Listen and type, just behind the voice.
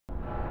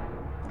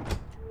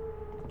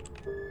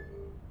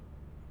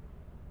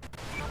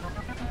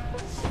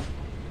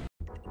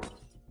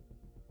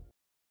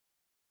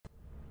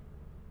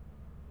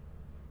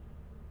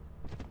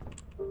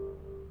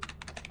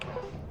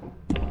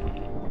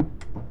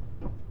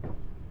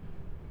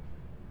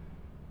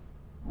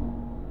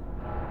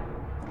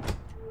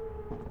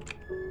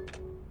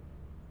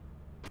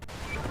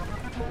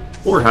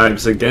Four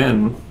hives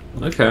again.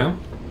 Okay.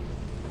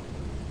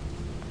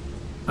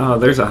 Oh,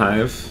 there's a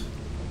hive.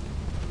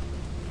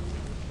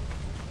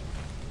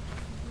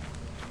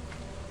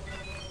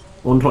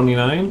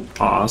 129.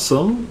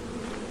 Awesome.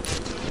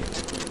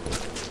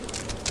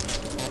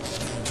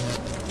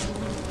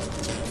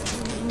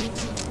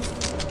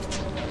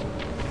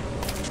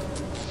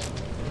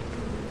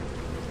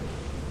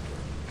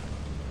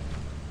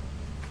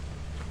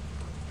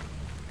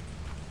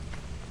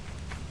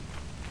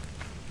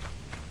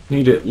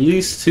 Need at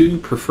least two,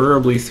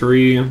 preferably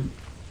three.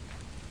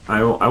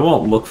 I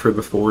won't look for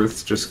the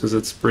fourth, just because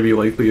it's pretty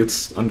likely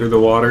it's under the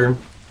water.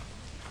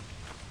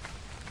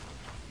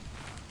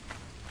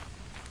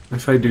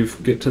 If I do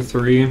get to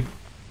three.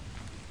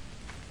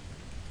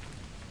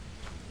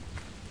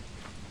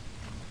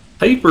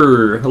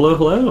 Hyper! Hello,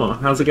 hello!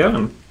 How's it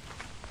going?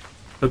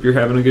 Hope you're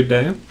having a good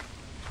day.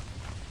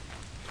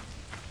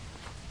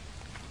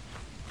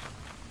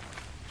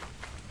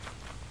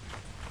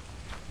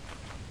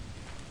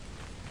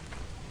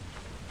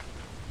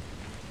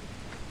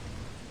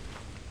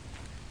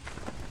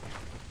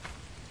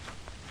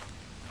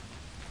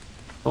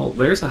 Well,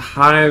 there's a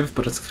hive,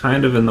 but it's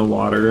kind of in the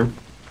water.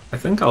 I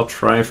think I'll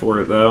try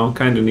for it, though.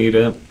 Kind of need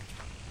it.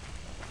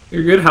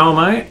 You're good? How am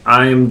I?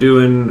 I am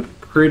doing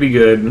pretty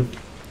good.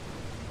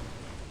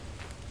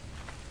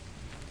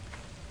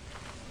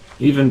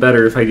 Even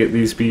better if I get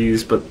these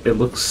bees, but it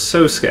looks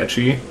so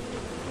sketchy.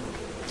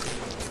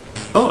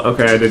 Oh,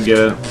 okay, I did get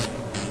it.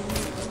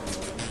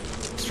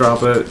 Let's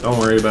drop it. Don't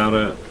worry about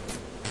it.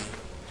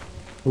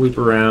 Loop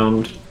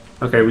around.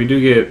 Okay, we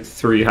do get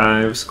 3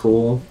 hives.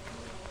 Cool.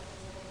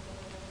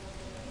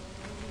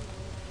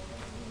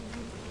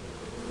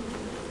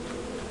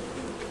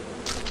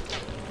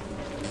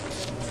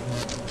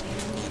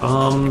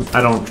 I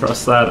don't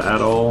trust that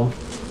at all.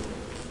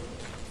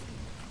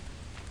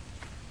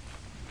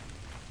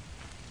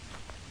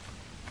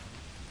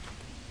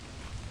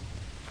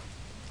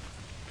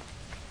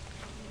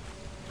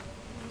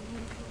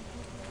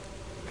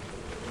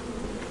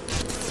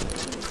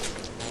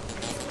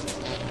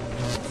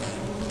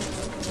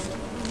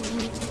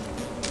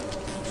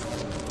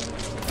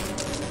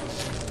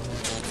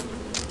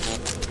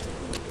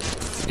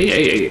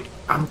 Hey,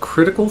 I'm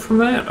critical from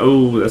that?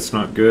 Oh, that's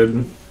not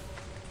good.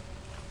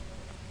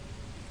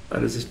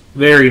 That is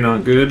very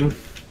not good.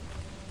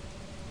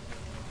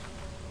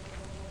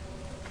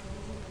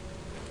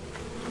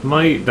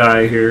 Might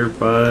die here,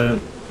 but...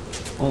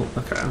 Oh,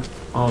 okay.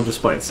 I'll just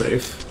play it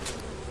safe.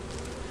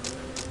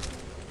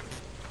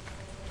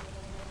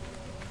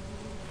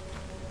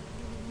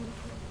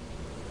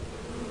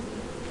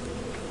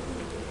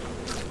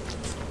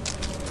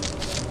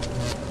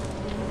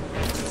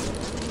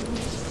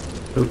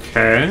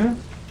 Okay.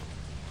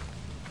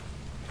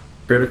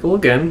 Critical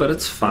again, but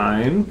it's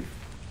fine.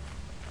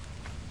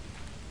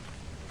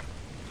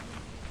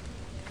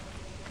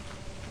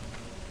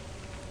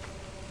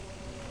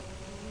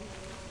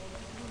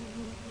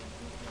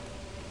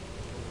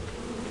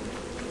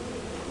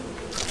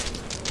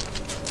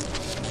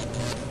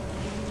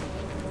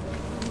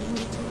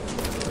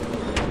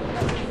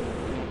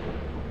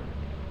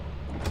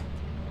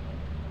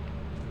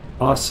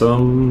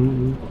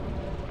 Awesome.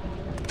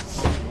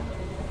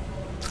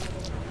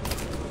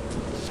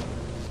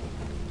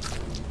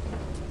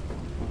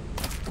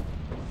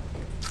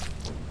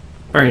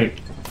 Alright,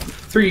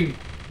 3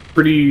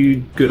 pretty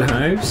good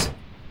hives.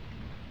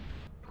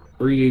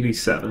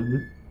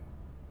 387.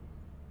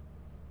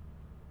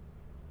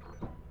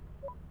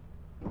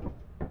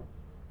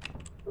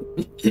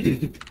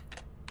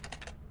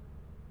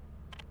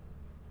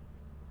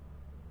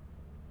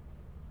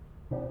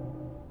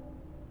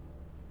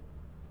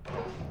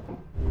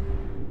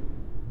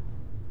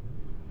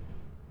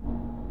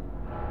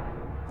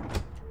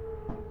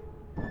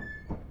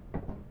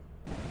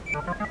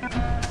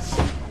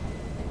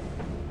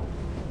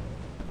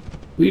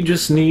 We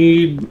just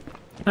need...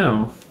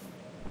 Oh.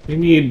 We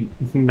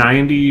need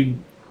 90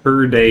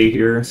 per day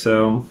here,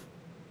 so...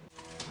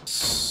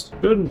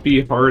 Shouldn't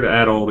be hard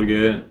at all to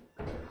get.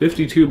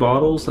 52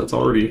 bottles, that's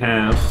already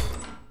half.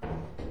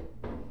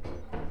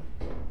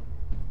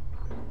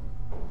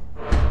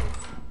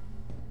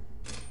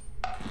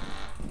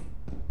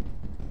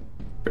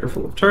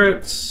 Careful of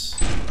turrets.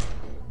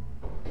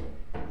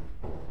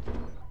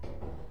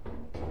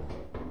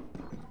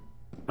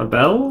 A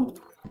bell?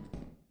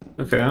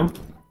 Okay.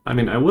 I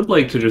mean, I would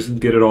like to just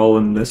get it all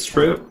in this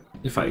trip,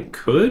 if I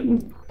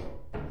could.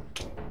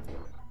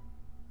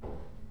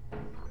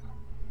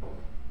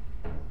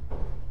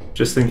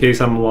 Just in case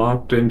I'm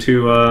locked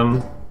into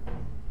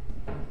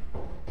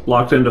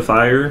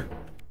fire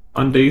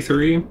on day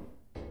 3.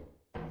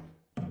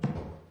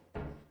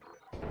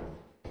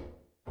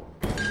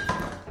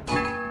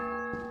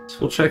 So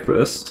we'll check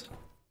this.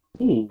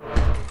 Ooh.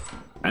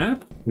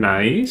 Map?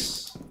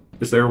 Nice.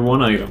 Is there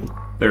one item?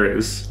 There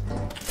is.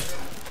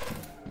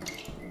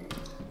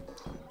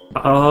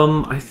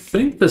 I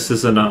think this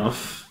is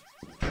enough.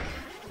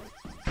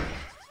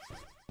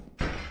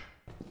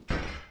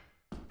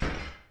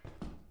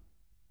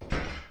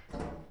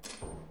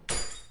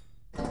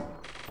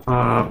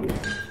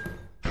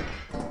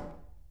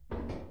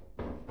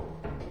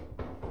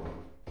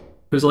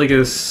 There's like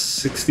a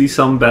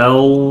 60-some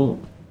bell,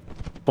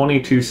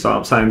 22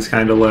 stop signs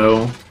kind of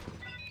low.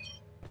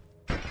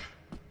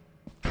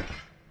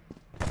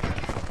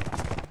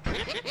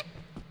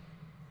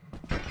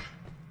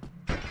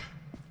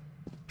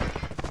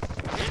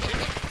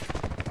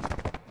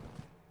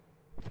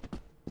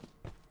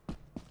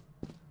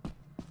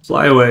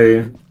 Fly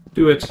away.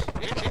 Do it.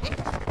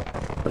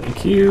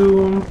 Thank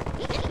you.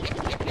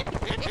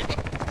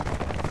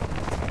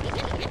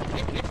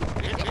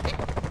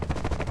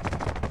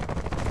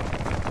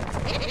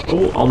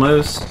 Oh,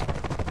 almost.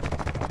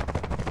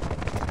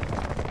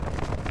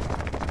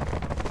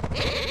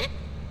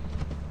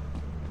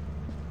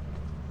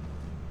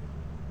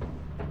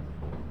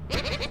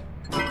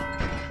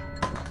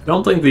 I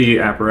don't think the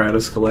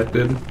apparatus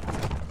collected. I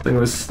think it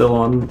was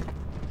still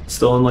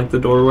in like the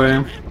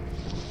doorway.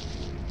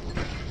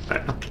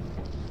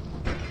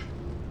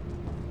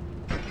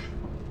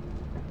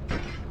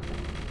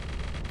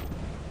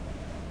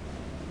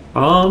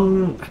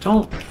 I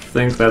don't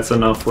think that's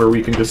enough where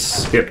we can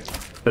just skip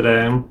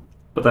today,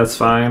 but that's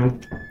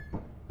fine.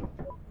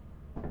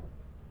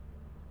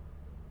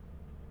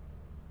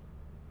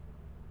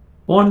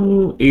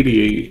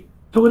 $188.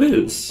 Oh, it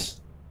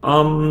is.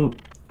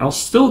 I'll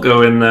still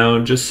go in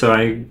though, just so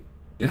I.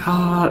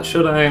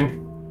 Should I?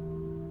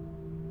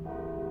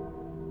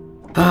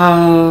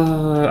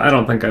 I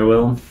don't think I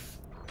will.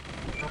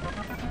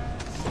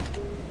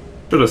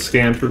 Should have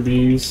scanned for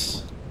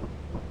these.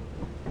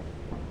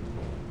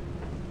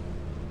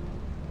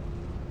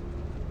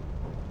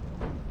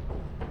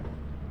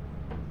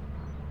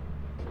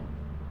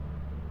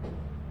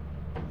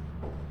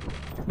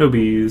 No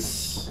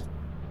bees.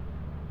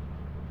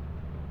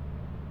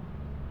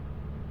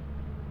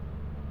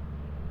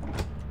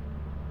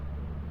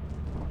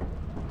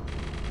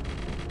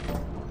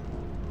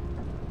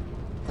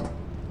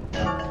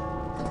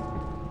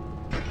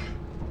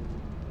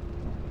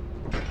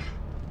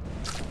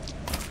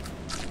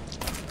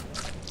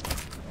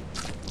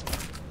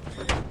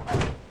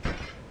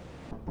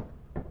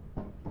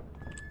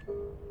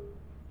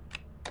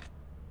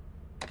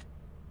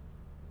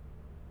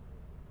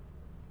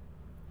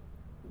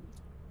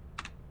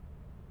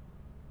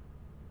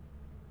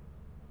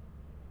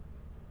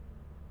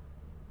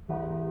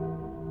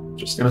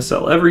 Just gonna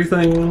sell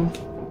everything.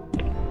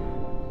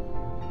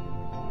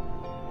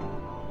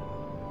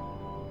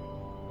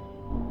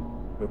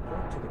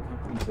 Report to the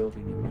company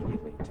building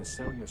immediately to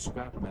sell your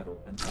scrap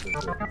metal and other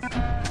goods.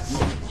 You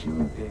have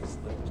 2 days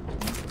left to meet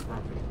the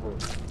profit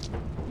quota.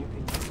 You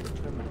can use the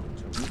terminal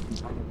to route the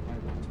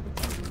autopilot to the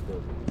company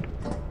building.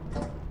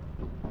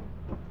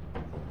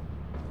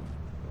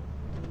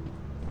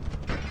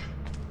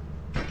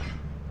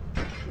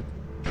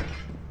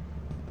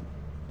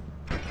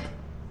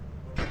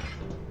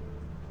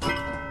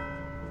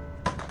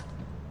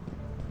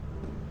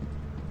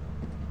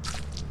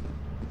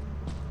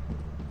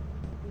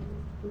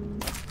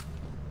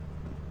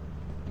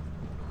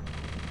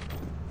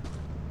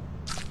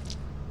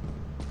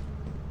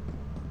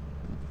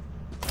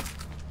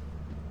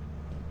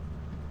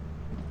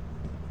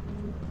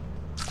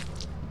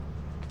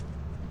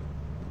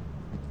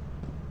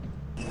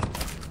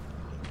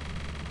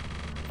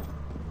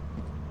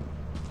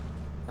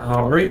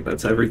 Alright,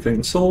 that's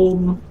everything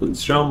sold.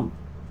 Please jump.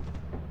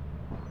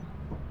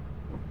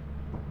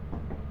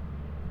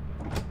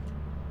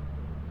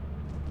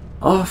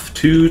 Off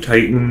to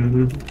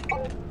Titan.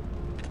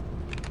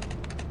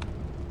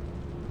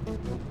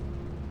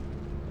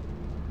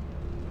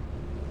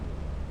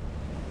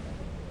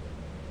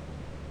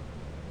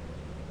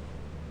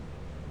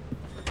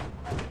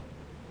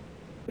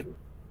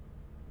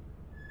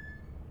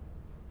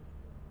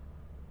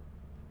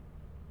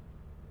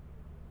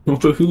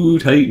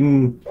 Woohoo,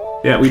 Titan!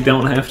 Yeah, we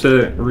don't have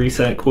to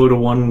reset quota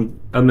 1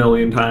 a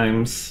million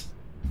times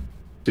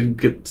to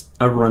get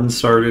a run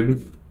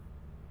started.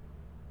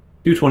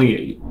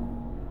 228.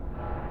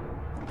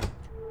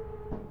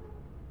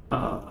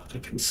 I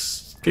can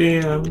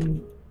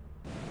scan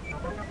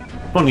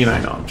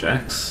 29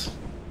 objects.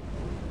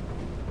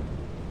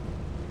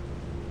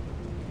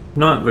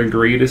 Not the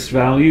greatest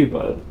value,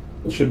 but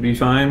it should be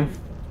fine.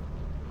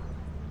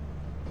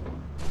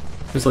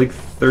 There's like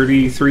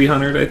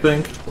 3,300, I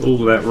think.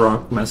 Oh, that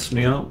rock messed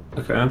me up.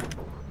 Okay.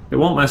 It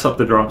won't mess up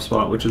the drop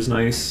spot, which is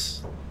nice.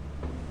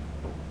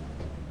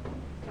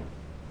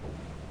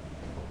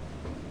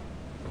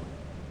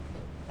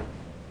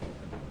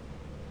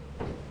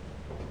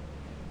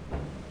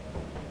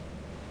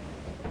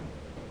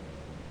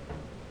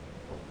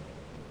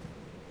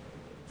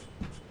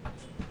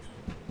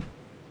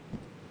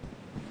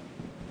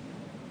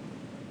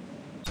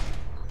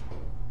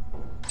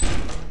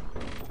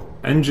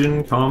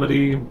 Engine,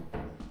 comedy,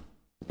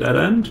 dead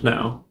end?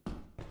 No.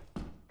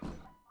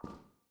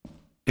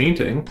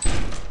 Painting.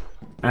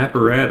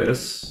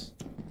 Apparatus.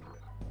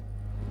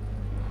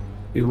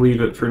 You leave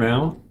it for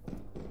now.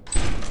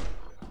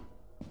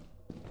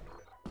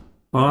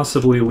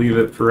 Possibly leave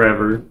it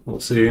forever. We'll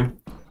see.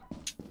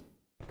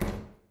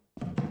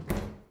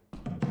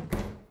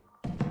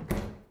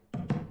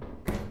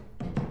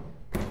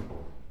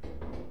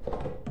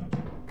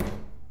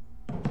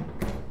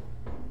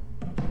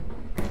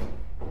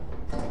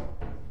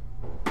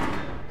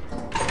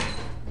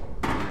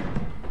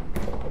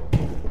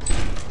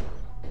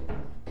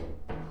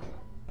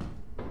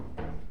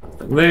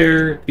 Nothing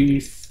there.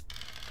 Teeth.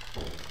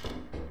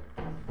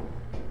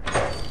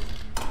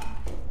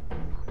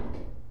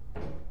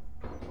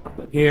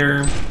 Nothing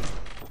here.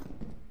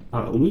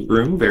 Loot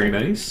room, very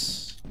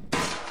nice.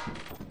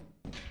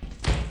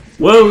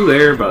 Whoa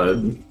there,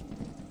 bud.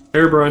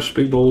 Airbrush,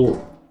 big bolt.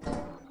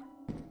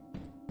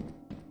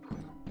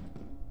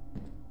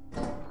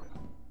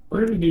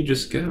 Where did you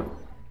just go?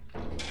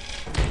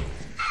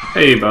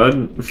 Hey,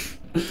 bud.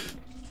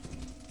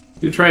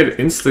 You tried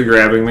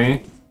insta-grabbing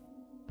me.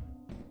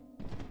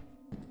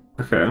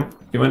 Okay.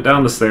 You went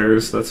down the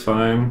stairs, that's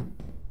fine.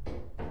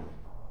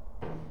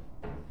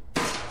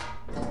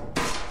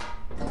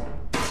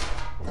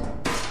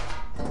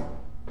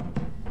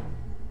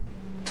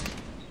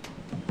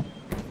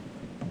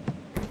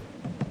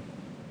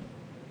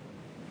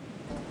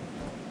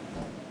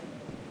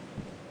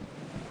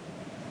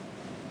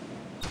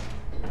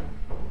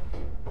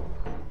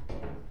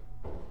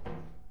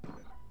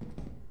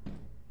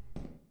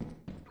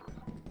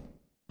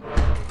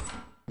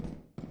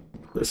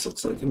 This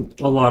looks like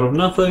a lot of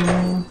nothing.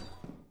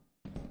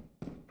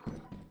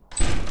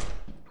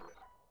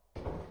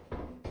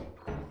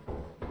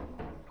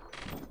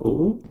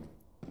 Oh.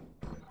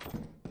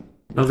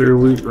 Another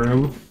loot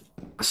room.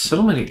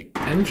 So many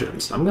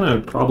engines. I'm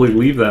gonna probably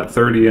leave that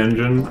 30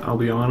 engine, I'll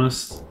be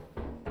honest.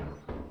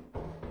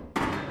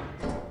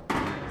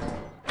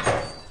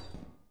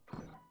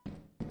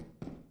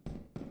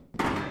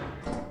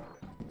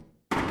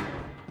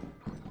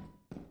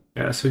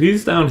 Yeah, so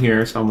he's down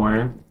here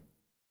somewhere.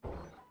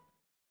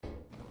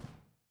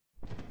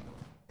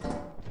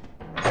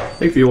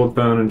 Take the old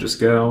phone and just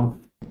go.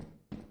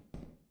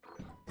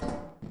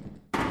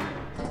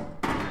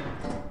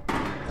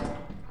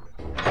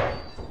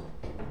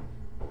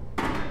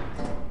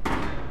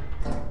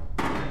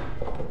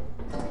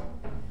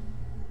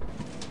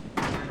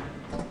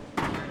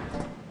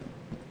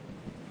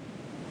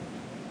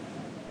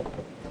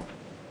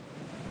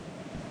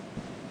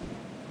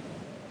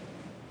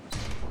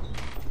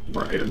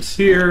 More items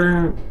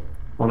here.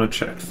 Want to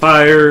check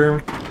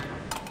fire.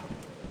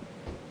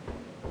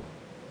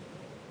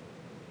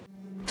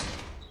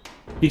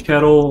 Tea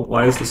kettle,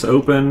 why is this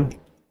open?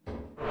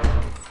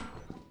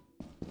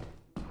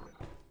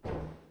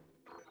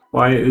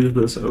 Why is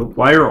this open?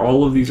 Why are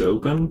all of these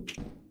open?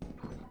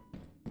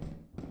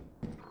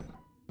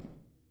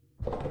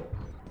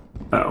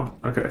 Oh,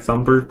 okay,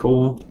 thumper,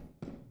 cool.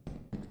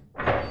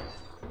 I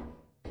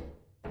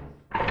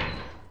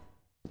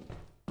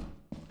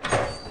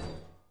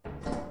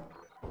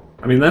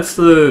mean, that's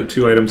the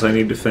 2 items I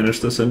need to finish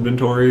this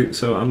inventory,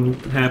 so I'm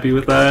happy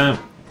with that.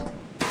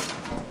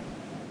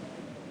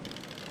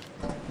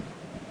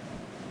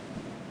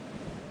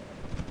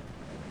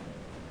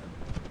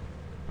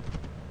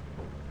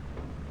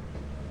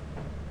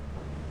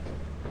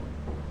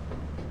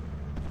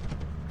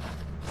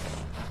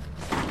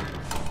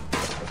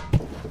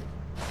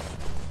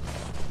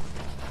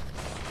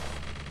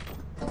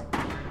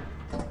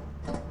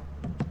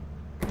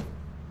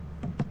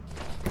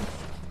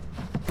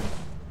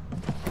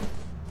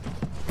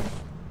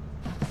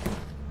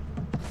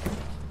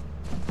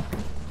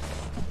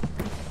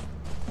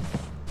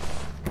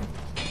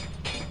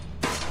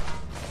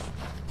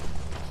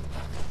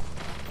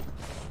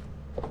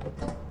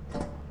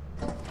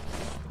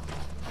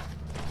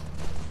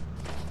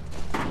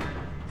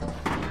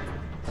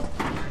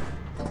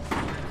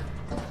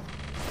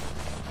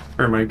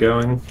 Where am I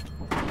going?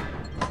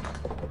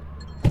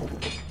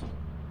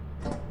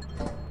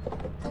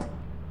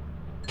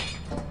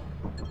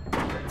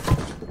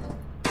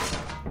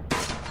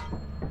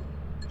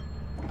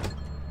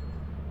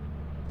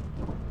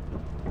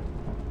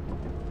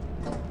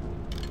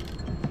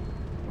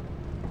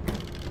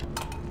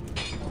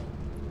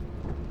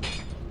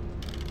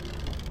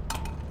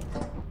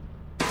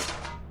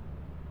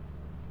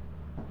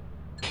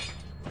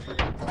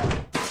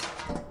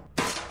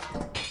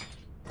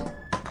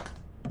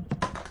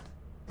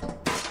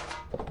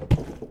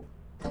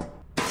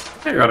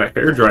 I got a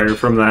hairdryer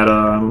from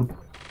that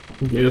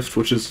gift,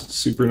 which is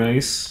super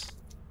nice.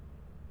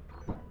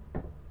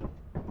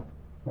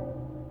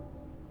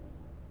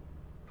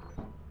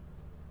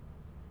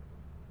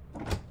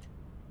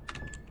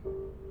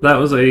 That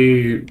was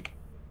a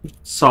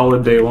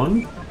solid day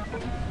 1.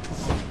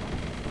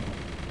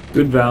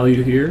 Good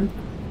value here.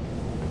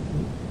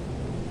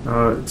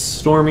 It's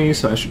stormy,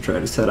 so I should try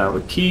to set out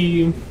a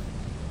key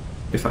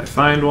if I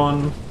find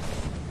one.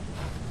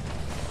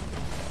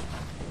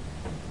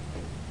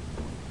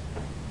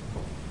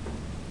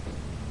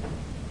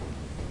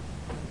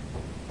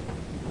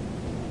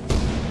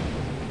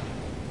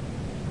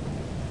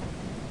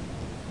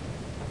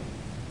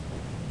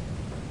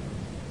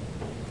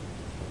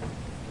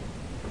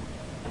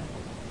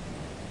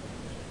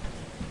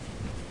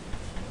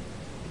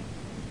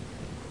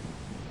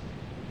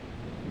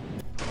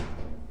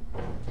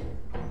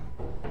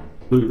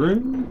 Loot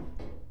room?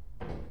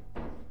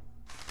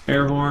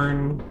 Air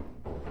horn.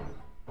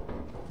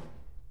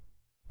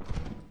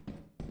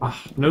 Ah,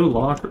 no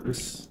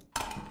lockers.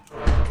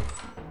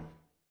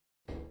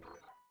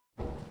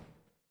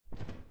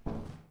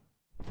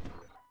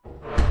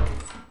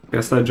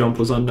 Guess that jump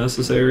was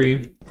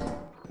unnecessary.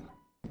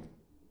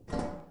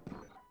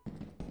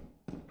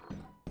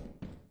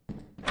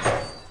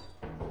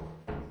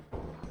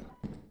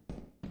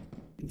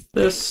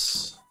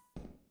 This.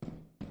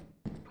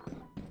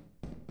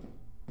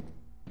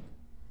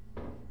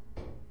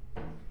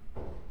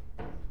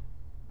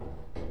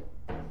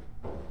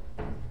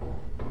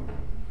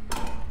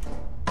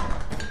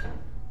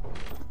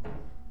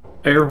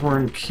 Air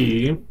horn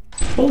key.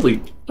 Holy,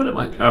 what am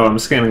I? Oh, I'm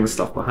scanning the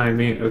stuff behind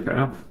me.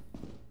 Okay.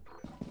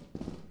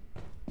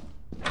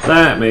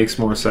 That makes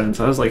more sense.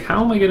 I was like,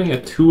 how am I getting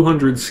a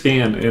 200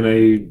 scan in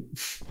a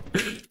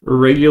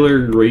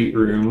regular great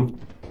room?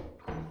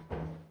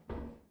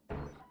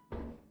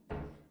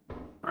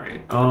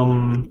 Alright,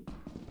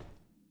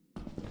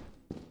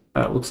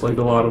 that looks like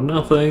a lot of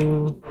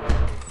nothing.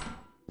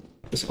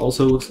 This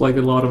also looks like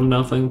a lot of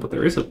nothing, but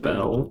there is a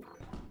bell.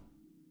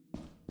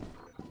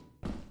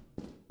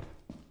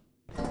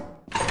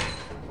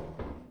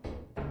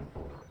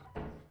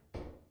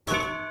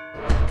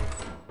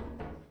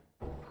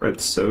 Red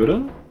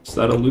soda? Is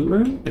that a loot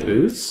room? It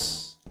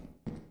is.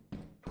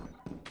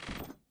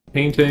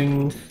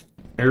 Painting,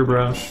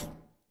 airbrush,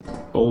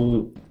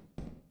 gold.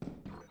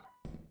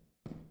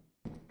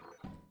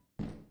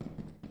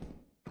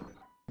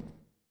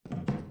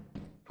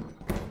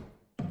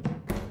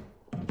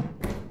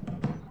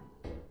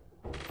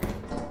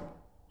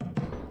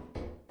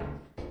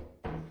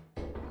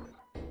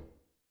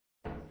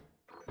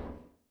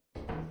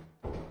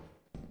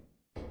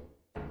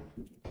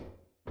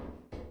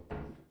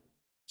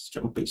 This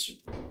jump is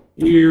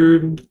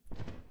weird.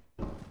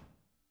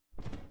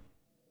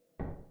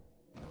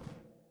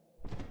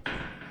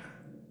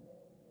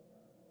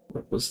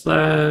 What was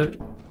that?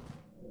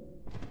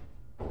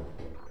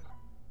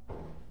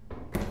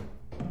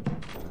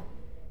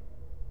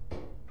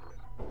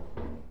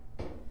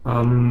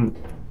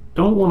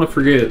 Don't want to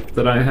forget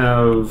that I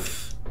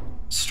have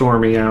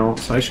Stormy out,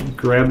 so I should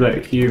grab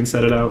that key and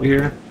set it out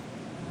here.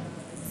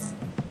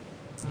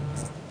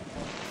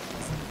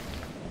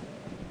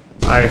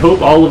 I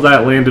hope all of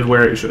that landed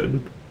where it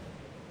should.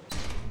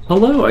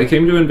 Hello, I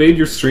came to invade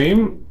your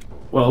stream.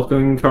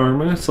 Welcome,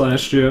 Karma /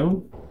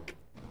 Joe.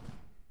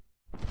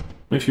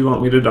 If you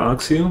want me to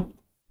dox you.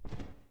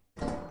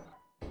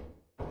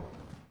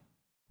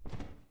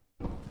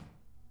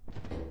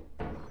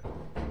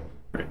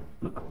 Right.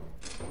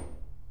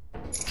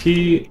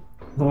 Key,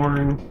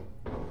 horn.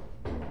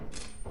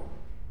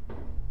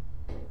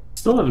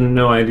 Still have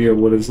no idea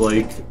what is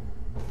like.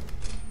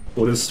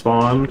 What is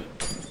spawned.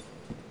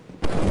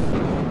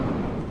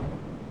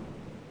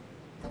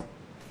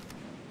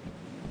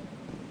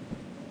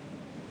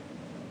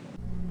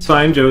 It's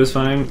fine, Joe is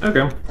fine.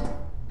 Okay.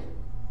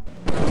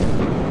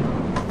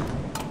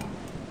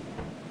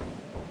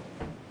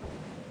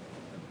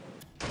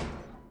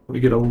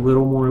 We get a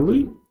little more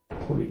loot.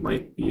 We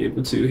might be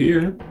able to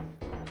here.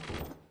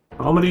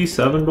 Comedy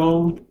 7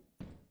 ball.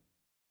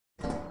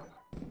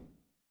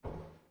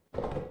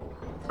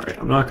 Alright,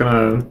 I'm not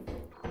gonna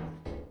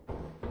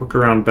look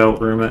around belt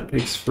room, that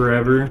takes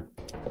forever.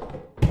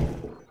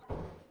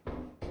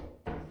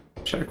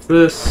 Check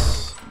this.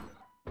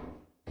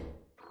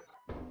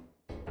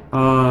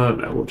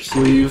 No, we'll just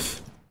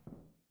leave.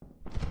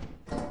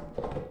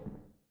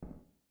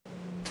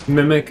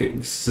 Mimic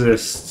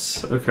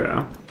exists.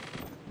 Okay.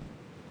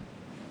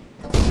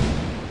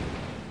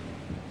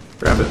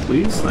 Grab it,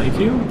 please. Thank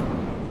you.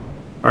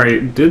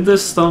 Alright, did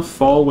this stuff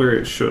fall where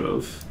it should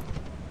have?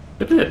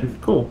 It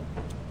did. Cool.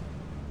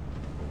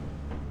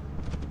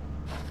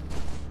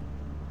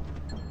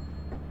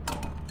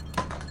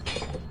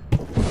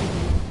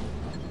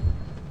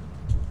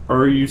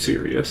 Are you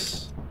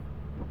serious?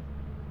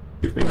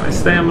 Give me my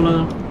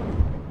stamina.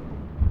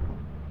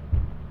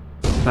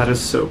 That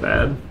is so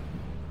bad.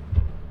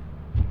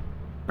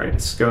 Alright,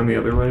 let's go in the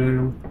other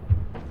way.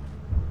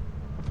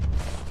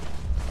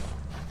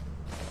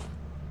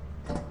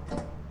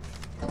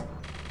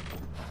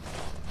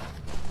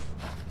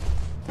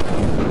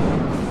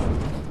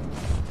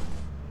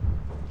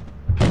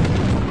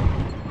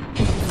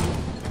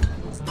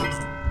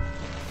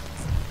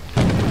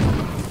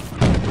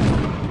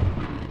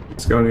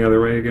 Let's go in the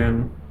other way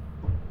again.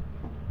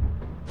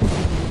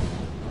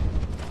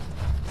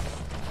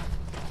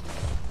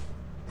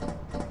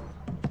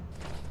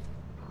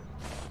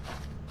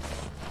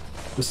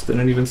 Just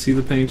didn't even see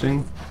the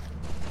painting.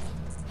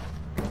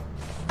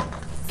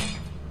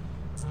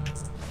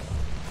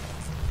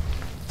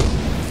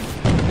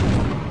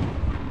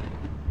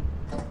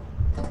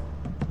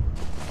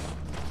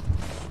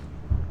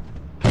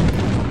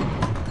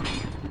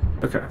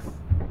 Okay.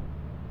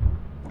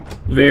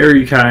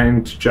 Very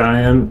kind,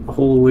 giant.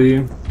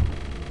 Holy.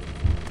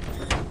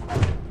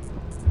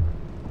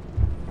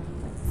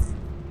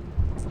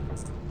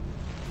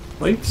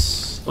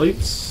 Lights,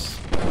 lights.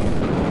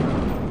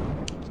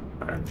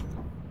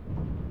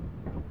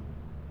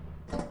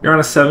 You're on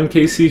a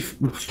 7kc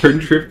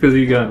third trip because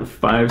you got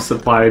 5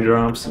 supply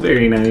drops.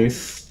 Very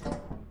nice.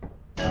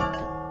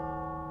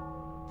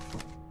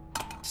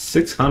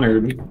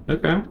 600.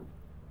 Okay.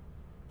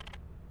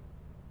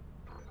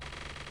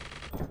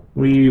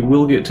 We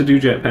will get to do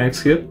jetpack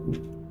skip.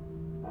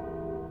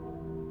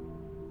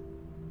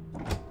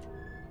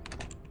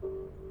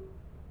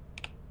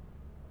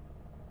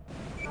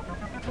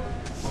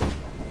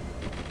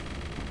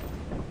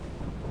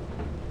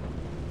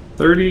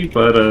 $30,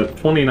 but a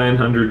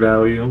 2,900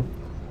 value.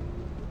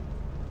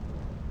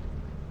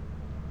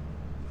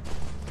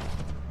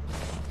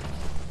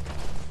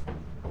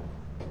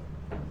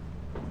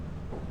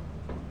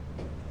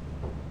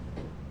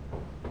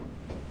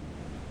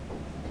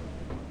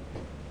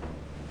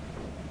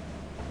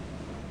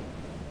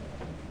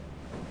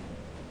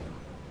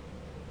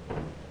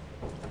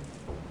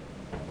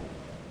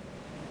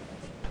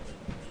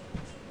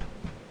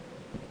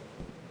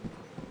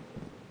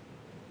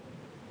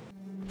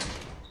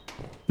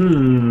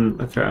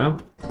 Okay.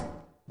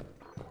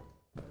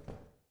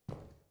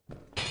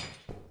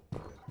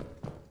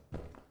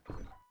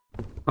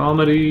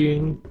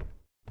 Comedy.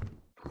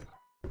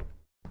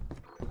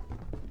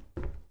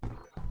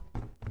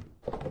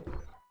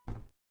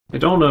 I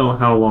don't know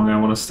how long I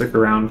want to stick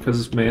around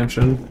because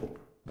mansion.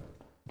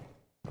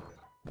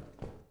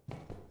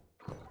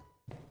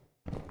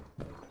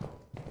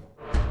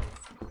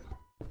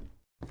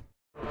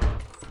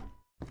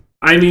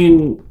 I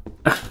mean,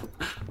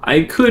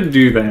 I could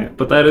do that,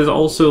 but that is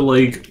also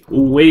like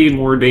way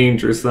more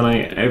dangerous than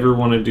I ever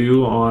want to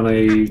do on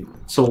a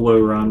solo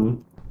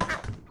run.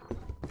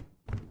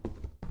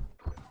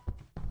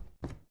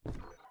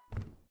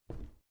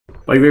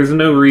 Like, there's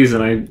no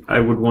reason I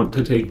would want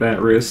to take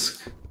that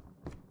risk.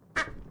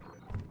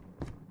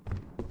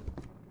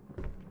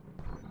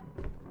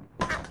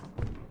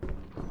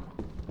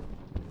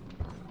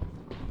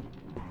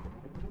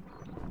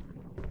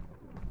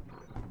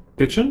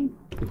 Kitchen?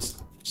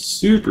 It's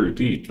super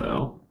deep,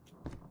 though.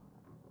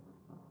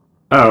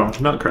 Oh,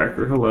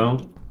 Nutcracker,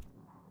 hello.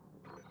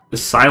 The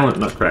silent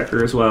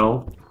Nutcracker as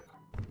well.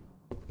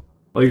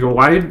 Like,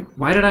 why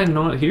did I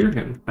not hear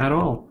him at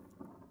all?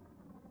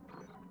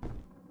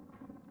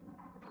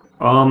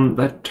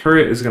 That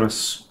turret is gonna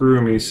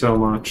screw me so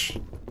much.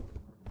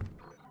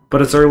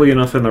 But it's early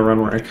enough in the run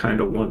where I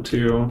kind of want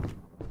to.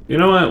 You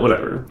know what?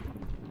 Whatever.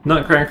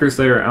 Nutcracker's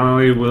there,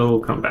 I will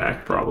come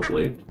back,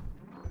 probably.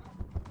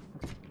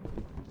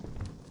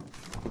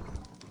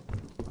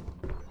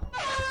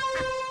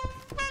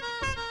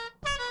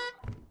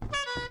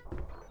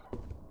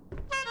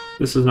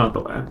 This is not the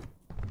way.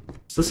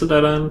 Is this a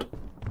dead end?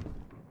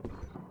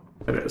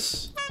 It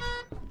is.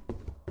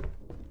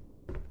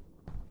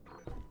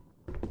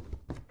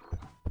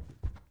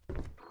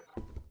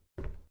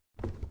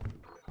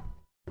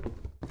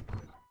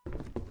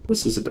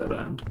 This is a dead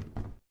end.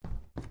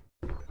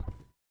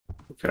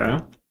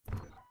 Okay.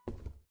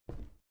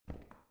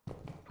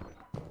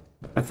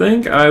 I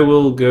think I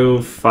will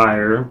go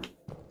fire.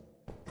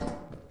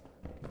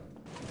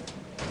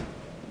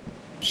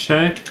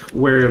 Check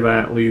where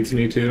that leads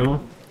me to.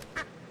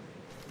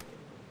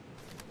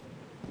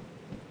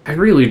 I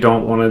really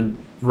don't want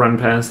to run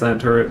past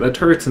that turret. That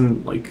turret's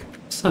in, like,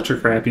 such a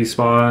crappy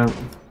spot.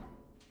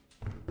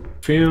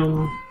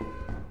 Fume.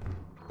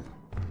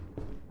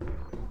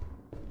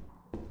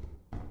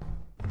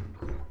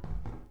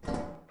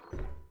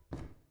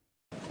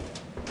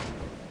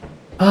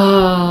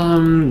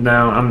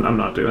 No, I'm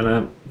not doing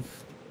it.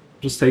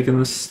 Just taking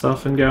this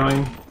stuff and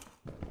going.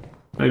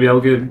 Maybe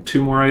I'll get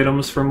 2 more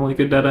items from, like,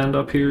 a dead end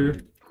up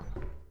here.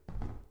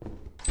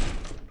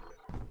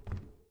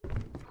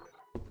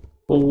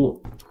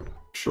 Well,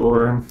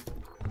 sure.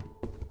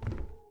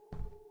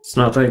 It's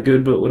not that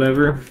good, but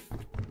whatever.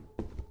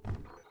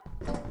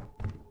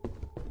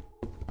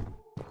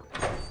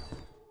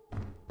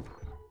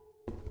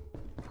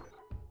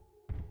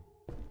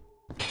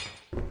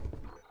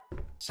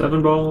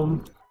 Seven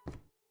ball.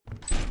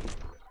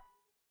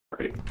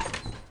 Right.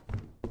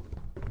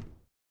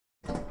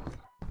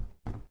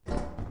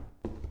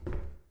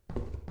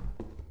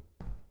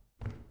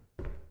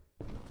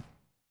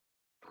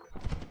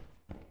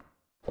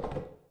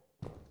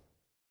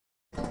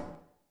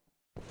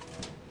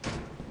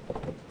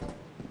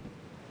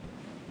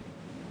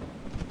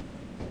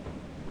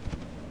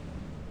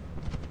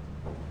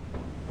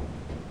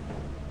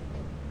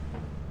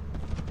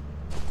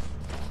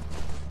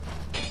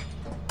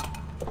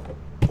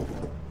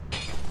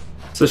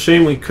 It's a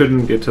shame we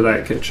couldn't get to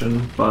that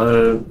kitchen,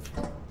 but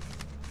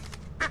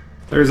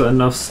there's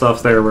enough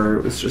stuff there where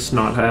it was just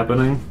not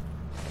happening.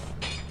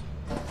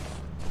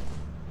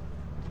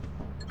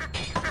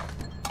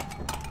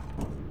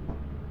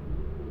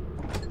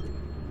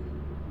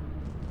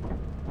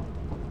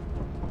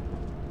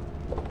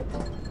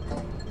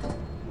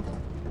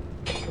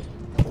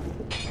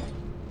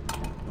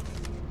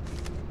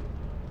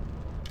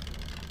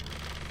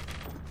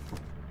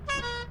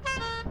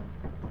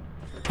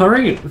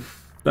 Alright.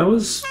 That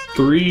was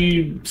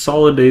 3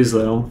 solid days,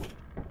 though.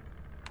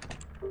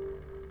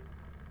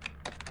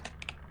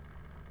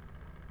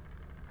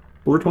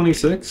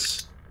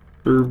 $426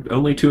 for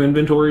only 2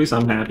 inventories.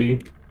 I'm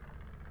happy.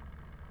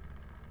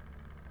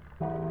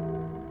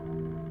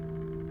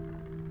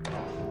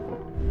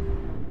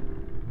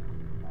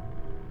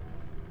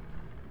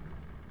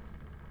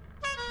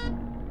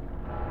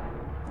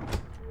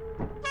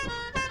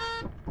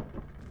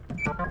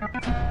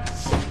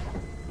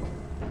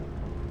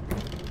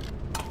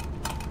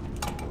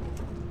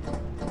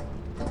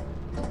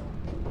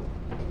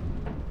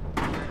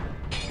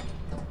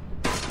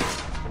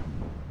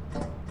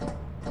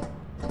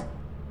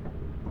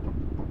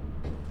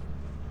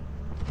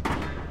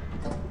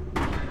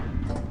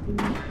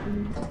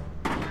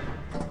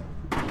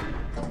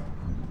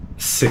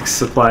 6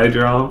 supply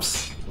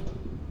drops.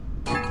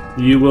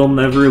 You will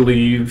never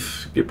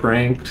leave. Get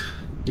pranked.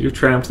 You're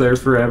trapped there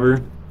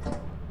forever.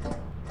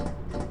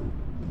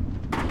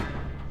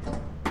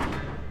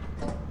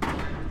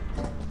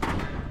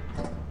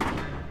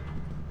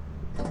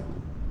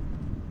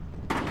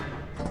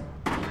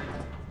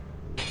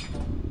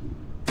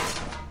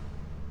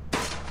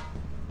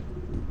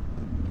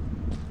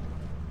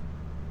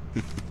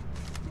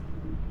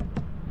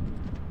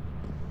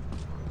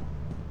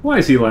 Why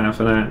is he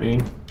laughing at me?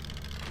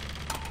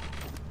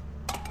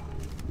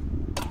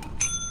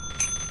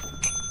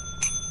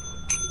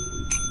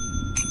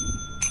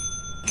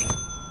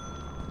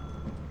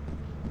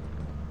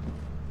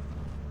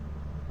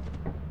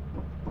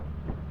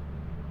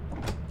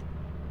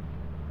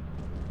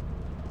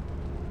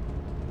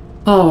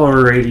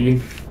 Alrighty.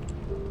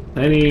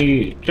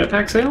 Any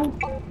jetpack sale?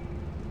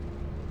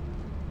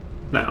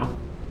 No.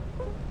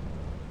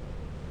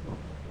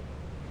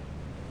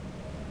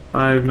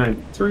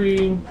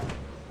 593.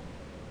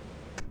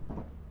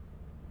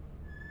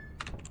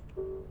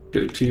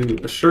 Go to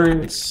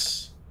assurance.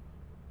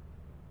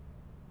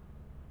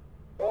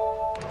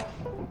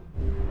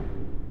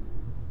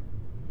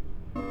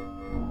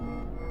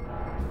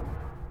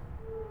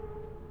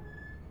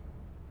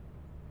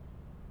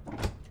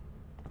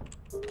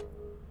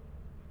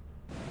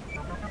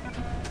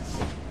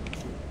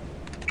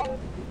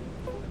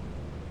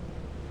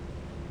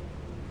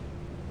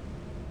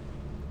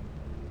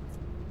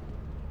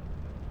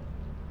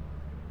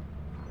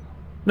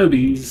 No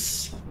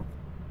bees.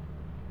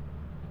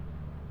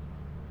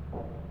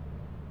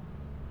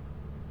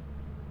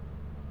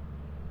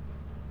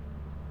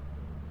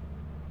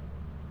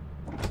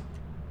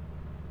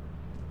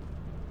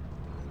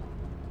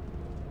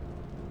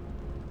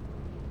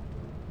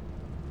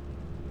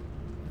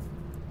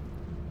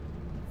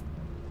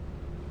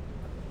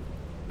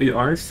 We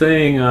are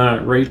staying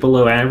right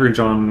below average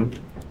on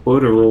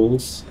quota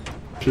rolls,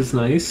 which is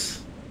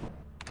nice.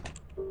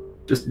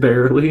 Just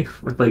barely.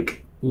 We're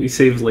like, we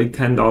saved like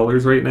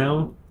 $10 right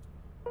now.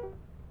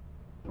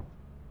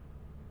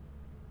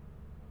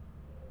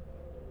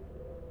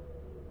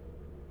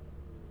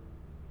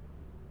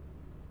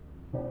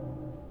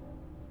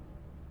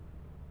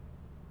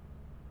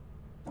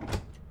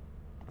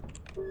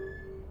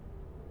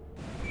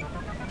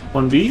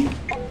 One B?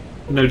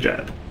 No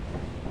jet.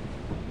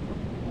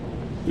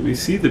 Do we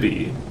see the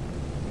B?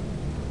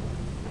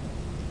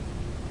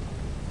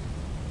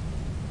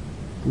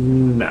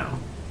 No.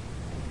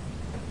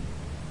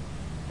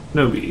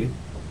 No B.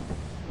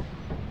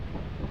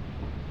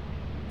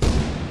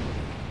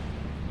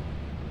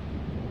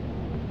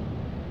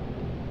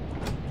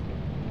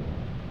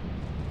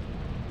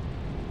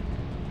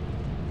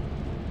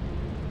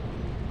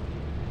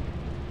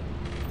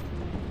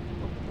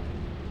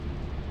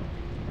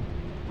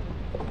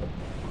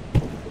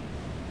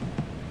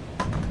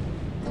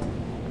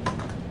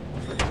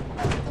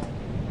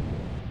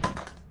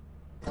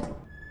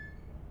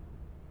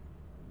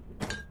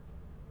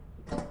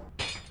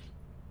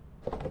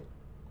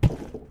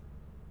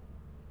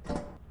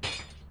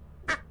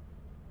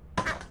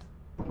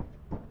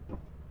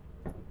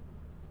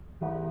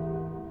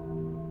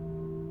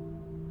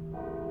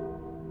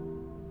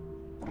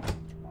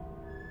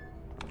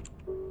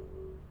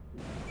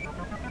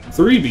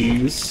 Three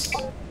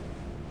Bs.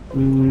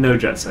 No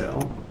jet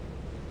sail.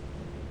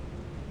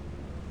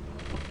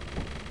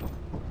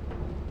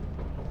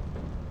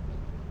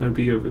 No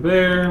B over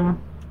there.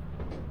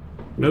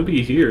 No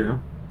B here.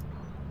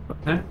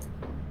 Okay.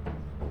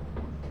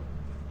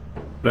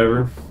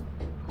 Whatever.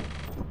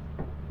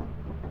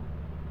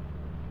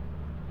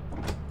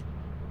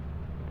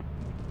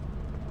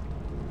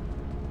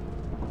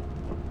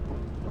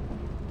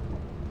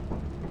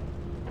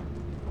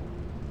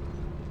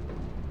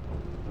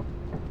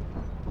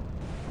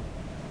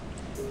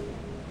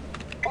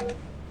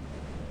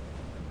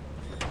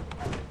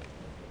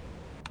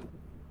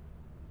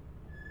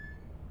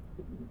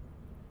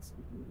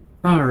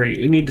 Alright,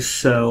 we need to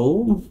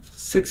sell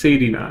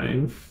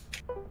 689.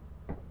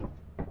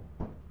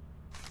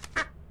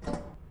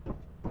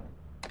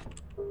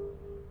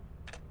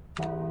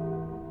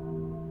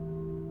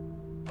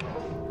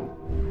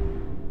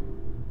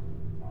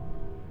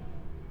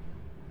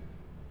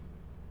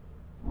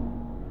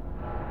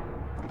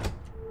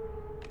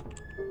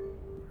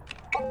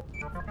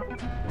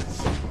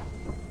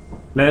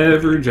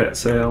 Never jet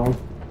sail.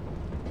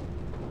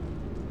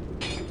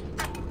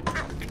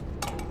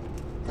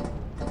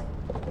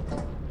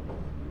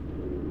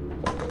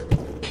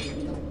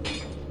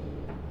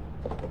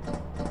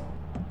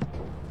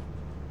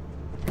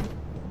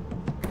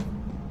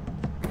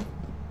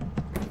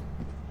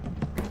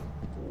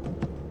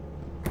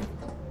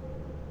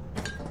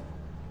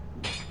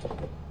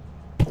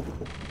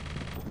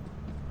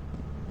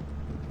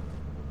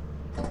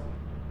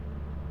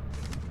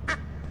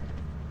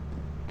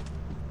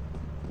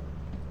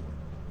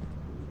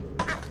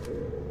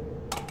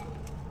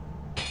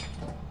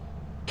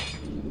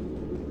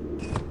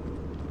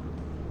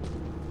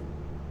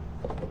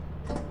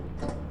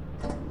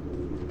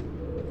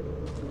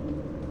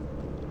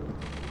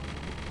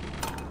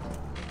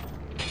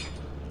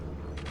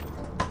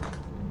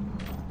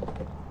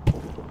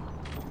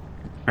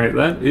 Alright,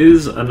 that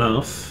is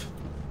enough.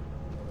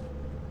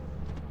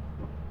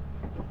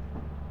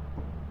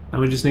 Now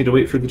we just need to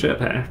wait for the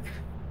jetpack.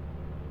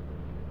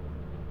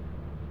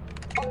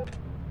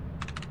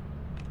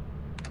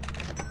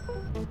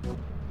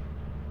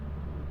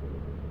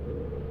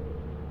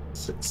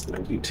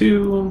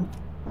 $692.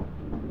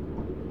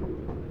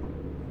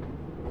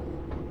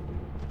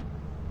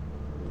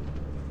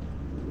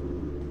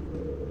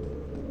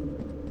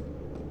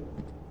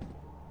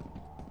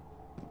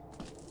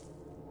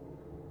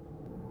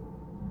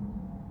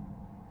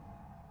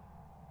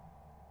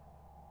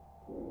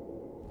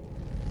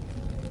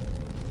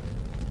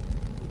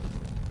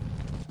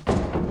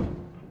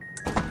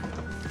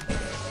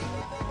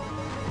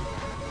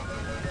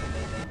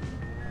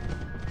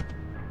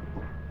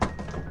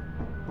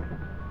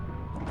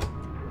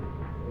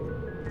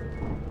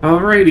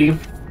 Alrighty.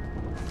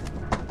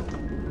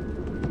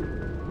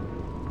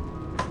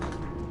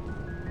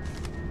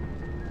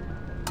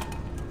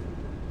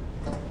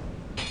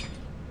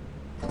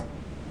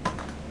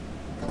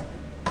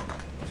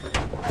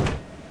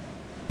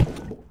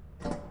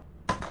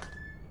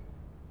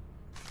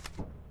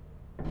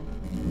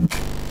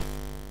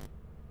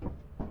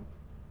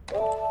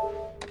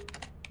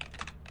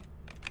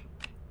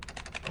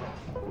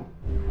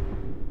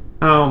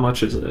 How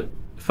much is it?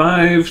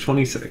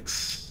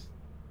 526.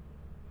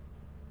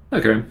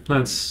 Okay,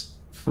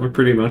 we're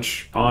pretty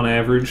much on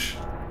average.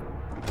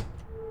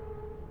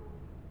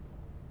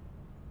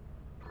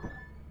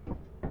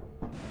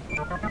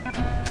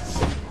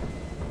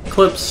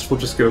 Clips, we'll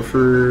just go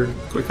for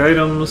quick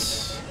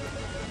items.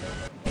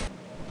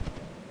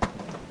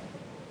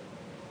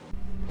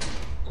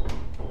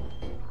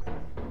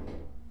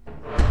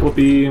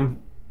 Whoopee.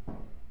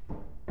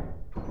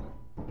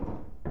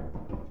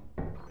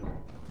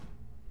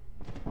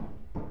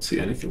 See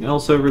anything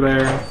else over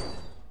there?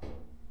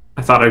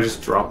 I thought I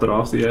just dropped it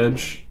off the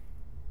edge.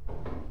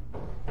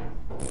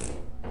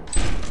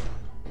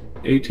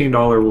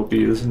 $18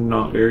 whoopee is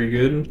not very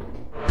good.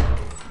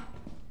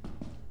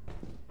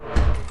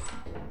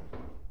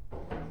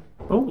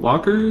 Oh,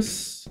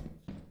 lockers?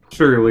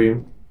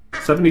 Surely.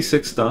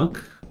 76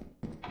 duck.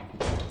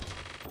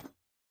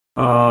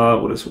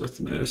 What is worth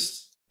the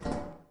most?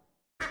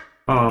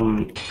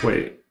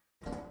 Wait.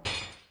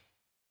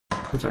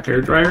 There's a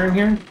hairdryer in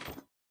here?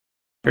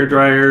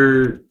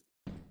 Hairdryer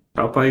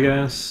up, I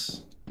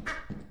guess.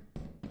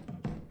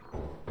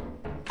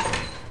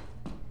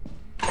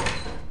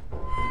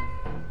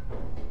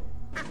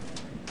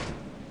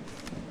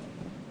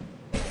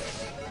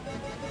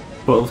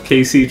 Well,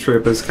 KC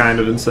trip is kind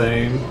of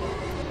insane.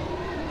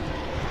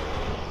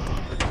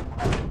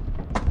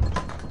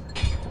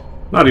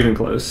 Not even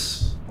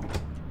close.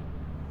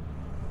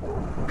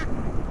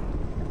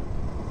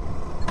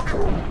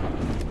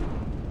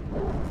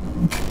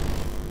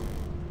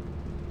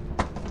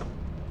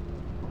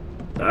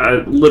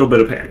 A little bit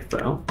of panic,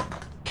 though.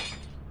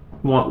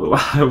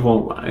 I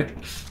won't lie.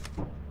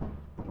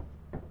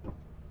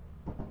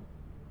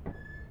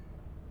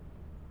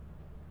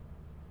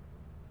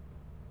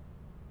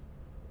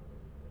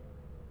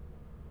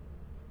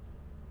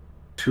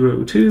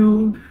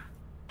 $202.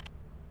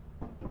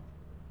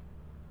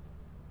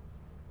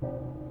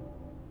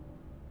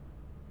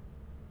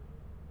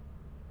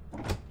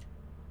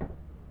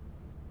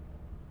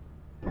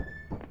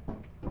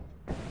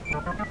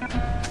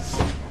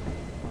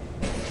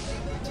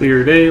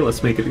 Clear day,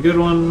 let's make it a good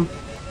one.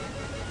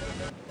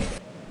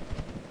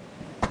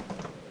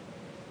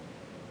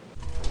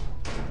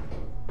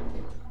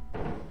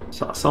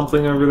 Saw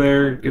something over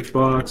there, gift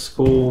box,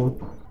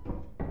 cool.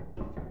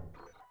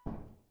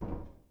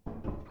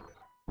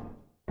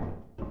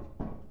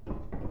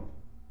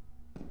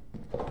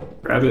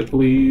 Grab it,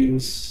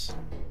 please.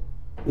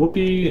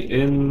 Whoopee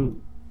in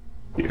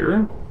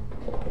here.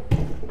 Is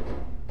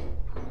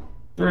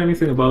there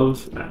anything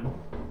above? No.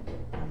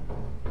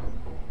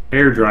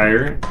 Hair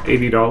dryer,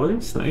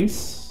 $80,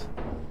 nice.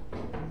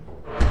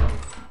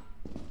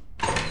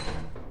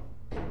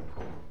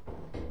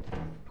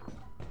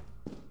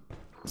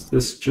 Is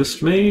this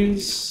just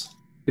maze?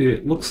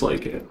 It looks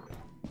like it.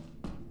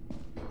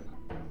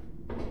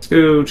 Let's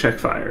go check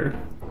fire.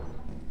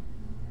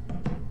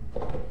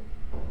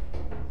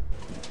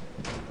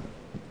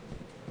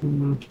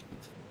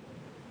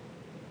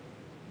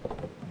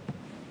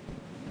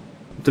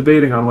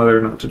 Debating on whether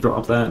or not to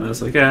drop that, and I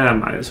was like, I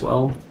might as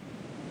well.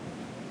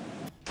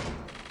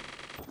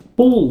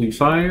 Holy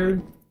fire.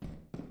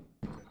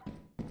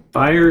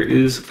 Fire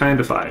is kind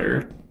of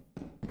fire.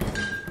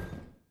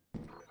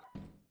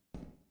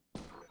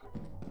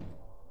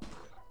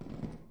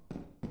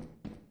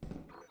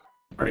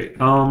 Alright,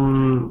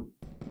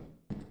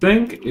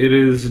 think it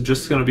is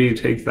just gonna be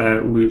take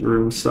that loot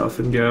room stuff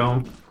and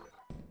go.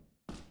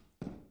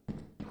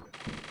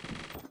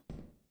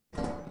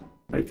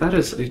 Right, that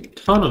is a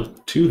ton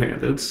of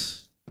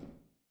two-handeds.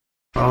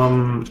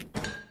 I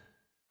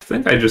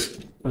think I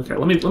just... Okay,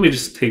 let me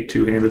just take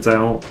two-handeds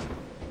out.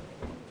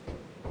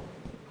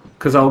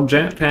 Because I'll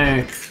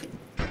jetpack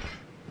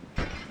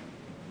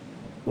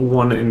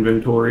one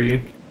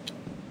inventory.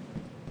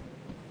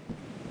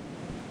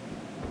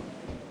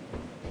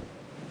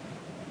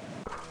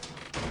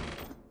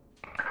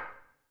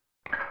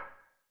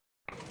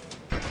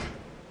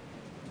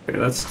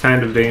 that's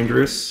kind of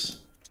dangerous.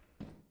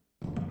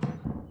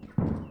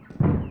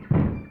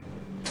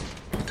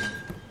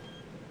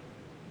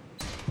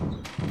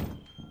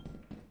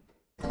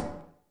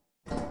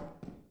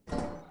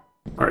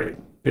 Alright,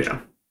 yeah.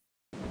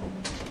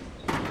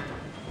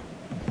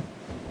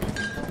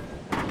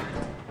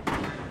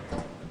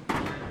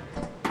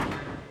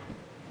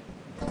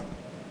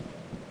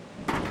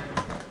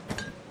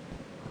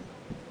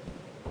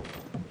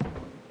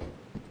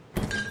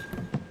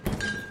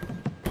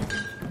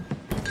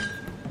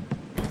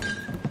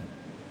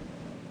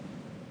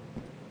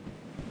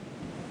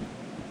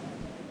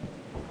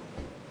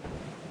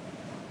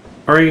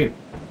 Alright,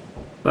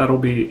 that'll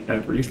be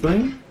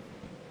everything.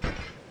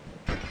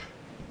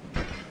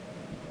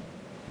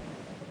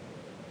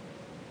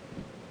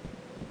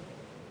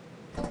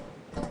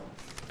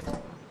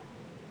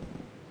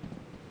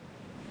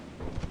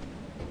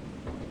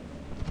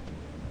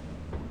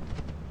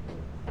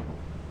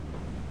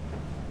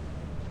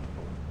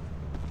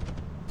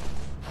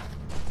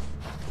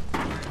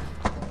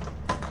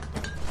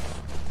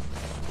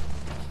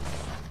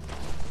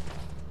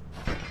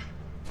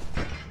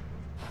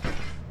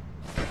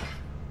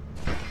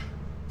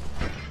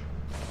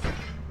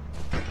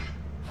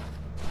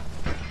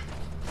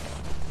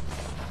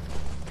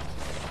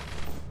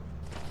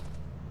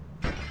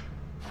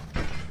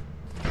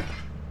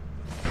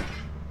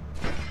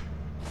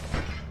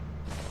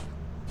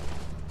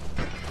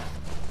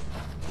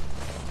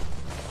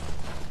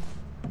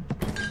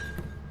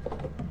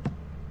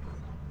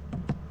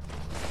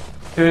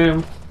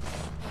 Okay.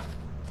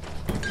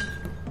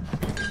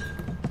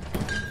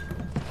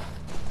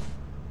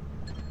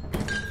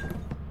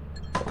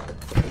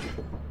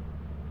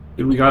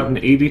 Dude, we got an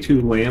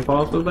 82 lamp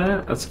off of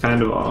that? That's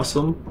kind of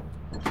awesome.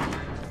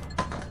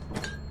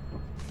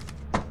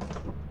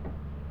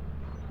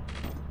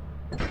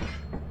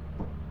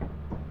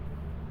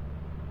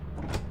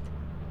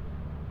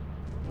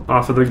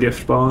 Off of the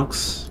gift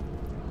box.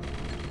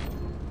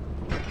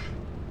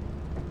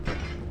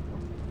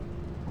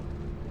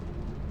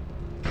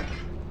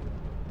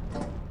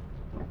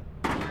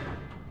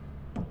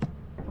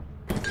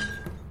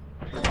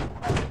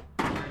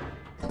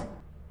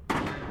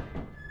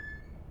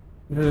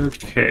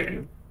 Okay.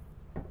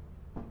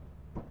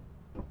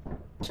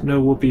 There's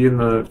no whoopee in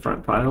the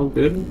front pile.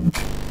 Good.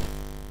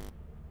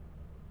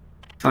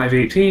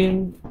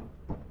 518.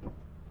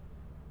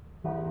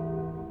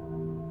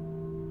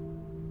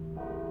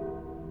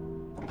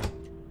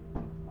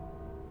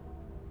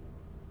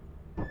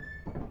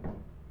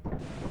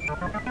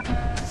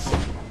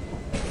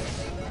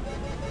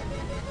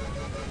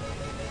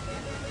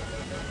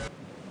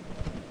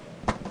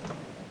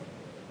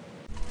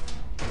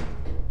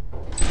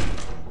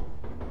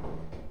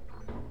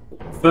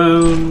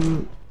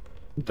 Phone.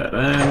 Dead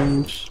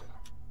end.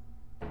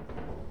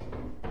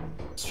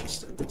 It's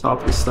just at the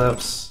top of the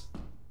steps.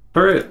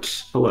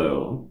 Alright,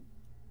 hello.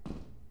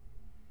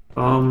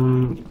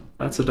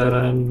 That's a dead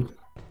end.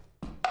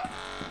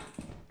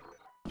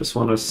 Just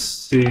want to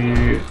see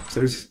if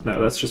there's...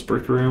 No, that's just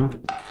brick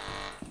room.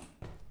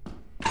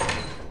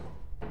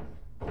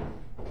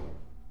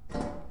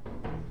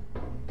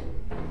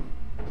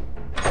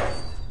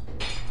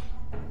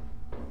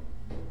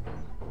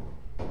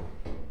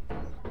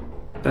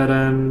 Dead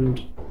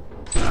end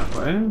that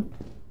way.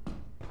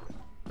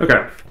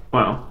 Okay,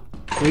 wow.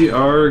 We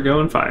are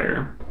going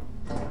fire.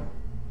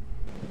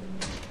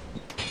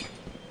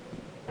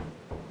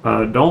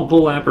 Don't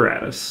pull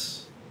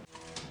apparatus.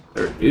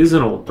 There is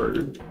an old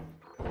bird.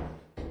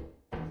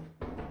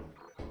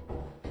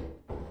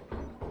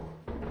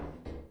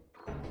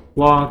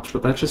 Locked,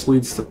 but that just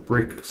leads to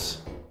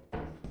bricks.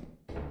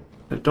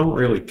 I don't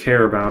really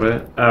care about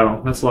it.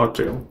 Oh, that's locked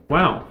too.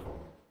 Wow.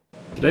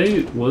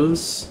 Today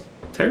was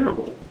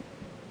terrible.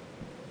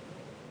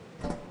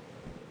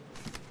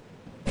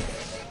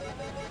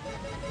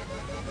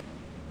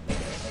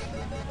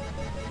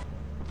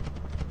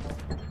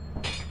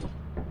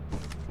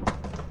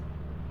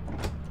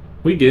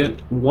 We get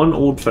one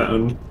old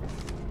phone.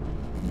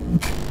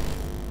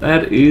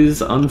 That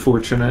is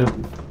unfortunate.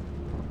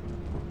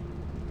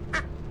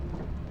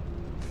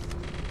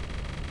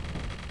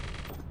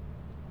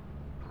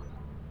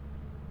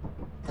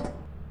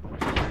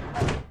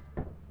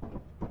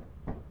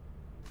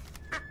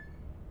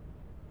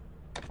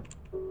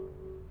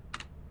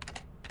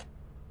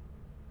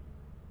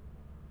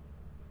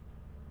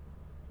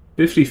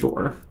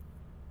 $54.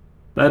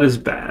 That is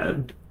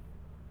bad.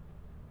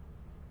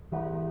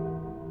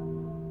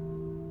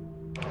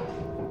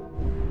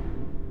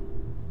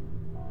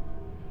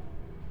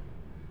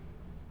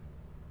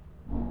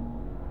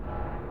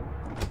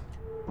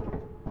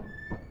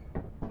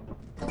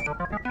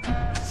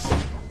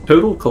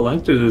 Total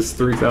collected is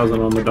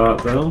 3,000 on the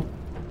dot, though.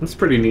 That's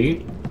pretty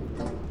neat.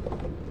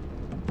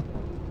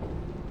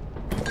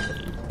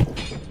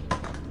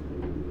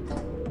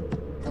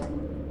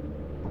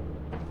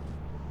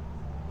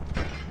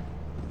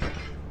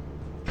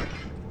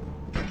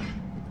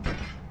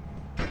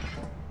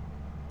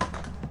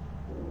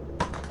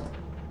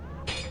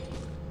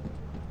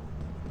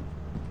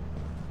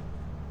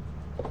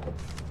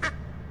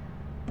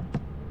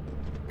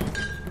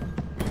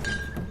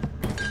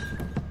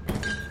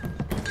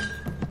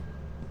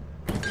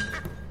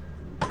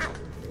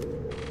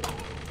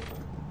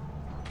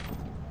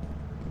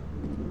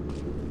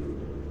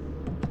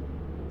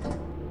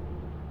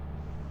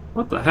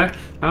 What the heck?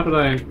 How did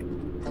I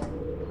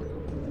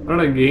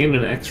gain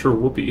an extra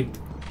whoopee?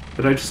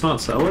 Did I just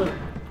not sell it?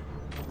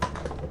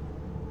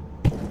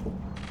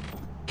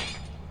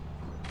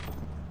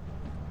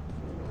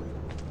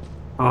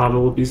 Ah, the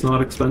whoopee's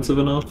not expensive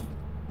enough.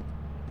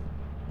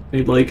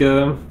 Need like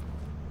a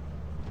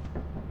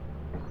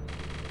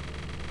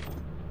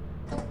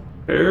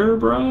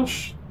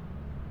airbrush?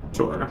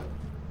 Sure.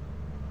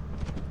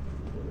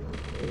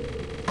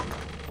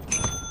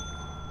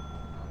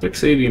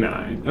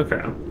 $6.89.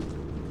 Okay.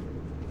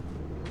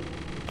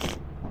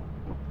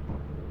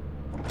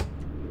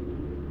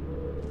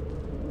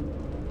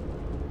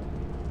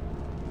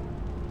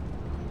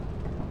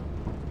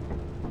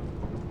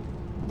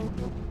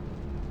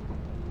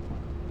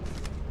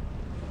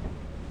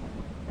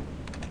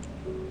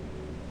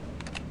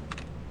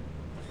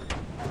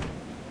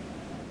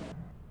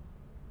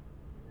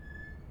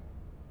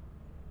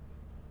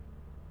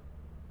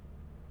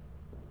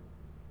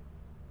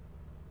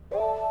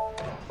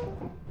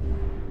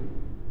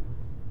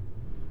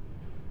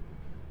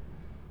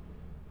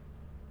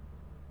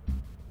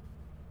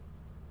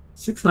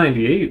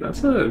 $6.98.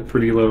 That's a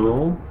pretty low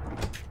roll.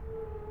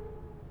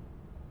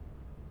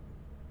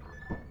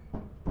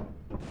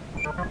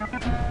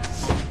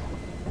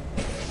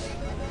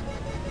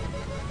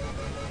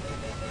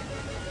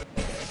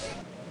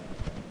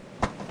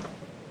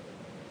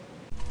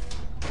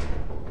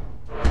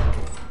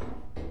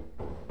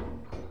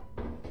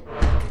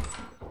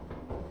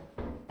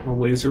 A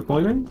laser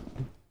pointer?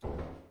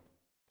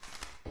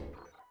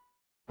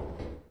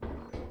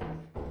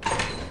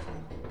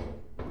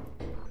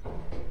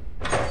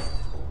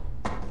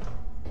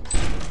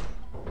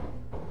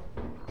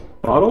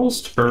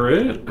 Bottles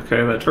turret?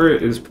 Okay, that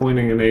turret is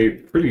pointing in a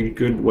pretty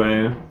good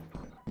way.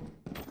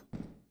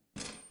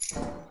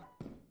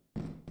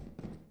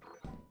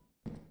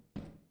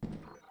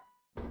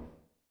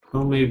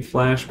 Homemade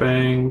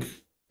flashbang.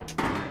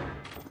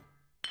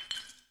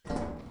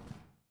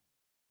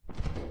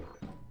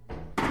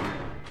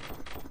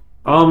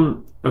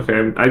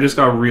 Okay, I just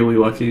got really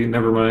lucky,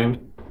 never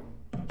mind.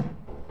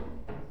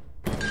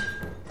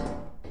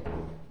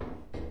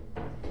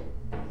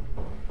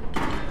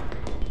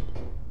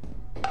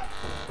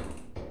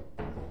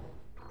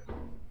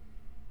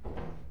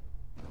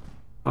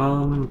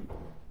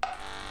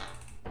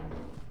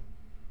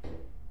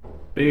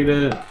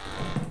 Beta.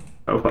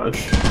 Oh,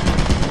 fudge.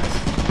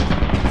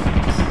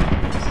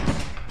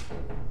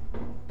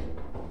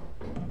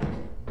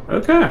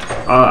 Okay.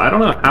 I don't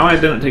know how I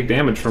didn't take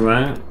damage from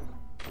that.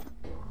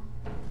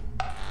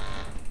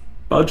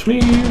 Fudge me.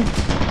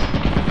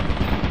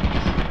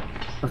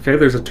 Okay,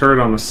 there's a turret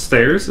on the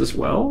stairs as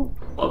well.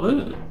 Love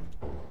it.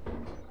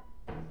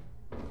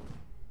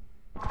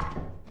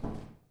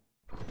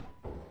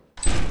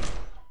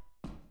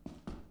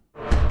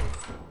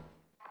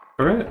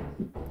 Alright.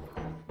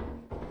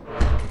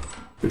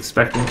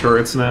 Expecting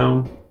turrets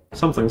now.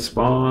 Something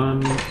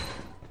spawned.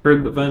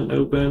 Heard the vent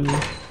open.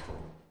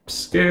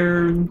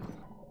 Scared.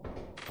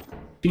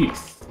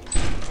 Teeth.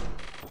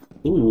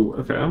 Ooh,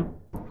 okay.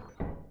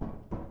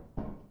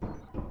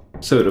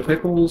 Soda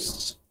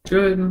pickles.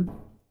 Good.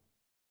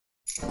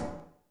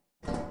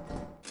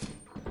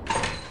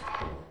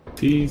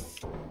 Teeth.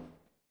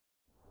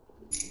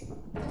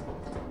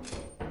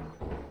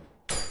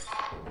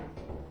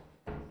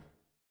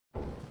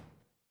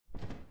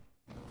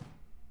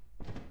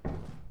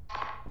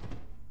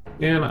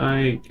 Can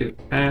I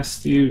get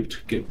past you to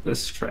get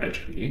this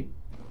tragedy?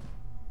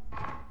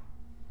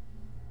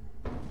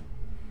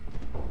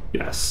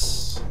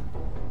 Yes.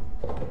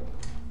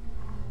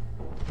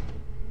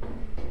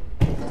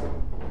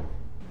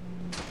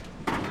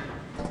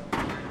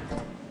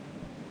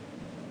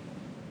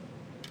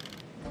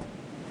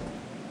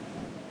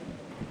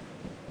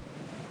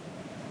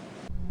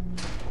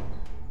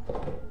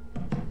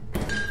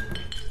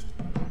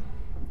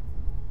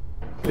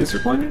 Laser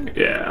pointer?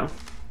 Yeah.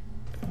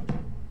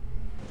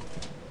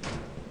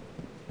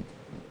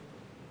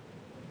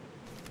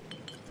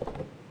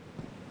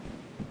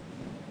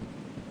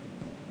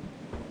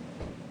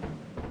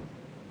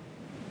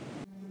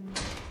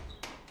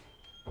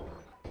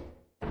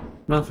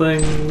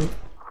 Nothing.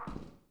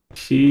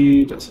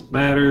 Key doesn't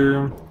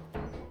matter.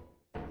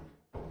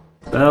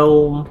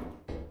 Bell.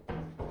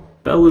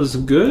 Bell is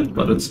good,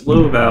 but it's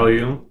low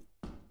value.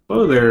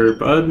 Oh there,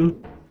 bud.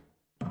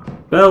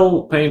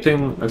 Bell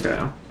painting.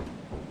 Okay.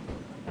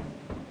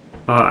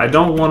 I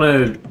don't want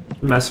to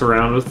mess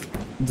around with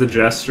the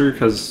Jester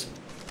because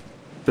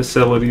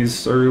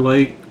facilities are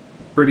like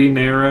pretty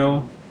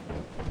narrow.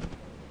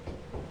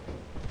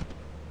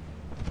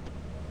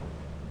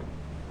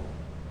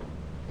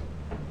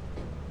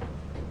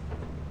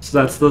 So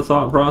that's the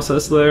thought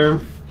process there.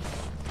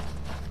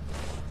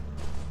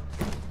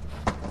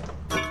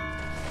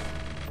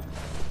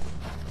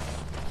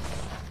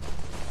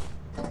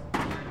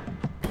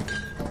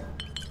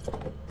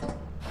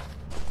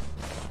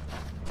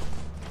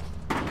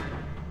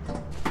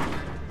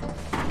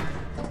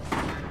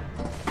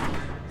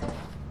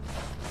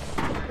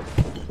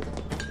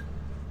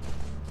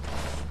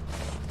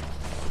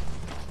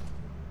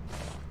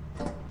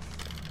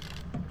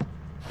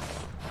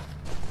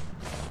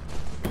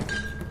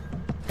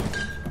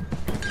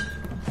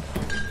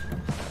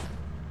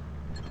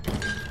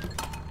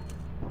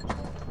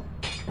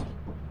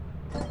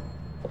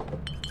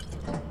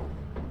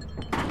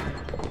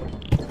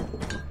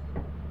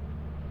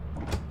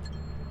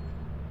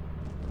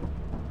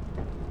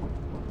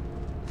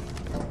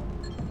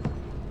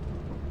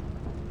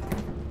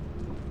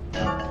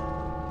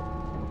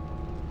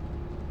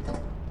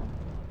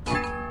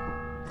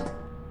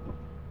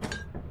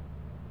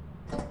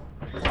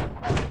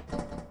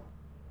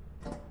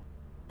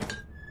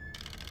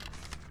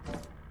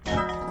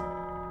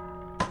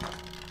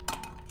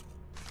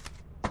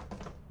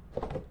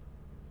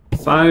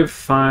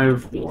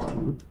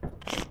 551.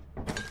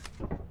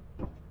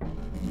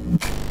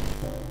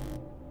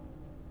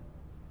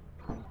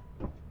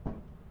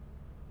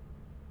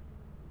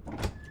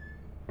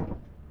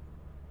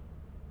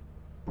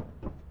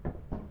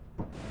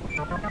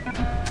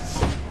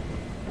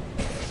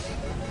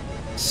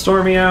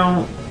 Stormy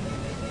out.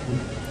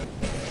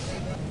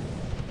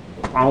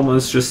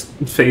 Almost just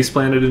face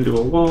planted into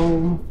a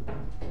wall.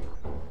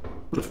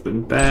 Would have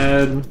been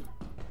bad.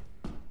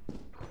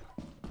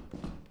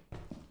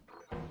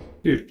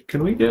 Dude,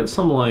 can we get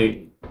some,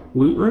 like,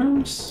 loot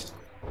rooms?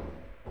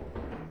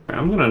 Okay,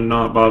 I'm gonna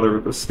not bother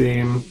with the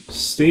steam.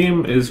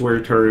 Steam is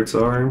where turrets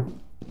are.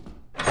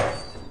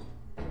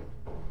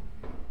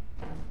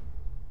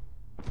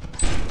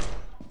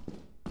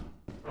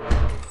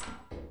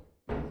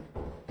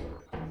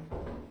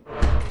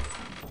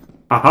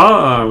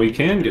 Aha! We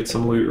can get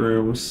some loot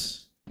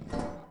rooms.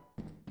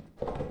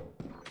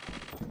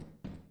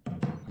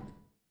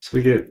 So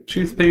we get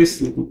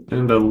toothpaste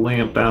and a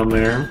lamp down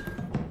there.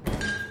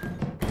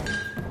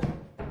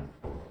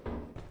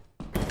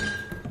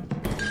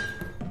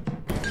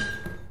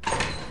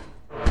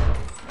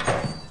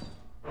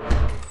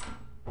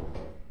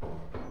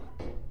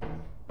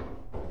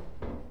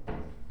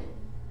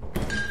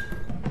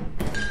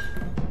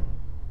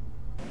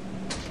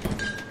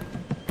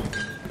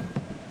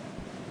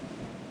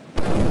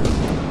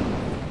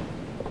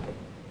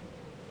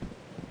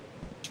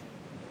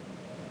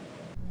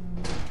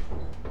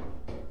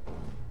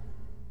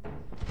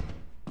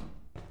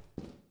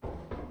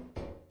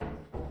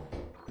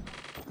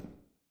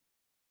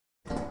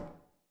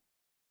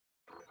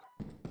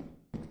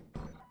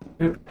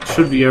 It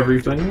should be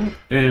everything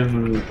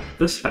in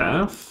this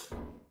half.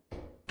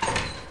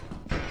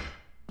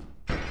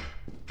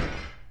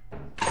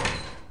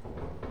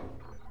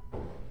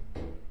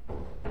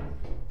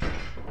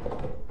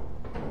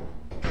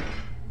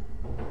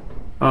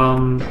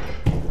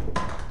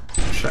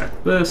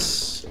 Check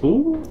this.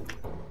 Ooh.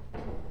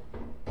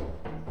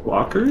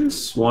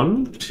 Lockers?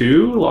 1,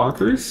 2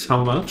 lockers?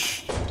 How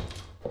much?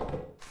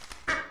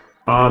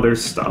 Ah,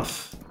 there's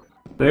stuff.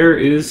 There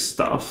is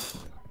stuff.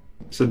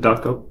 There's a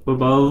duck up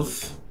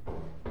above.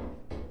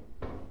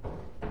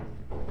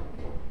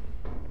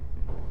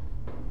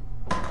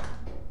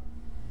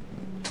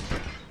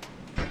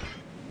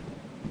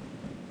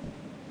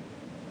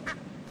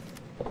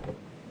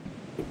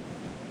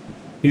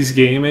 He's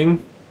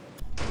gaming.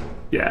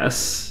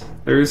 Yes.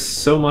 There's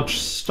so much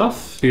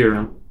stuff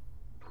here.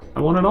 I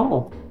want it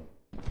all.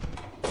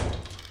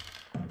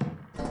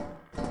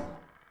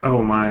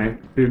 Oh my.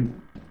 Dude.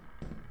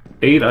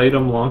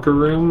 8-item locker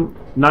room?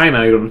 9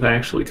 items,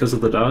 actually, because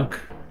of the duck.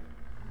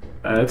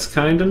 That's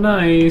kinda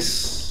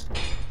nice.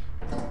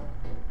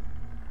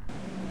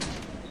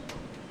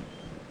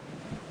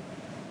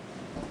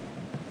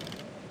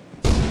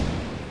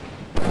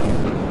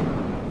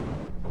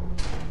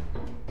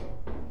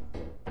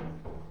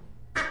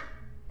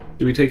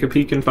 Do we take a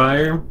peek in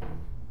fire?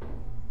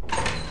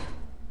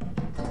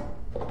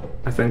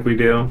 I think we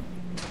do.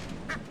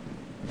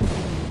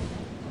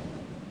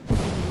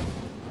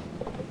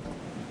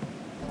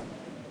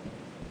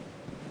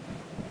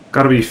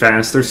 Gotta be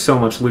fast, there's so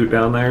much loot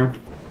down there.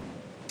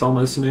 It's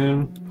almost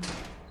noon.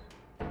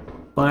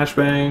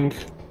 Flashbang.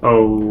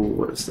 Oh,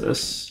 what is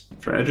this?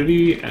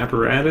 Tragedy?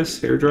 Apparatus?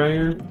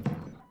 Hairdryer?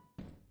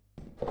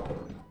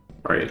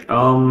 Alright,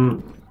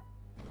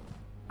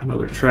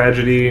 another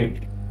tragedy.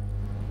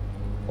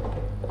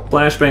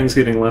 Flashbang's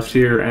getting left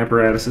here,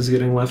 apparatus is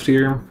getting left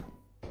here.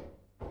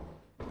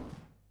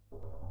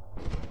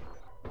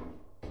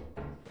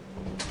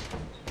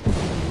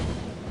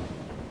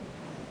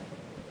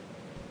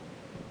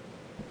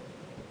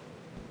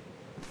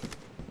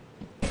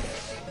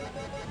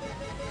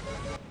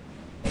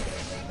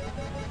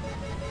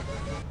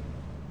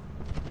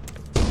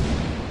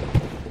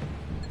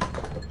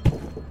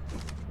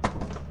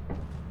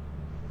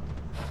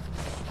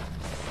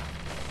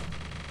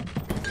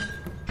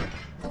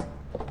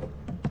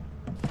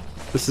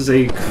 This is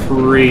a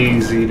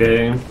crazy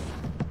day.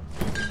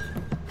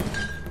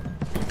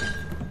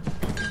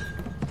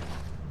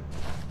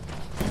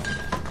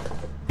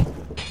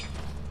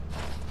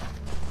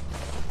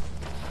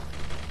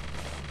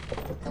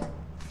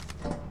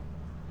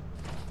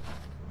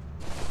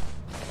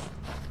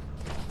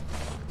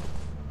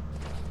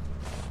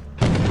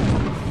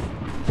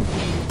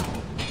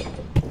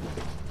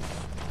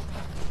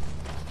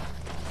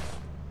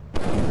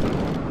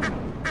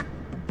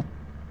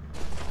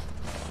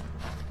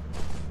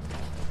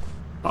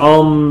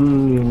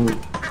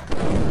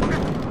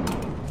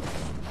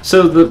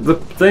 So the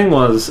thing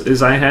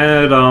is I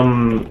had,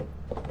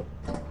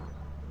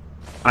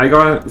 I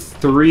got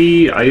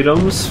 3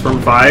 items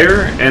from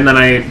fire, and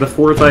then the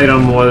 4th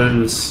item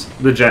was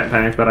the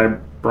jetpack that I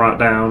brought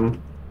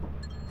down.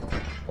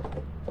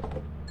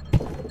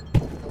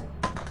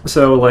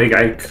 So, like,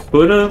 I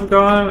could have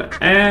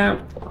got app,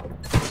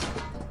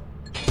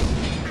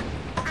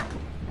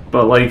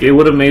 but, like, it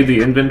would have made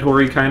the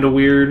inventory kind of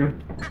weird.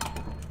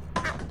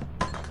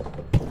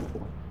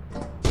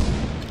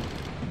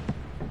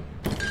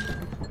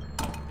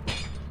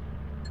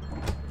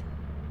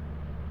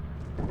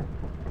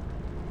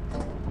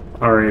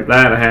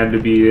 Alright, that had to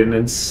be an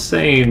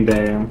insane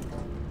day.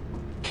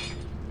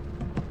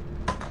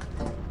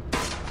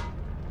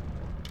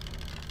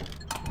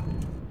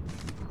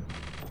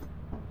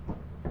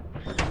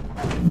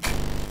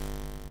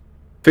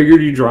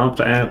 Figured you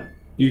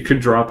could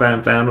drop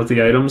amp down with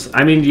the items.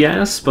 I mean,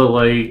 yes, but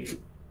like,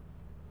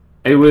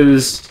 it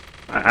was,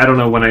 I don't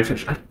know when I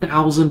finished,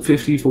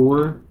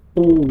 1,054?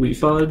 Holy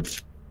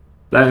fudge.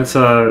 That's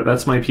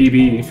my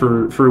PB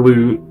for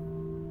loot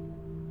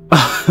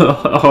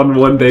on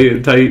one day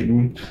at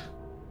Titan.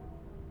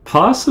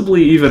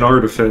 Possibly even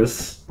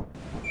Artifice.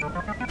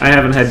 I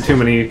haven't had too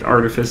many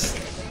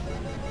Artifice,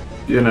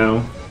 you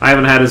know. I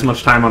haven't had as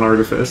much time on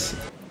Artifice.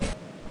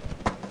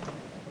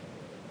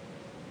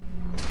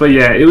 But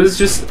yeah, it was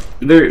just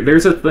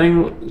there's a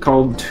thing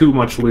called too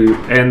much loot,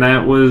 and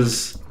that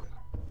was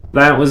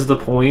the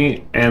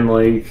point, and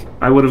like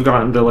I would have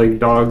gotten to like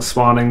dog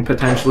spawning,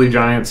 potentially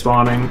giant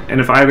spawning, and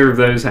if either of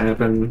those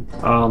happen,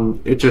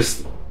 it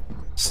just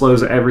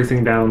slows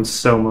everything down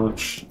so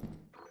much.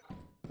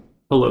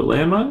 Hello,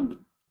 landmine?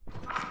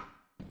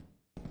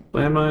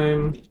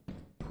 Landmine.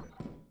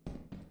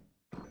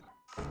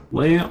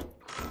 Lamp.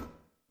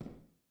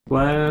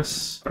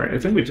 Glass. Alright, I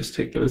think we just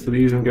take both of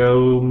these and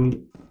go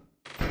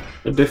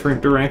a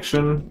different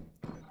direction.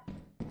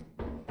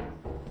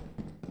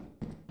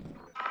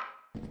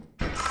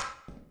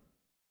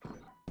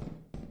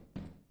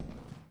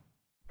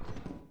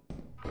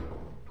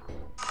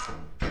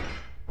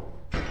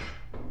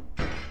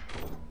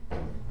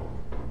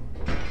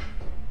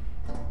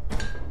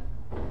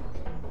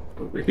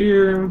 Over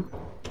here.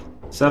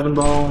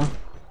 7-ball.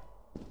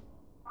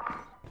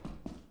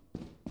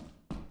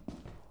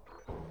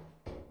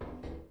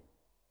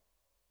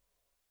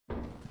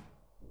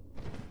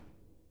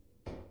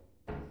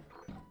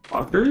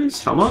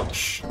 Lockers, how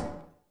much?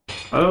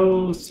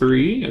 Oh,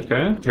 3,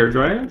 okay.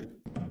 Hairdryer.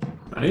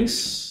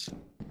 Nice.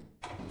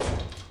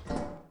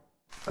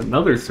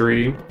 Another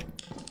 3.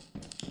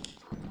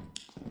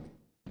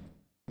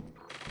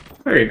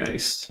 Very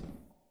nice.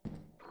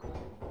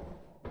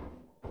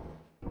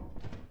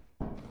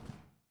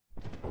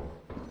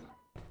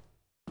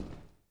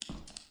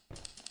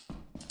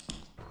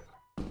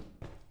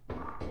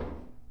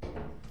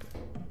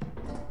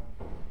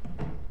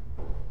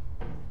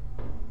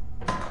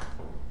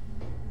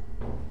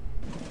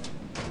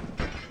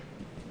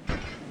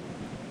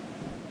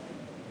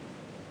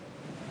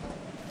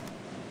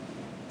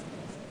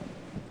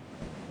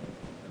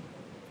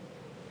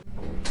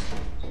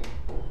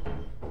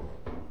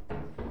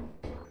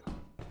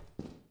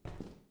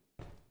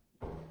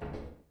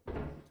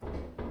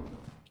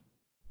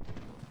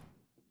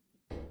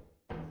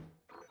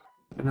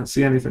 I don't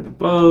see anything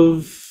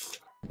above.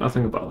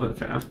 Nothing above,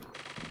 okay.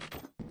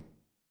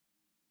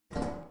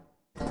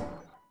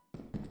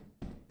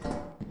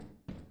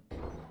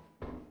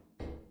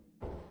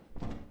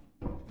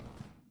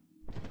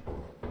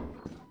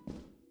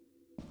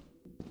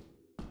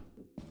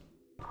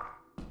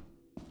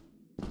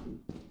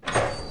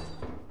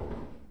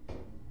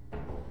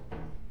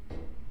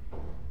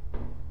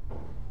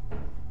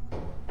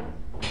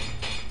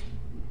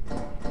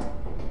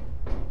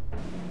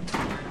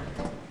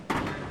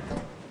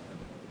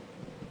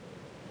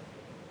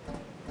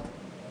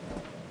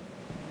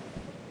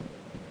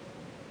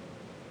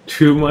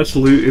 Too much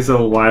loot is a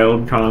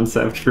wild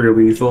concept for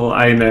lethal.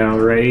 I know,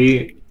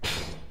 right?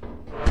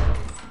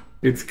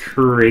 It's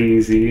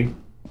crazy.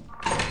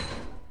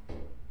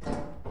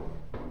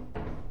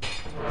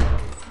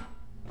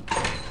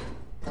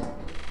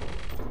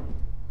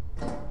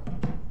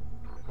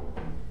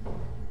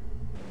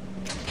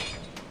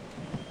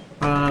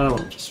 I'll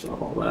just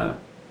drop all that.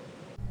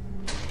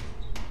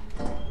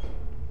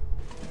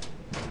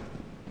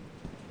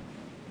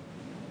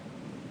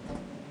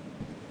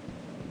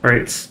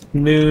 Alright, it's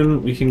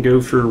noon. We can go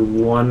for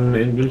 1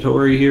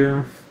 inventory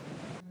here.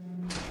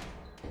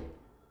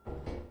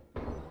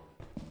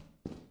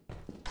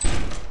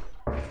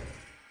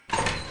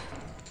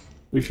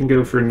 We can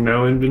go for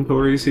no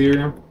inventories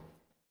here.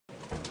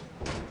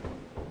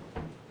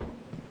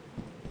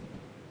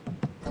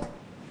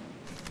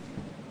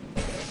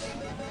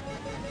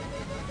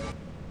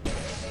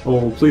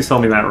 Oh, please tell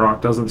me that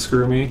rock doesn't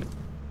screw me.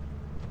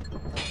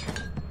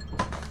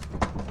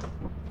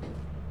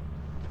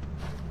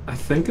 I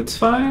think it's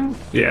fine.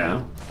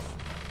 Yeah.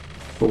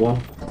 Cool.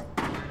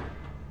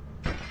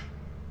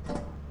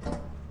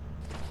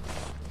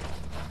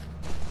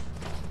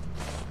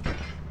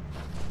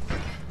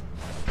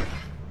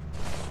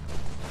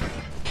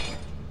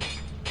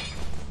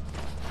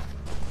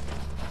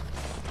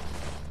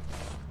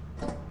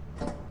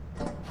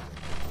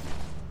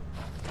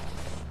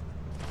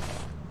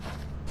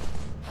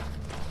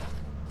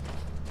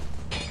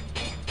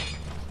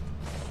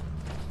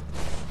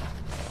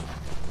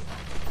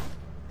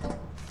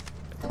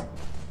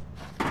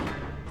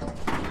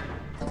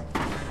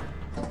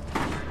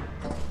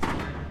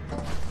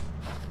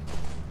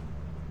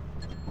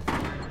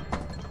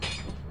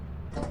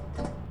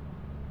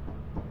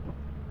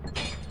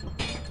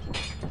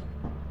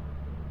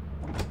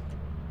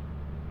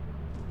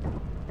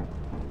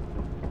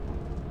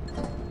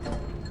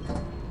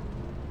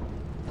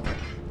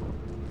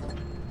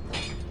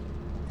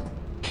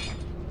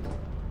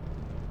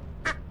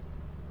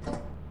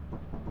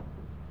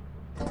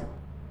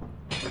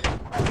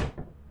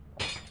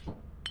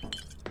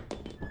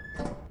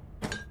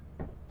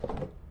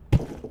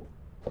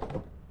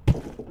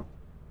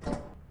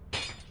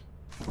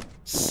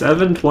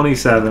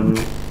 727.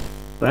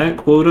 That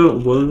quota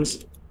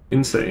was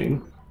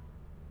insane.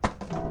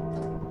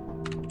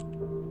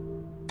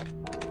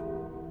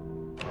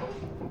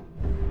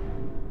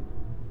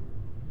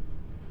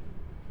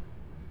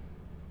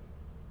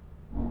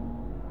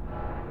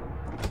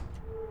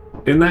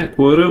 In that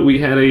quota, we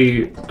had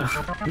a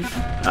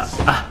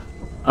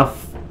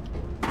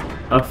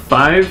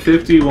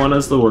 551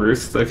 is the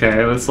worst. Okay,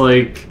 that's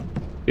like,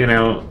 you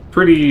know,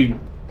 pretty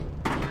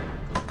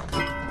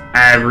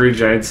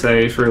average, I'd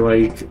say, for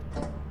like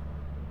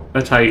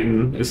a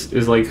Titan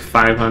is like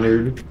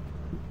 500.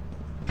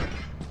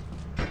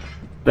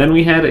 Then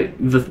we had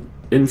the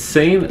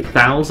insane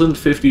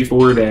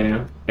 1054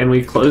 day, and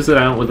we closed it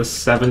out with a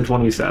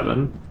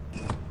 727.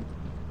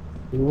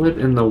 What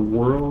in the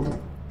world?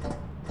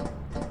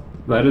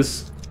 That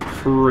is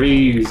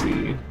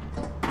crazy.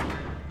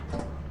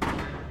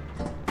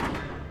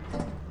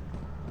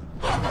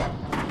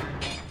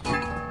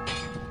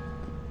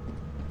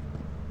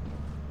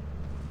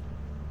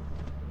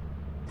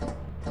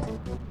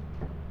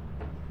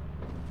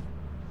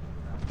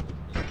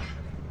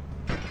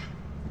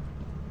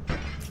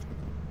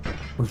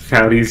 Look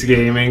how he's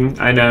gaming.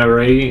 I know,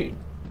 right?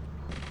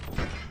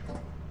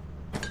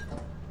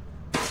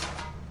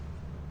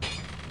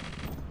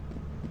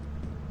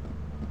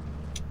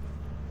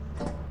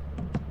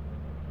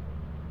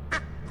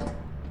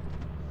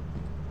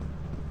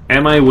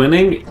 Am I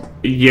winning?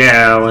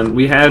 Yeah, and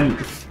we had,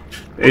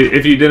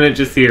 if you didn't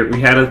just hear it, we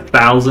had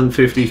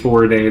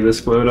 1054 day this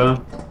quota.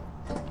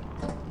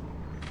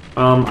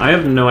 I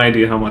have no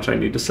idea how much I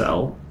need to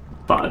sell.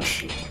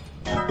 Fudge.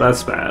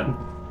 That's bad.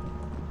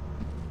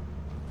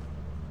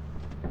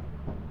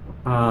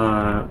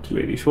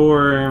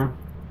 284.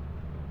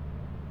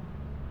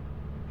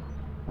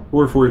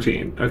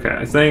 414. Okay,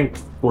 I think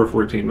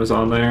 414 was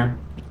on there.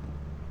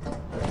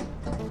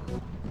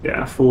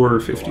 Yeah,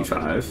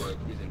 455.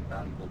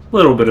 A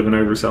little bit of an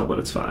oversell, but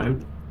it's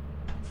fine.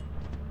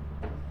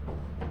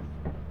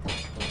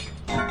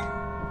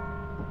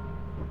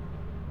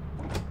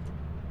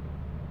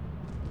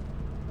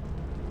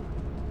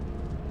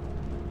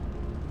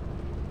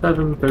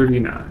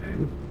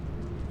 $739.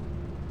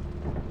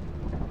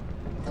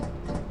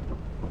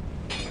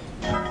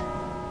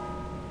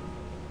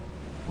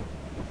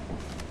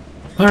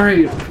 All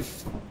right,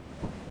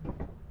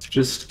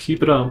 just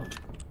keep it up.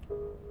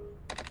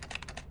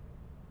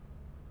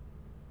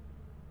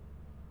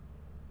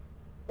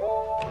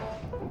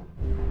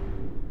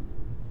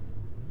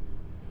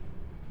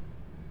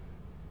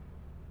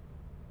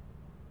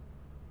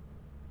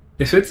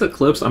 If it's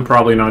Eclipse, I'm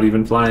probably not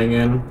even flying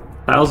in.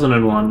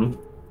 1001.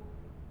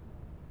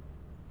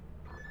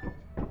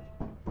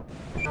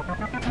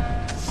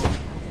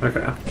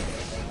 Okay.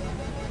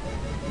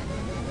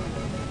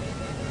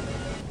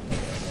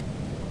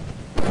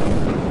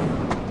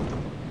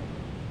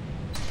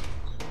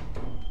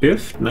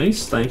 If,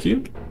 nice, thank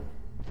you.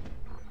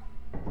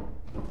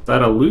 Is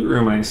that a loot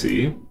room I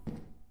see?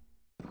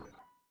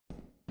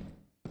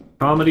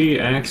 Comedy,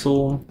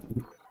 Axle.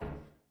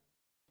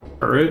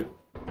 Alright.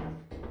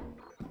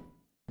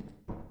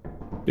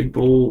 Big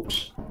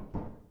bolt.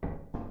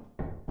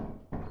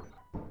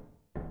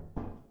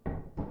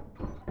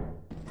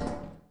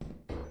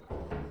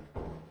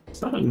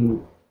 It's not a...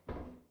 No.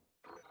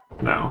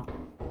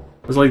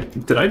 I was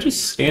like, did I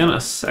just scan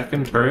a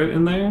second turret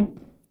in there?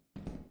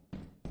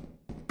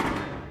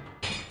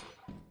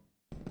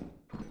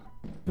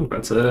 I think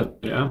that's it,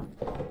 yeah.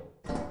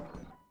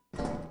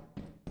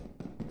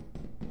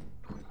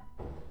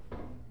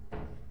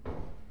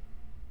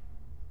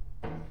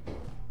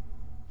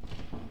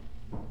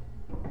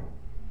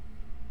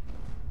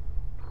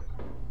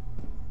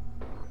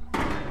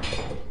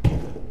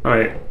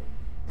 Alright.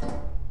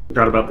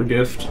 Forgot about the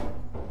gift.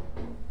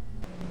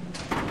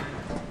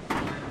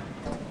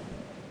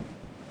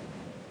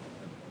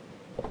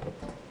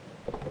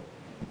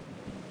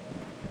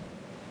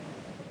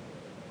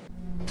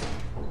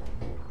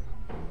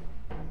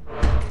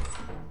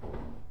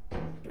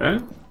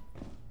 Okay.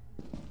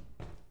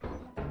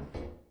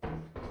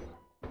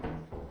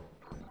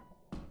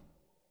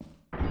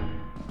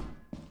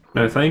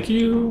 No, thank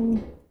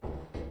you.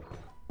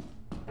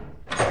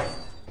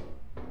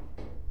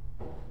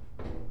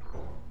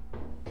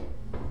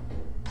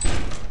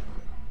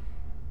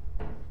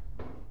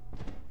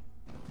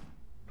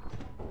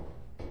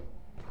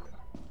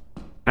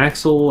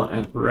 Axle,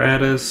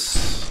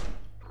 apparatus.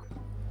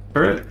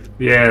 Turret?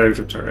 Yeah, there's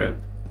a turret.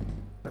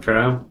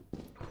 Okay.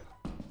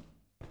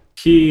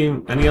 Key,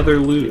 any other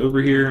loot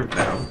over here?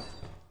 No.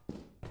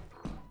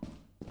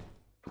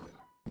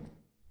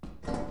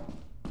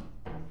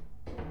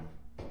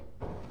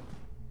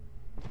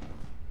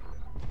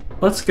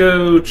 Let's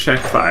go check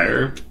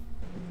fire.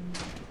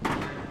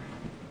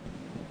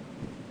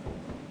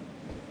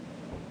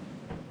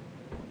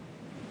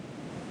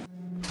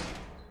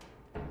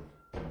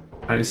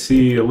 I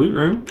see a loot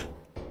room.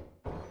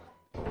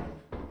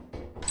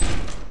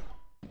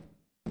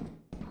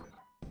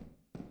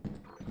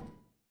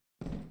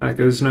 That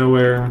goes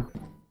nowhere.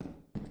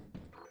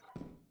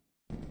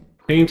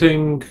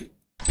 Painting.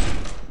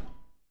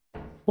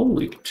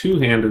 Holy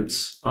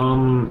two-handeds.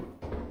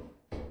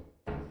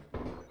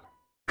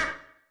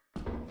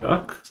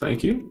 Duck,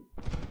 thank you.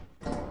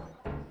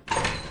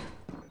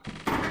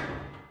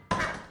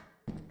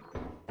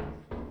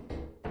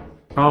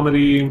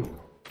 Comedy.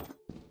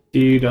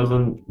 Key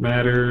doesn't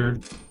matter.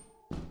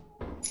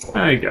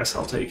 I guess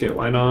I'll take it,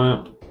 why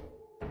not?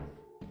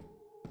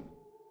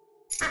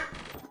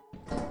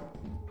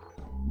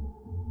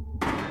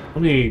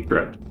 Let me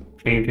grab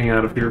painting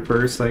out of here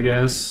first, I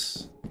guess.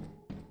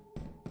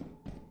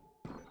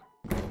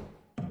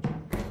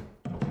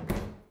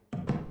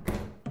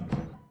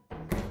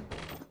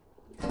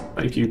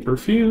 Thank you,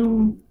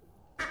 perfume.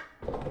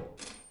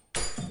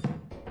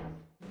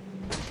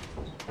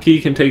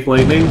 Key can take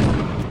lightning.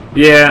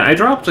 Yeah, I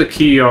dropped a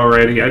key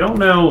already. I don't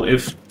know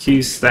if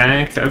keys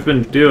stack. I've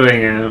been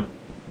doing it.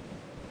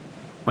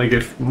 Like,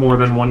 if more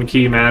than one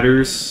key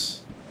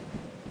matters.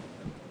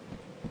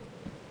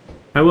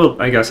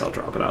 I guess I'll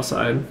drop it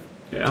outside.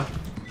 Yeah.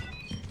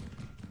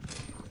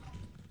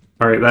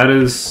 Alright, that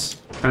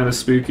is kind of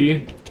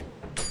spooky.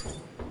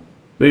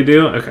 They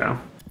do? Okay.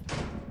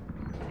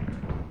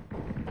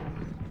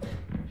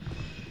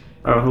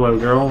 Oh, hello,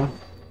 girl.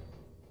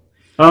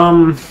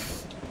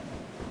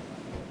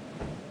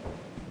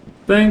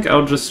 Think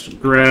I'll just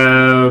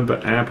grab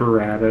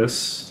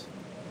apparatus.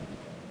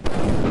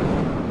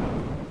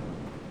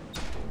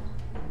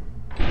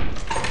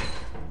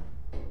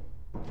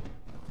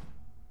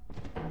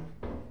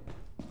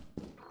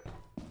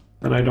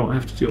 Then I don't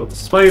have to deal with the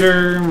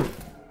spider.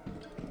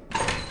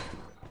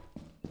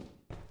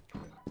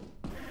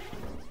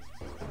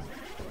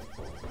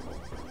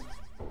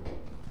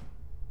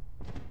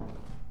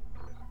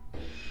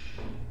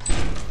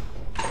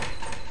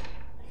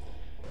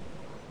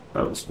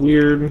 That was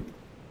weird.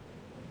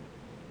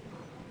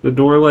 The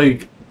door,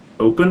 like,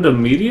 opened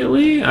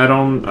immediately? I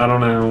don't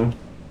know.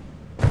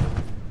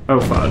 Oh,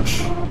 fudge.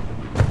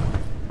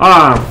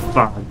 Ah,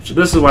 fudge.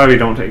 This is why we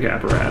don't take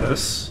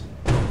apparatus.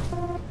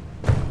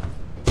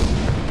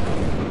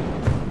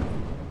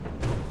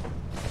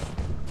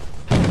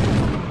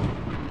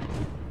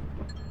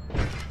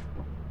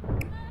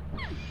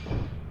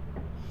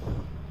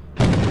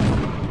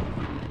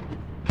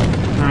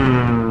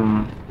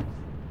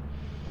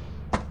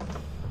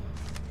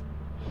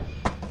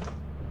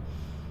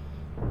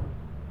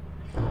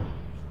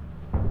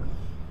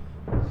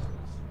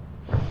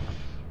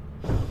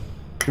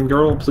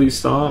 Girl, please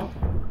stop.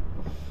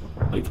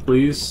 Like,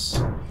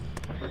 please.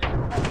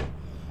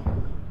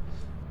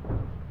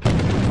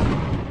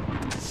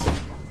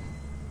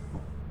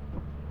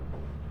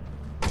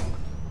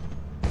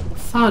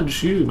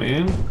 Fudge you,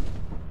 man.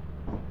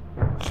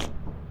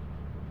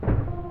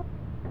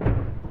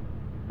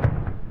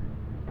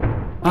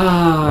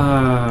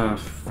 Ah,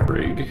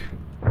 frig.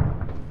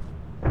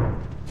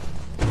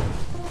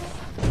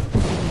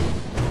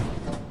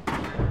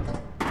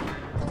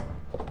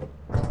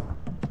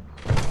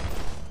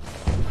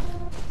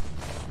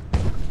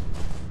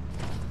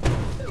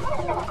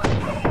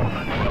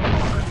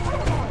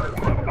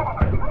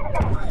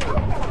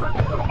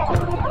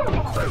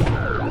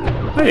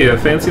 Hey, a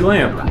fancy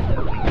lamp.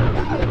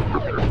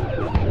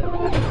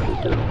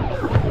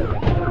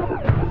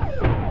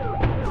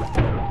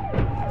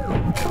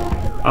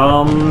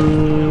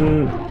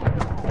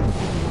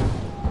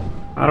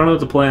 I don't know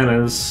what the plan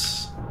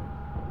is.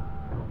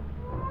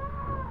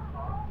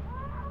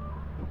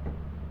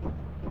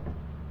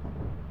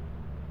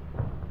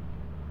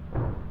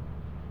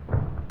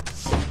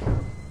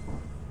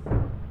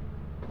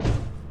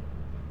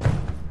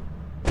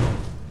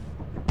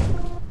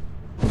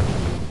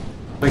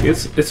 Like,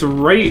 it's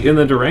right in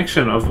the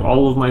direction of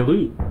all of my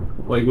loot.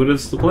 Like, what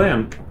is the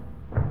plan?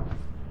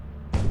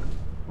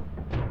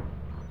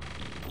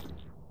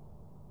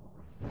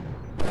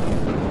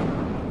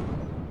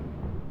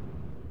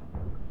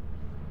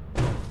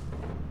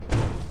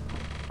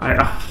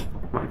 Oh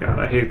my god,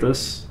 I hate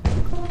this.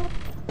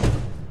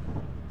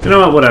 You know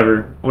what,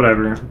 whatever.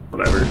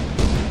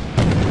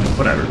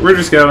 We're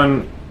just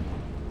going.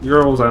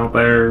 Girls out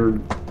there,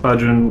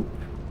 fudging.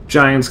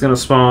 Giant's gonna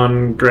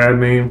spawn, grab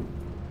me.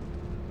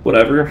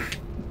 Whatever.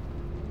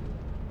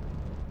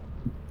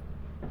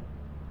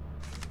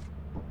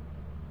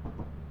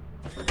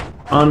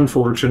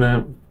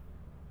 Unfortunate.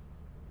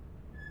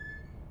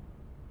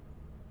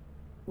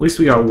 At least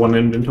we got one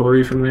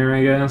inventory from there,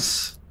 I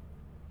guess.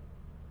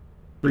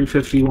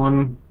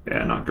 351.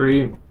 Yeah, not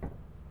great.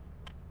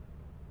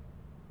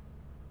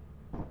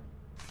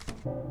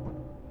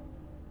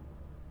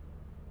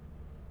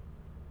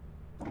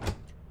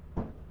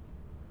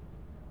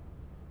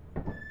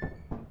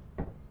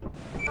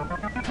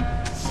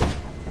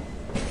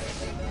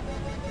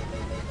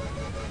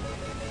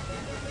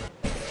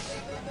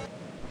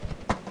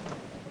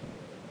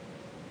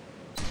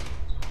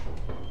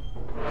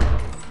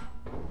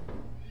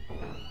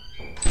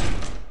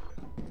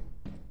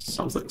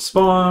 Something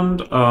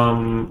spawned.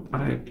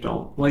 I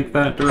don't like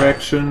that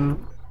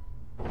direction.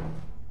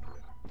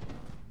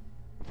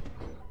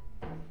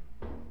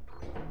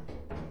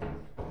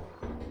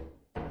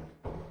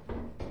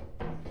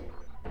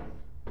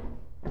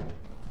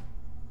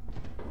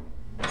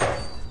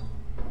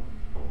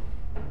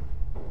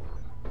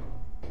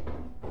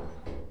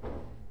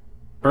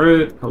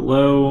 turret.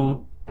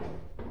 Hello.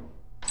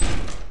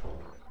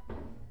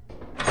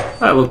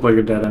 That looked like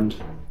a dead end.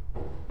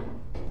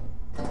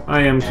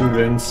 I am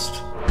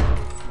convinced.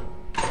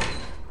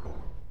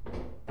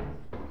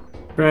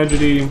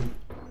 Tragedy.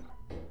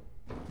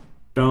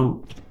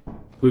 Dump.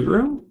 Loot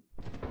room?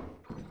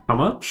 How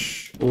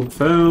much? Old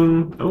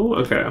phone. Oh,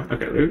 okay.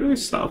 Okay,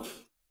 there's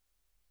stuff.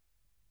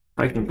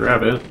 I can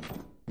grab it.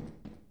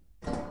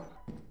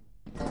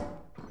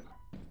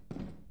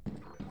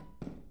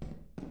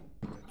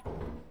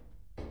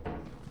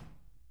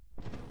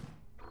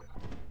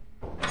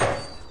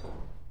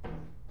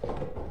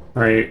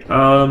 Alright,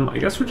 I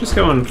guess we're just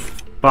going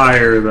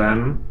fire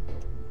then.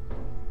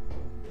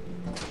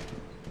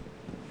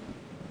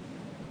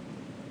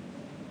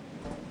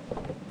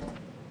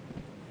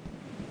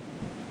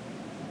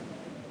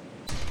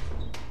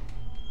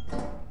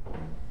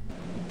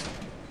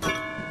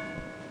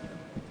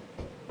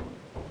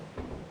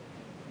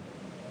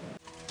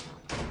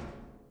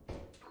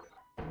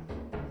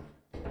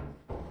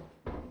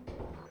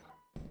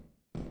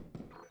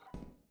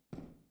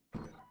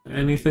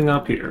 Anything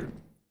up here?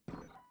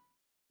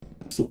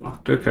 It's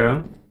locked,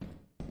 okay.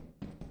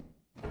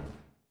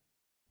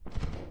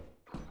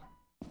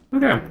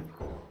 Okay.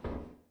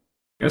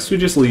 Guess we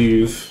just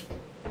leave.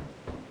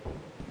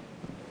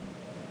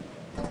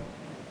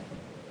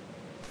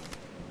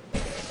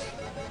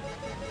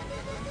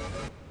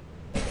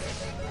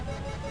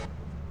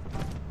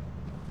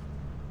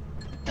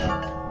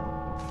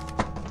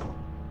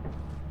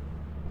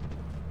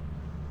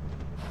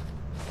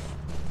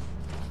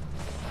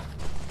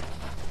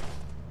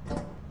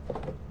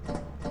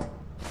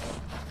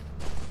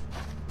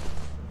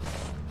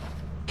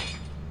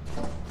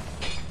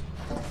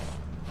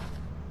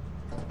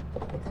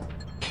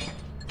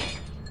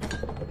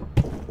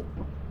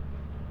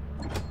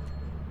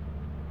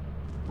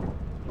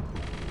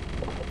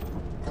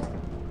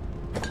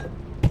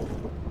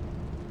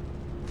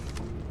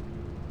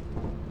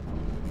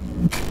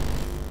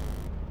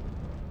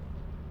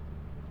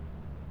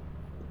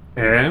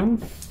 Okay.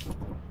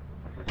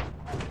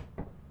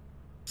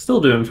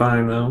 Still doing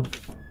fine though.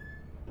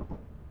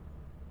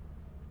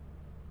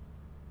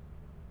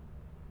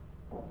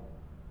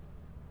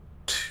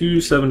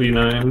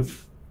 279.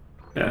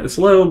 Yeah, it's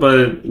low,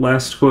 but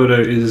last quota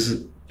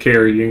is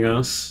carrying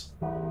us.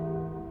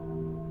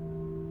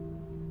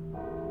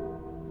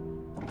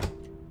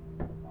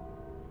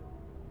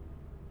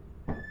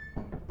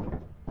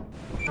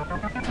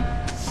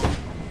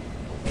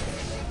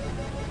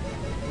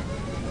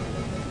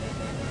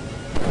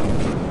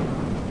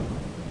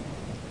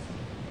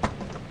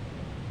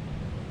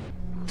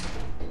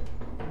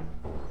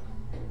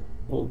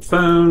 Old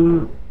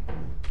phone.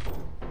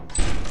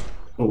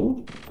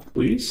 Oh,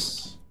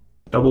 please.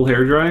 Double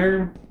hair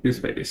dryer.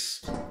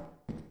 Toothpaste.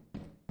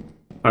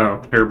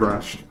 Oh,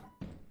 hairbrush.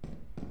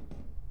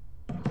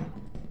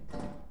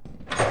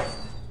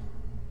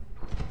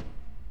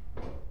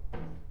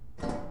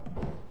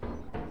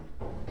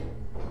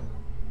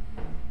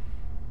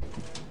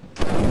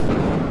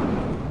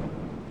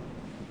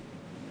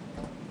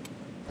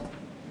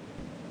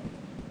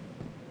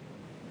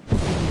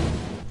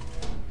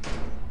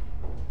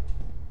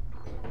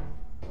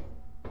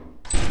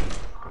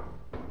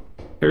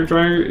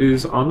 Hairdryer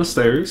is on the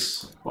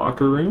stairs.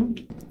 Locker room.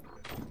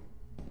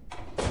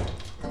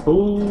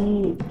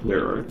 Oh,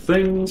 there are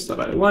things that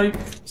I like.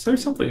 Is there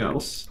something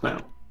else? No.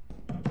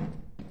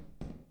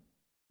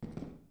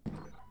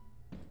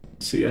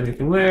 See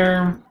anything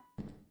there?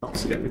 Don't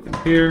see anything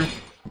here.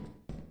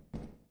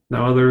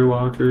 No other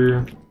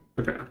locker.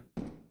 Okay.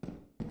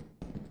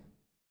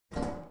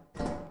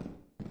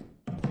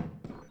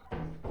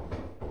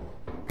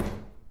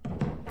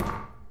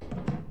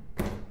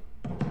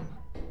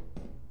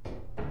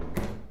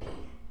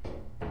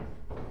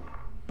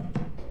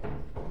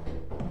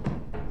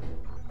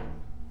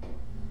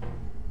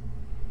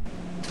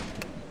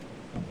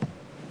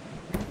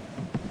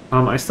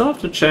 I still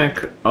have to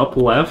check up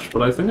left,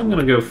 but I think I'm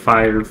gonna go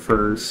fire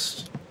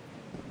first.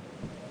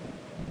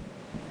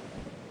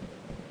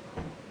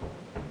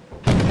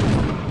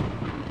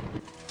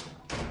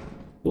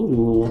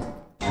 Ooh.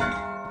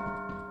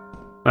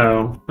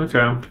 Oh,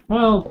 okay.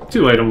 Well,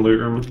 2-item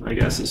loot room, I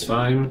guess, is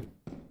fine.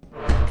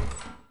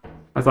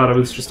 I thought it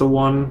was just a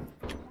 1.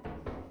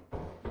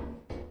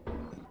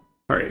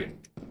 Alright.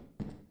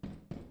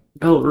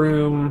 Belt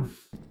room.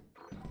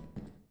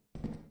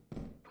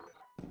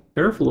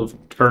 Careful of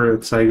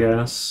turrets, I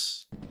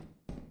guess.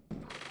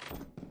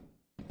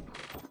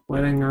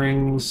 Wedding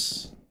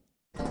rings.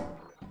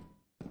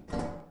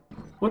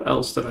 What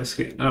else did I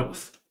see? Oh,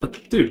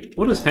 but dude,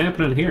 what is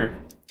happening here?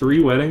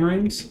 3 wedding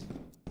rings?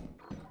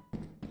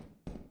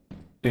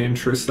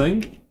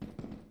 Interesting.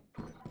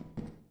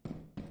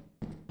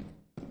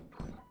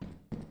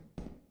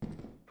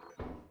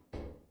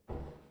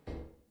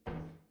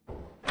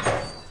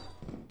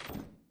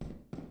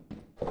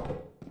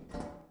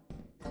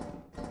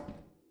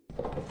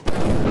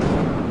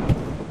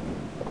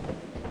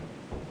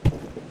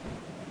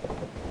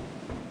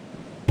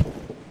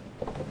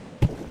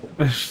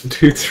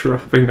 Dude's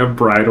robbing a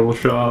bridal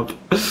shop.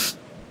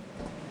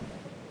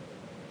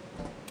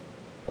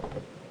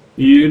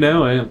 You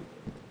know it.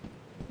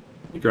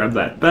 You grab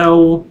that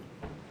bell.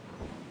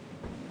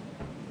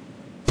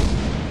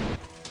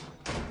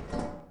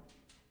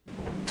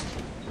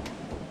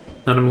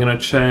 And I'm gonna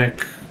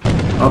check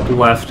up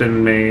left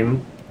in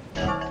Maine.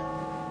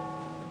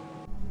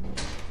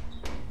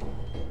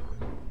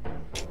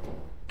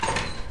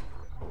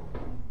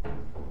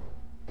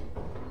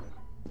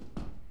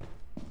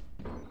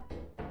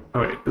 Oh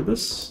wait, did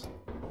this?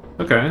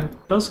 Okay,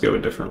 it does go a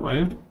different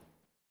way.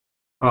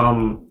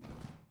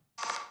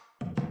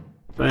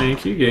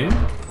 Thank you, game.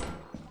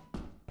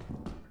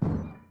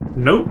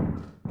 Nope.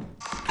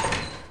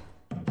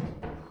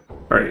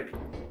 Alright.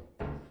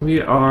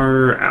 We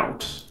are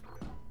out.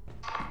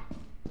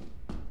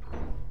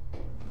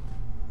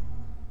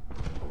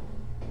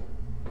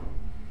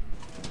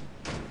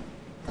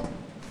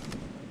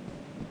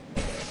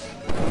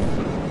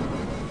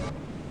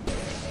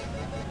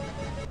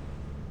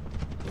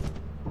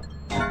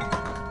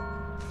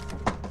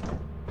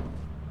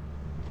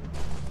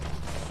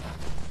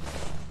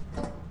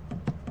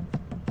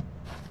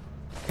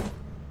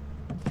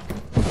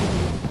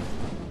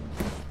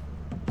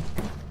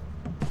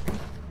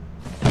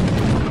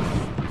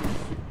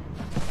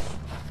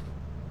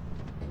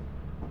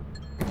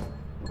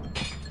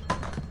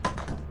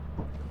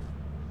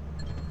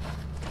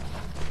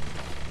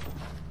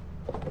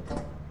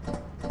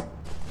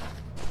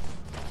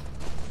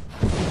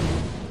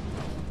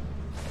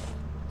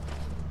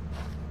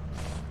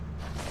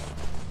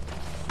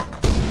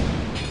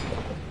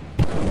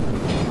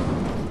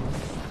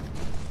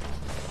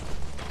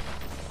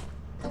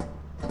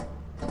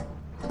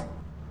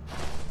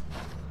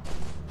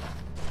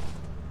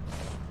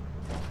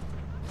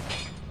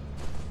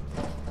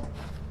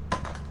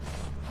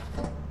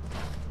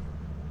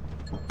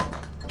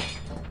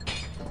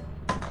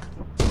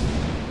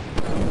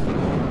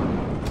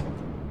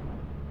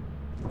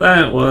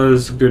 That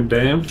was a good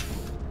day.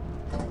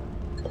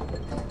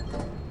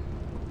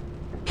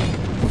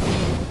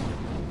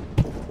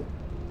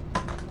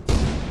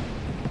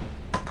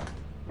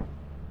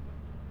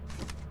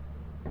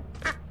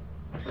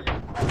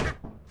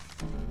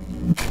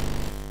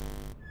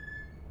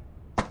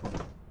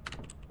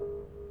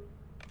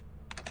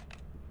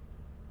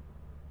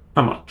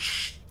 How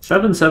much?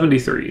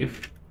 773.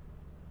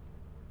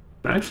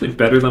 Actually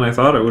better than I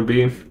thought it would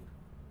be.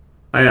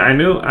 I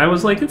knew, I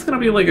was like, it's gonna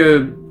be like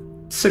a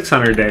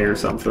 600 day or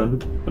something,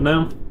 but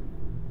no,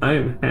 I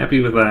am happy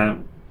with that.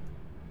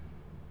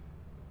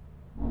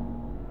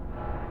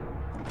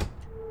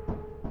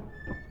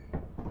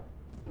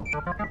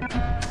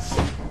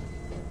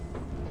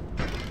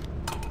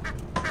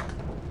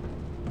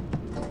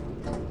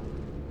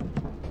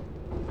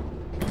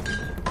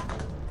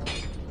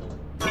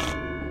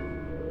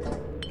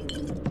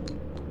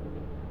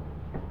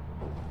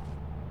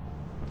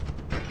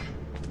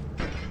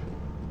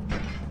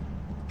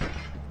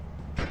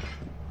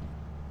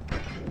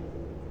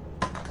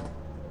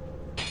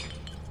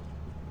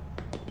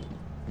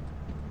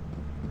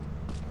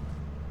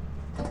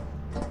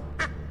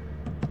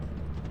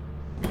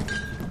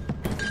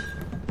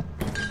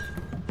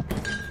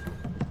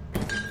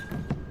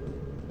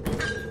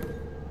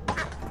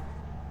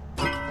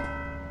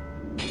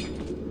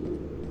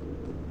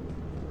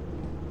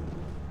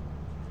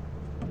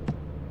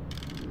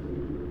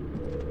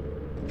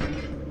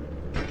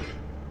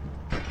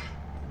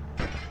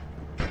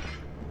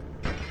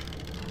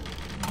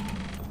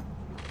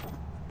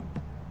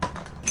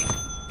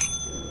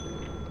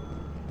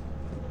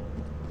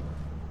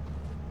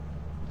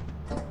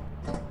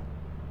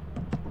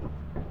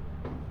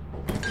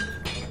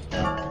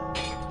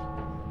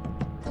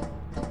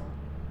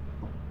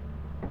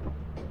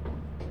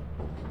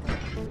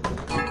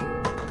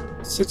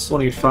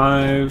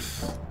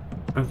 $625.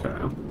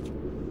 Okay.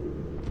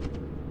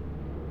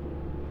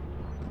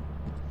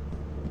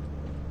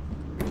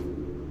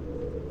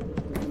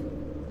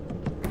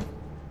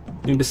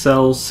 Need to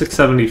sell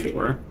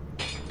 674.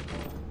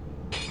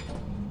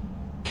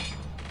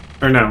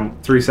 Or no,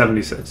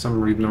 376. I'm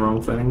reading the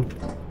wrong thing.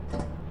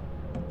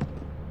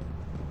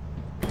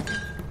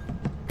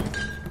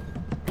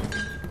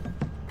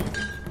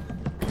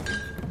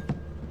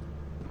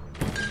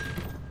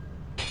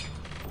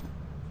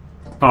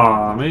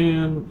 Aw,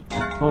 man.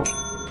 Oh.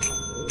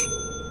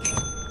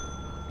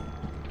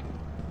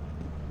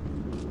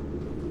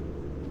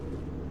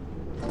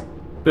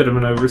 Bit of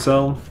an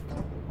oversell.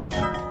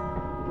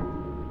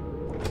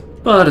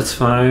 But it's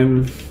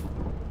fine.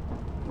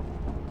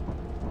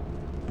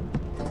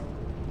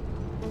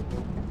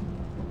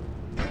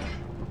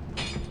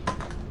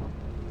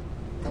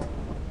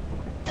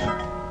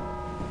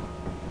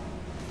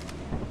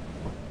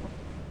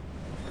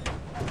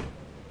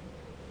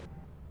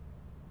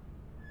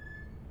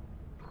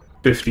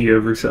 $50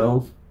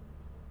 oversell.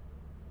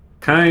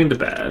 Kinda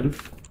bad.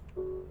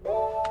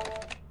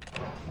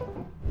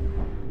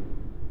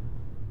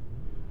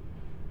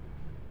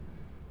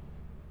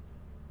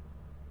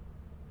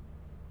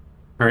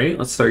 Alright,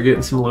 let's start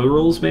getting some low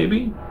rolls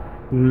maybe.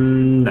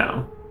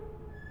 No.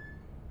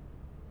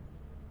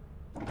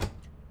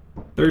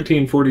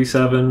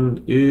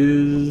 1347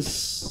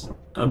 is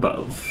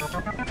above.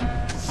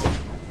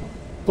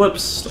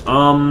 Flips.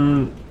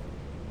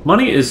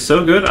 Money is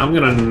so good, I'm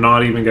gonna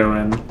not even go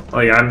in.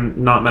 Like,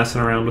 I'm not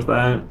messing around with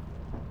that.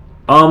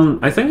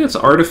 I think it's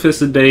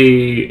Artifice a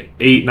day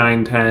 8,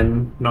 9,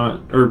 10,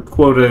 not, or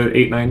quota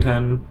 8, 9,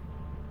 10.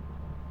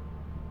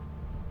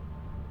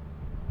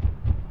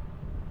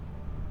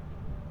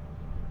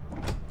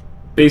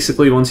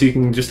 Basically, once you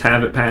can just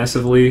have it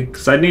passively,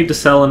 because I'd need to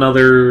sell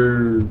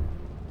another...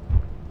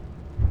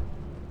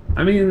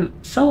 I mean,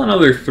 sell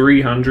another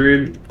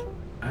 300,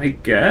 I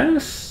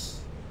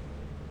guess?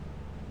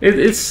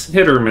 It's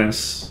hit or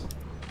miss.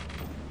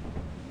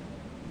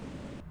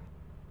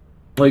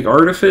 Like,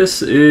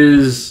 Artifice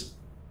is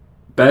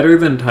better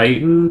than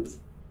Titan,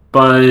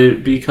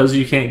 but because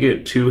you can't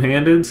get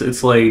two-handeds,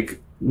 it's, like,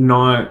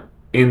 not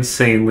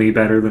insanely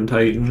better than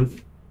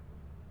Titan.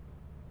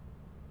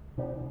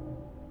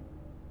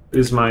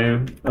 Is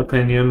my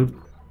opinion.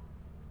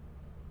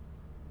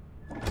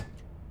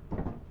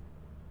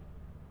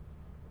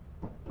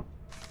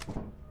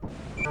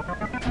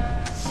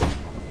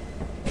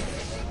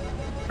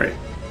 Right.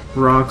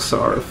 Rocks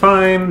are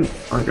fine,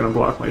 aren't gonna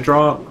block my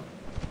drop.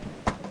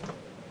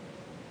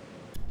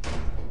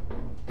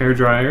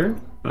 Hairdryer,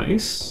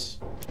 nice.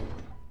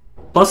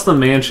 Plus the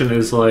mansion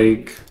is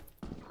like,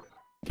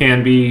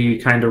 can be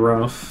kind of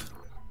rough.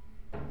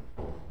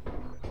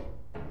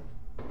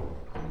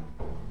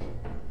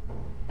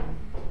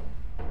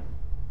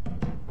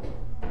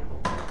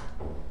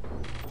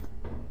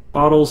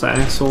 Bottles,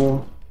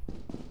 axle.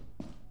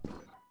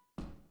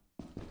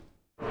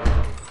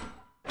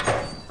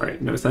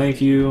 Alright, no thank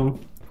you.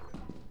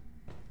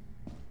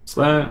 What's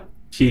that?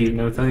 Key,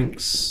 no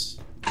thanks.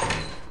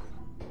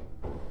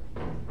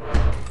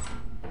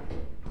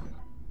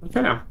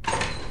 Okay.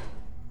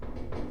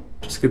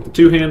 Just get the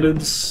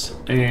two-handeds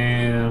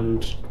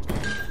and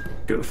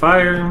go to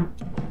fire.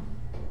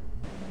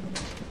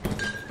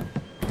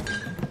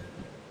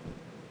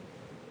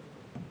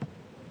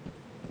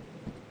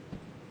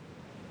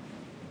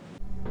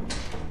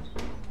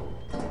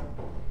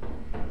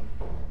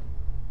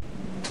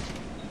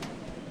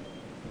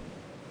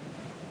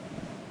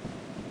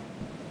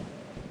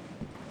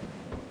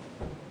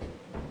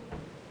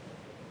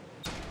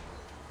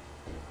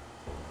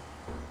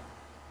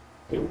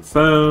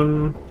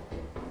 Phone.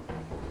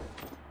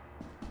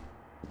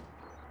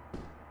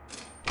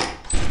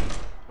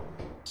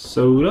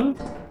 Soda.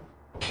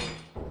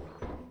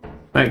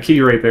 That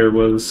key right there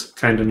was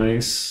kind of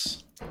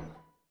nice.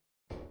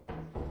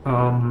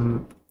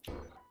 So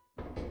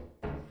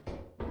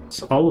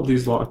all of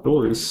these locked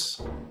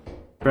doors.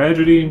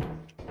 Tragedy.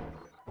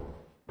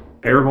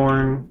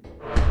 Airborne.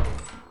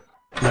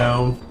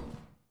 No.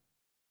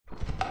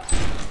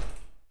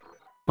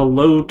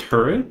 Hello,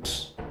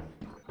 turret.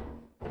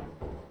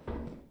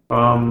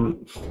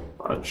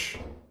 Fudge.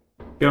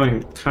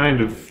 Going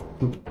kind of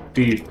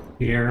deep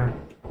here.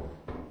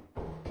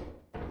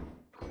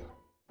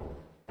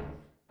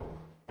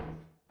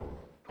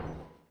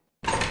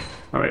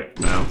 Alright,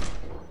 now.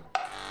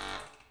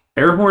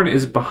 Airhorn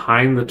is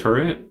behind the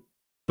turret.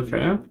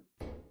 Okay.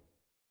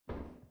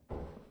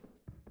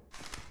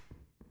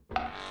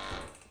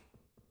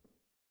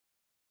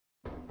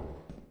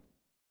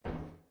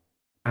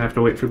 I have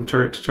to wait for the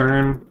turret to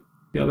turn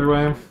the other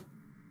way.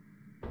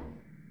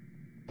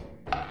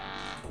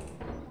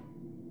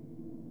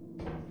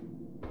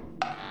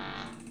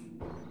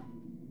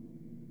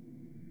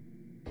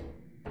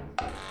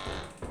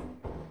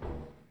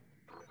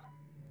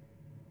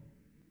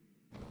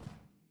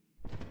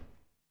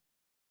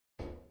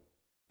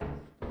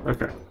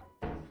 Okay.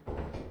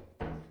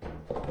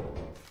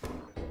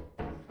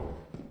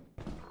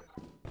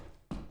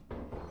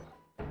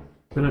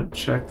 Didn't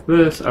check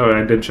this. Oh,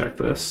 I did check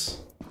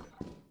this.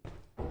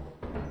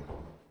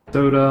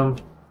 Soda.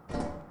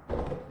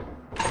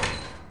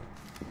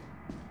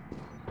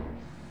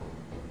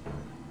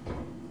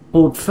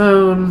 Old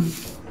phone.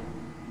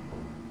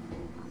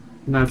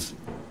 And that's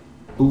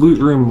loot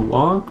room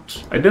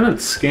locked. I didn't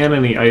scan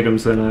any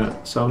items in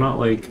it, so I'm not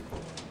like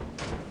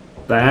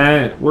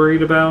that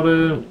worried about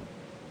it.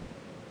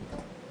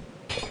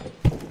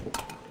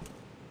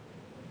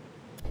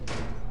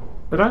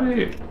 Did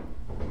I?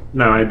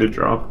 No, I did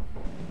drop.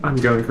 I'm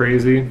going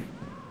crazy.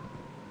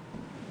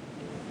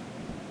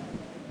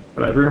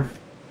 Whatever.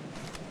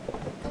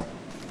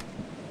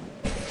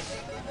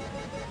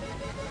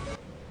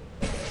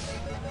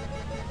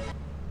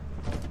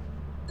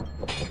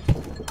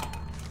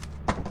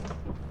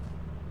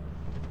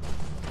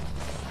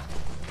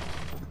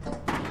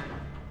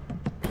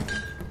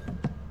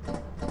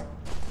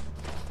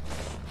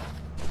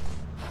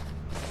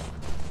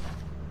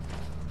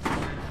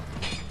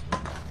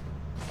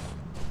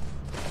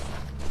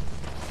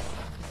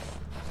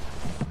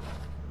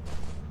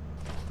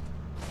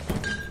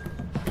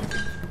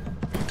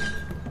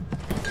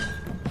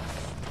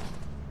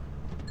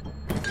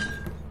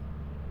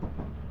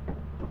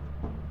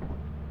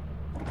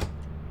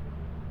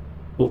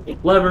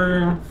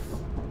 Lever.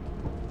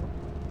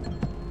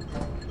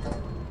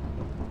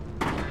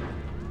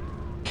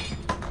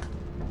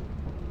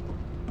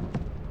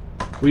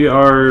 We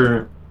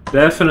are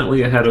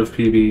definitely ahead of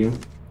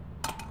PB.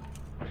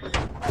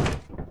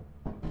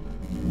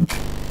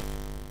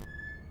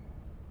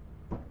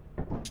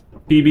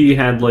 PB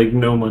had like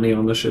no money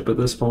on the ship at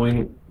this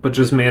point, but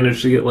just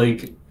managed to get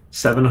like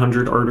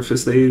 700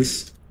 artifice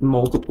days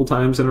multiple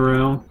times in a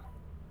row.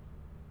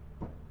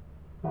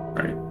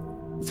 Alright,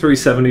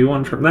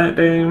 371 from that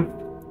day.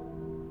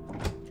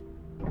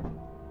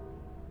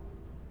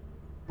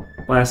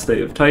 Last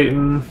day of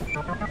Titan.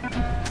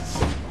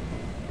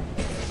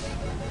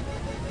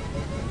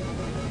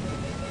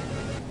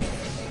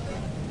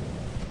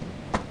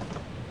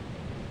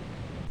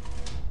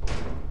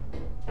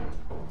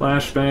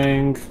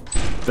 Flashbang.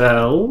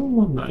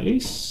 Bell.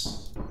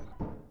 Nice.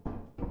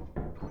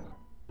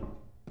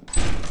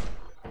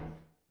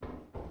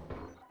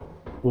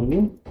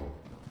 Ooh.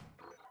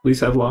 Please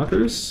have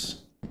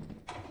lockers.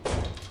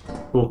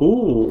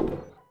 Ooh.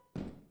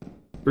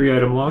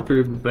 3-item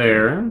locker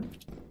there.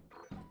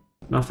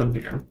 Nothing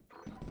here.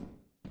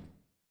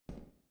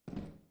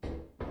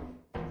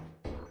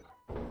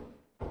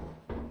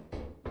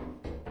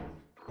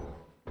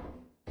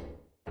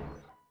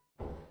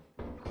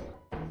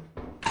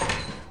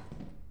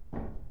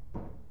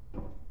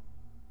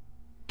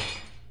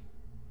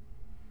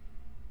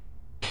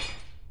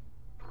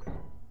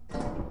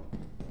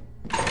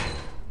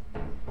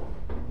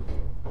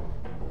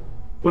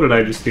 What did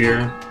I just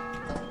hear?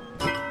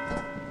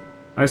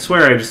 I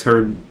swear I just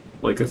heard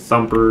like a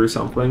thumper or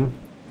something.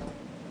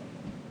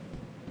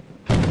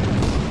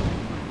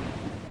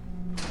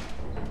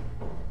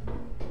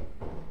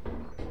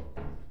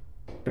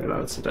 Okay,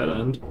 that's a dead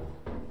end.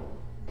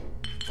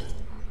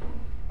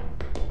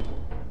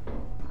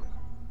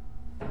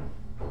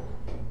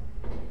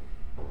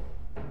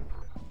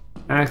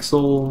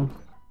 Axle.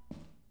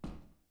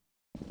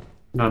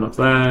 None of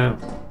that.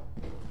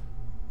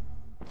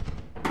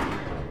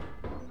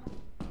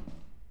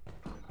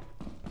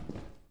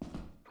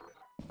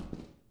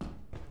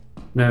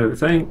 No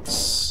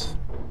thanks.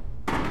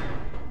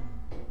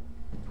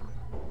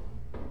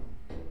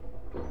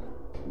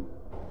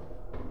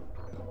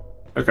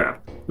 Okay,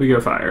 we go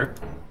fire.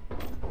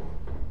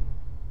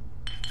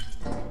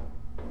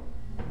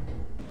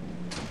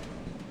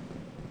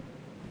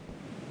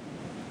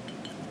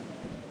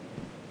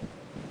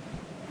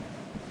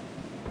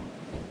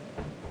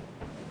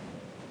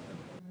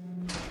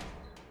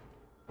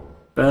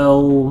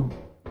 Bell.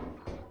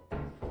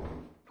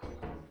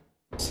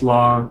 It's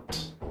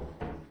locked.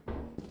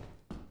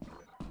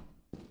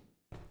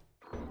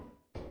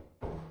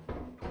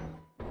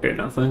 Okay,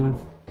 nothing.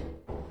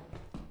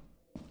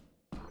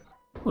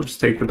 We'll just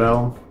take the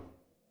bell.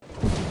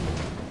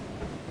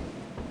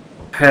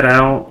 Head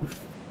out.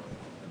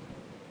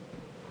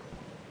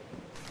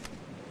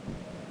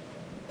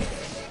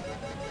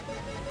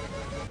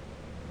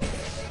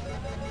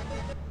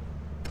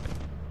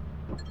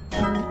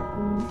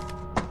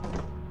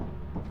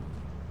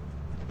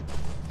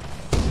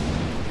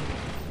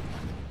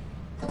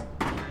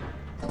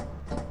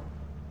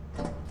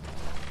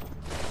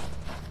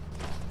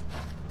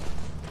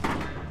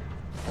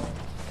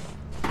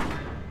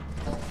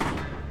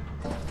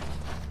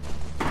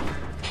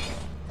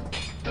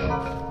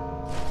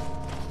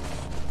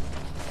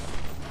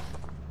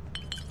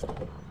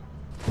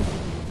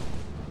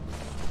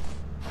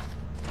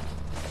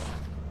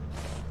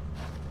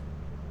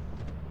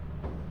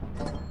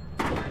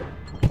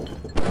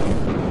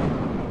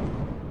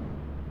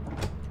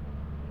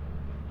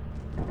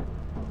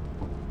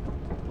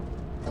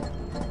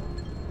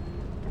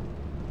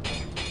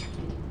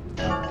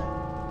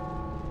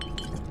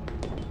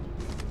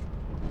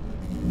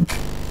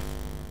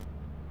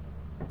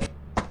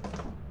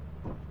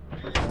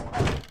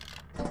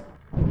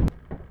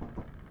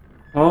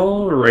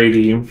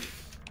 Alrighty.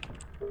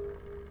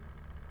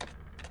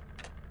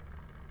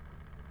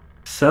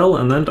 Sell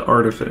and then to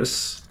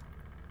Artifice.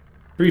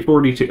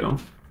 342.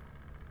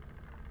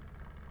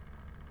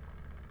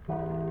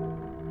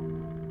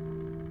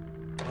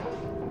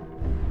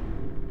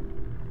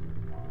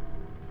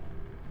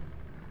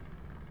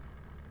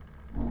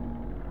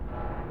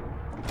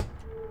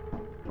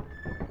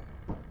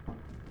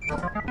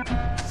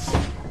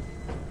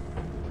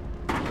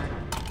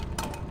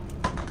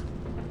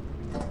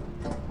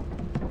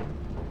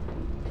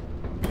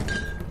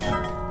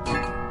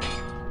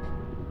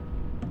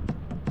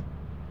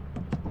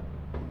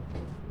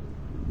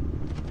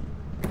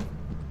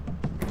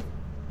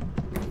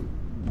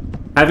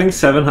 Having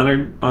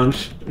 700 on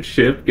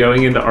ship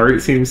going into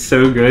art seems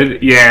so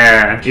good.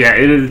 Yeah,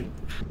 it is.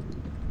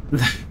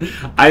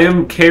 I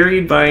am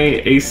carried by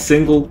a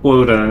single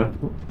quota.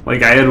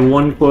 Like, I had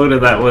one quota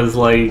that was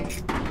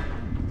like...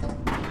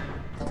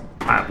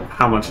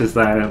 How much is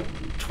that?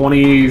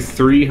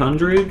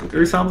 2,300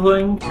 or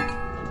something?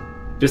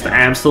 Just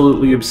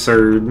absolutely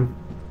absurd.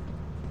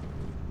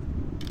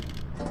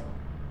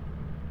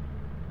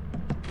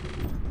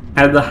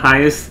 Had the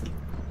highest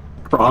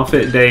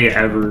profit day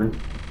ever.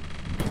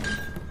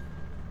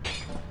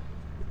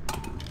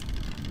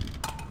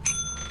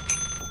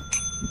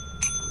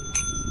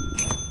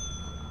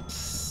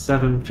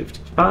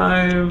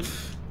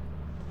 $755.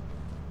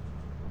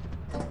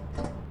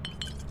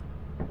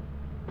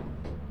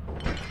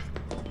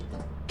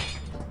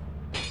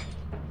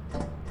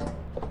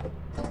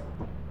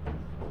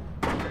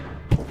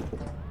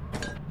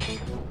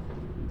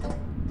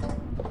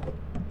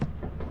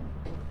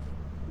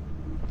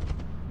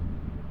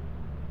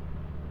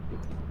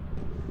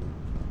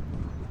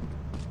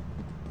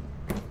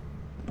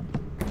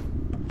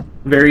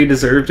 Very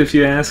deserved, if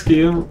you ask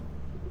you.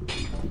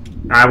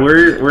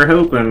 We're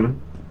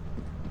hoping.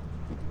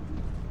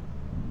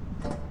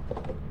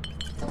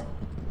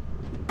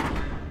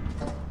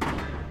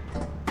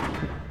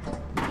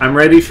 I'm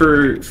ready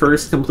for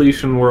first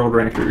completion world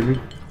record.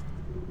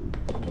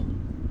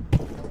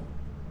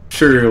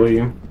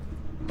 Surely.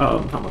 Oh,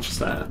 how much is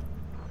that?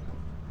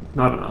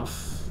 Not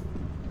enough.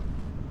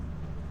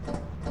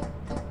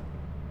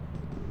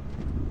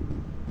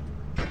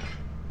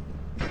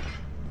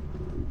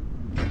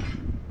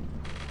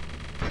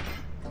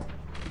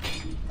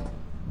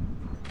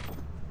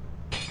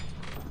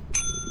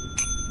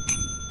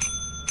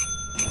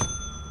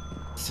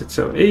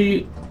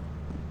 $608.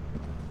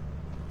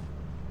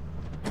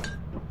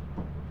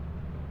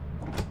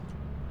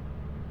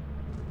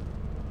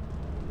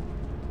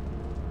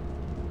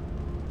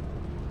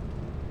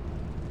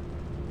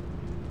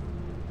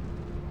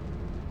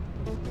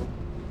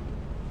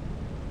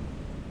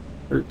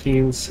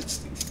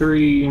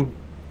 $13.63.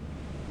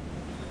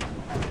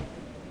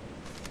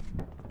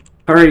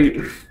 All right,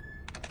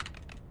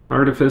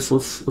 Artifice.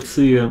 Let's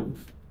see.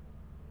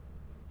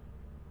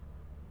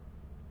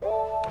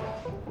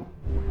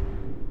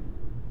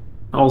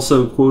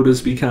 Also,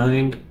 quotas be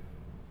kind.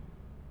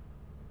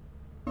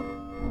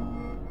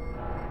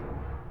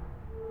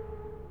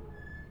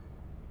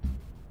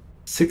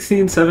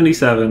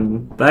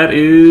 $16.77. That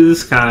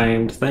is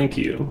kind. Thank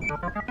you.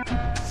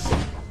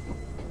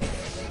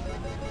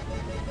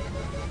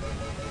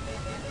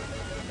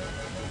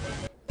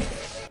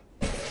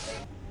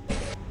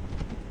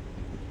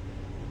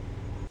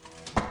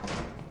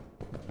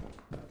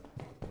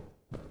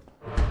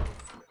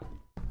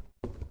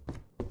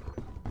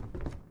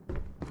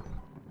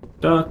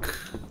 Duck.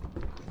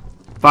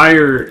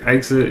 Fire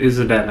exit is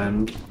a dead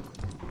end.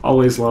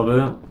 Always love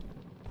it.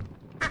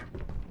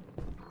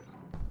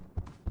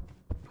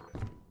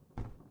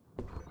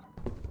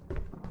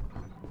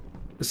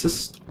 Is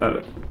this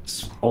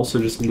it's also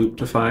just loop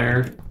to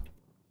fire?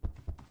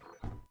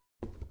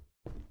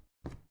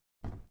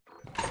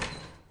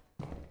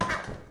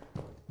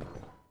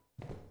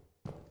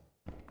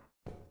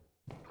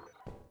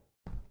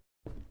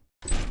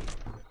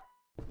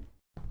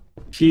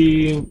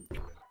 Key.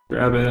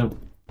 Grab it.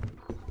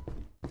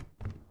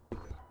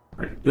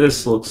 Alright,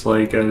 this looks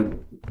like a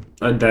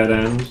dead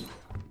end.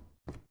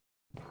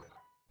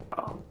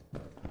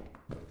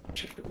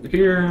 Check over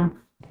here.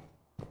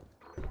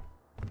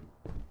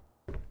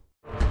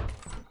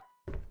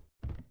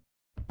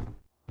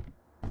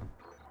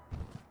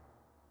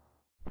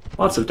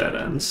 Lots of dead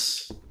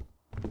ends.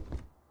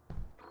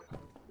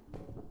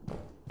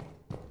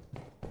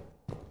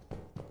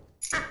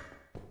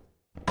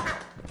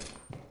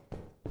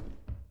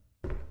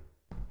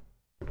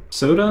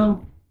 Soda?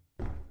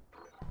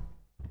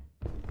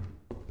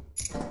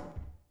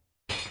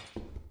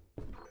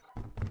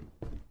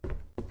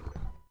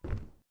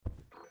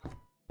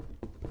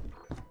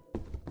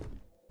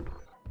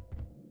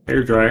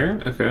 Hair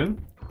dryer, okay.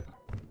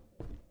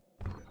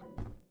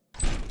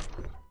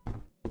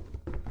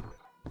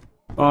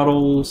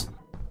 Bottles,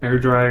 hair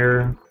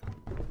dryer.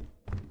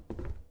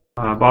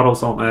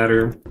 Bottles don't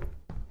matter.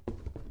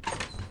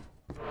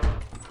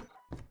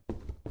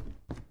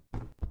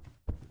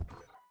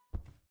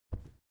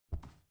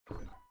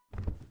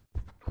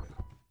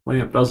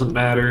 Lamp doesn't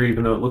matter,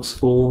 even though it looks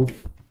cool.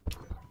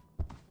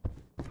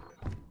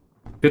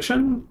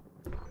 Kitchen?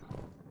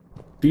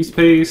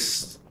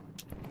 Toothpaste.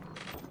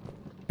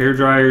 Hair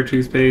dryer,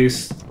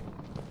 toothpaste.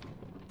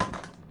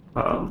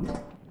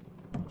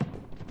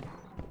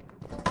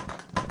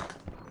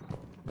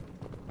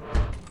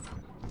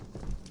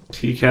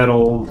 Tea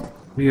kettle.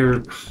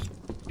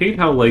 Hate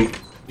how, like,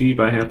 deep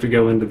I have to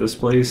go into this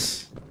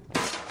place.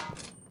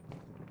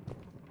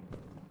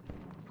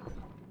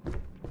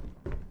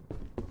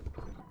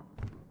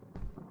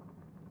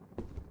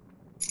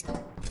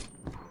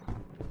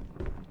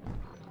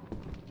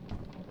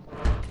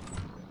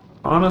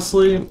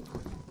 Honestly,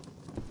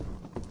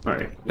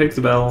 alright, take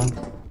the bell.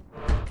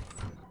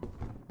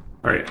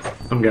 Alright,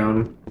 I'm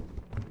going.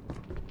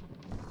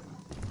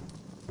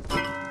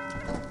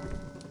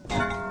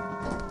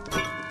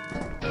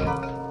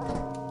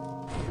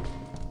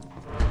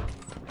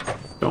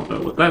 Don't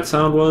know what that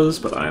sound was,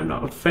 but I am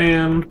not a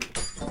fan.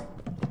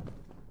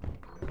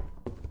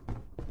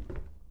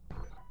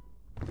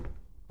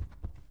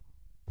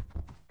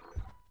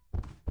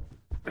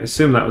 I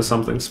assume that was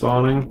something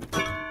spawning.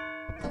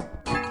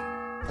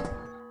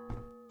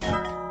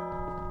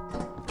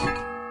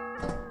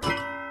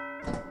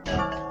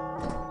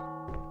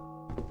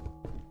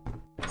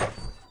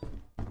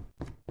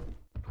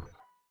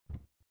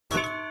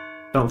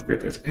 Don't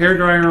forget there's a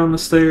hairdryer on the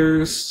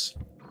stairs.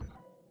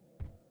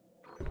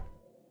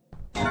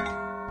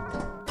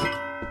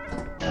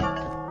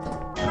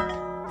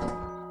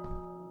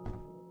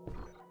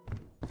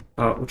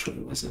 Oh, which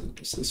one was it?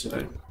 It's this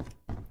way.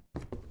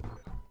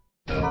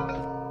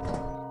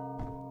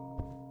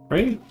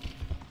 Right?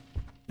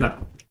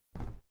 No.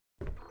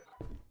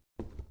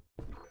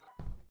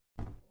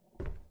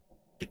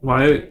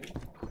 Why?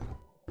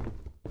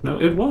 No,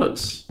 it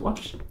was.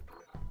 What?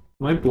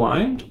 Am I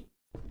blind?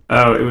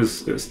 Oh, it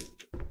was this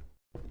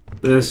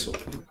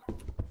one.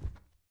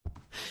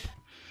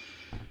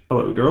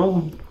 Hello,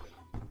 girl.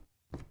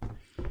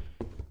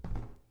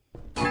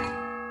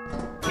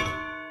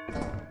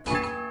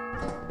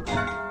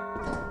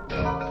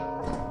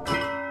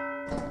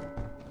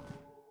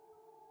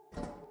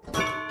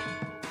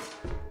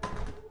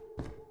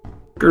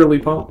 Girly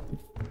pop.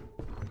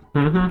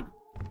 Mm-hmm.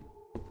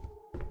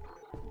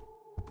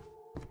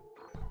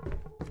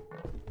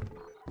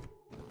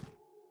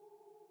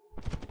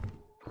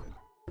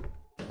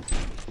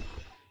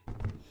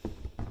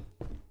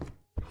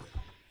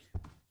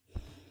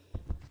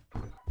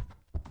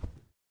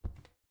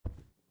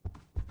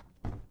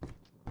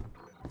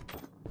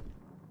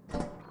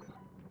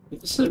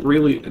 Is it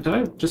really? Did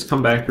I just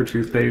come back for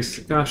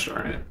toothpaste? Gosh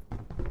darn it.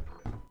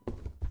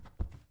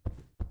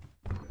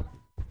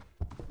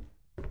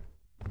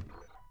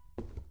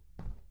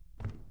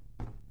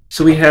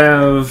 So we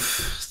have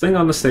thing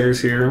on the stairs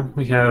here.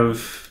 We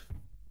have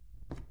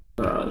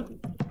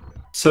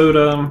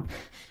soda.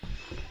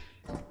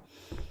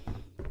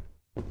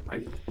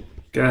 I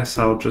guess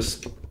I'll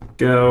just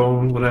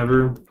go,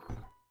 whatever.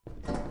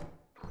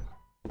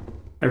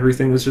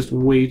 Everything is just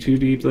way too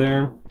deep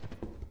there.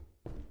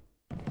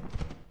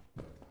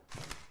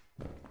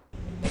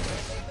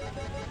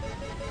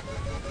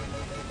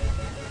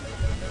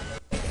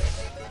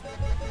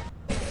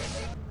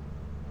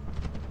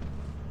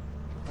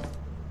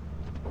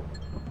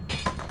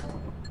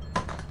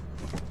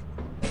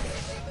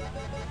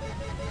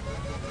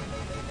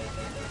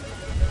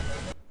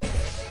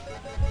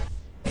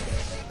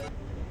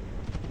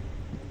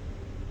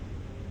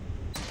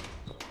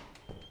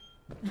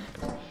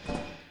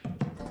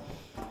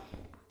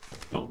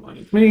 Don't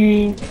mind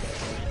me.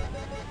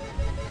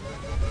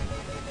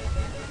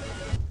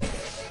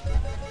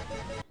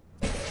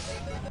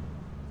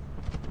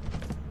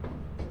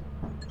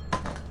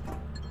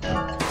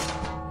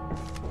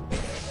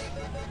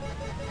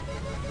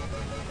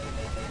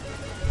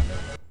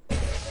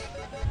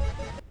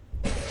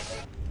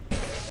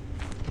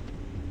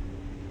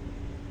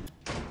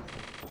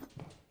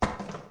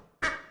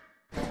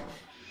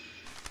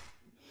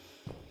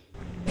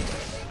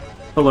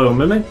 Hello,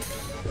 Mimic.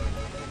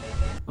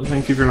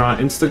 Thank you for not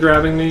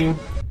insta-grabbing me.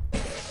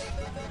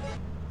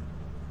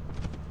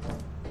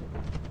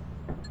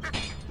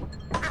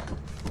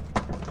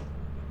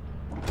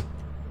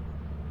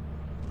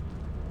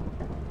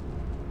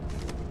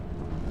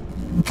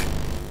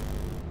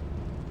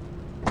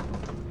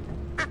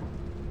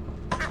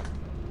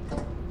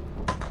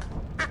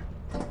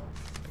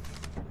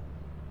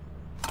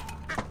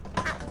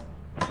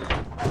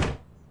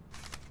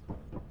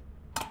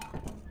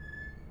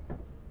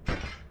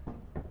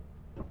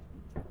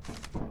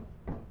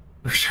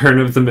 Return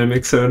of the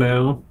Mimics, oh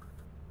no.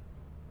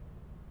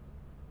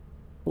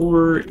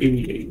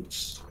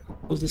 488.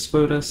 What was this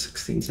photo?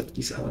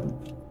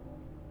 1677.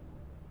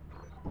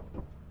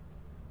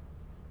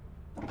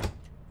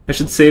 I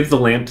should save the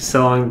lamp to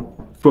sell on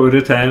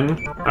quota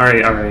 10.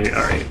 Alright, alright,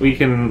 alright. We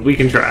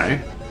can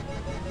try.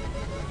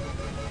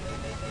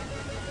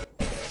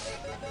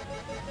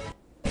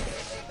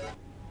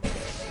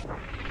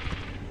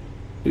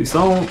 Please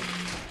don't.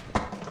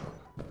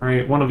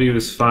 Alright, one of you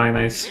is fine,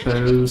 I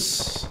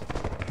suppose.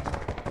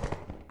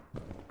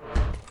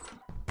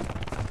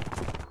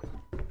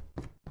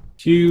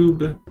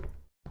 Cube.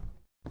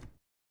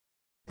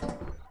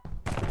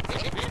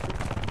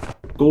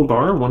 Gold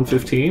bar,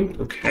 115.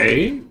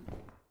 Okay.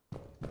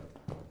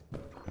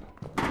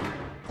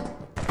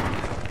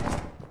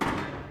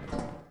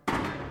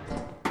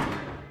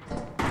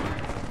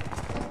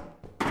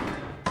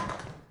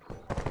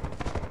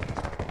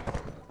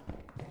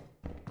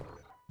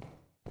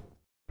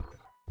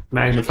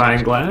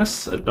 Magnifying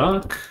glass, a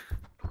duck.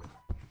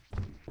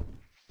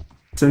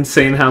 It's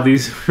insane how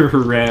these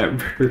rat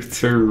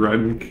birds are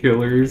run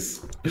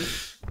killers.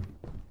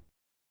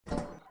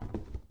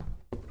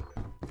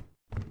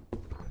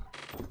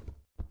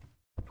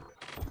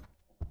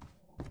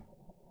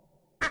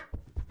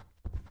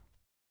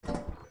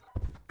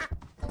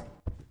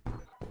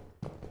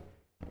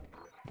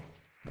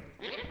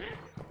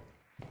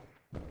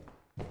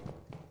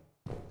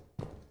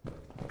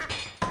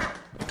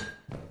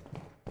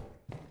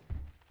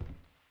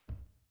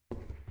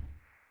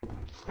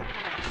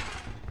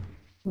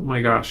 Oh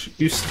my gosh,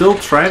 you still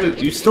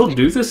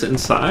do this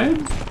inside?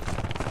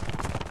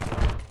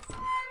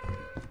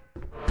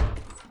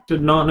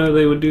 Did not know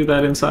they would do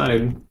that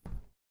inside.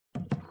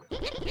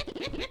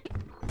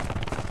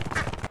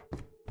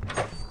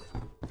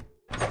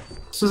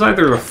 This is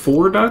either a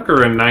 4 duck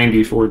or a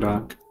 94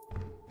 duck.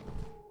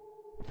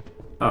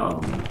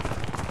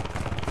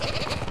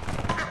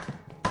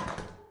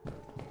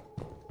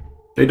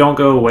 They don't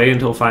go away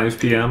until 5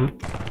 p.m.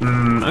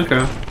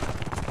 Okay.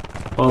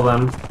 Well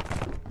then.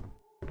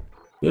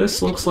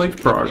 This looks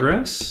like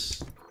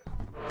progress.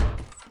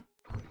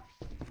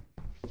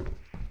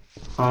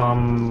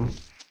 Don't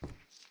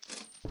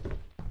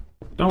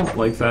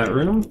like that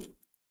room.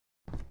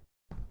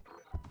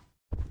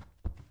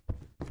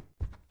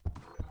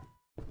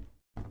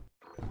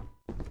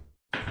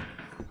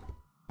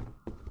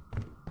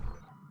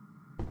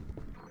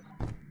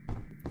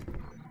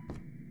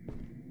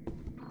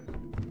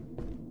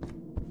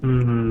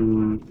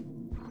 Hmm.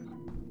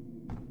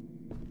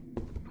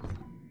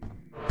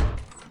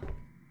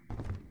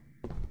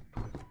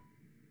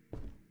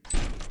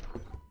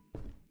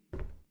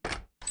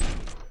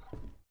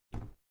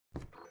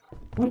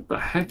 What the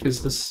heck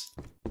is this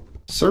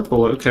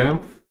circle? Okay.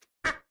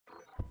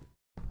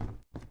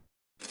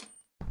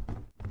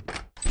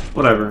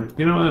 Whatever.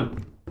 You know what?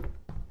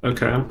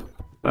 Okay.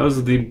 That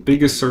was the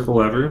biggest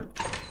circle ever.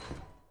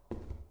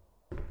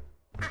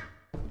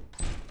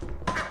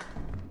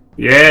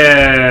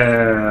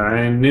 Yeah!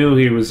 I knew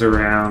he was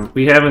around.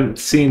 We haven't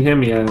seen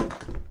him yet.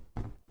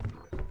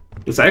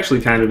 It's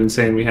actually kind of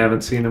insane we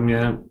haven't seen him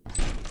yet.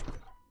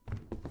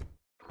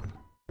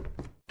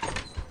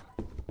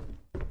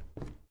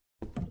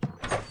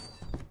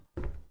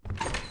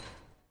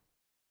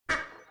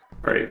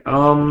 Alright,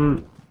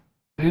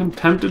 I am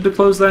tempted to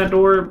close that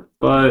door,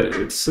 but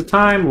it's a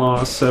time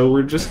loss, so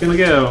we're just gonna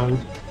go.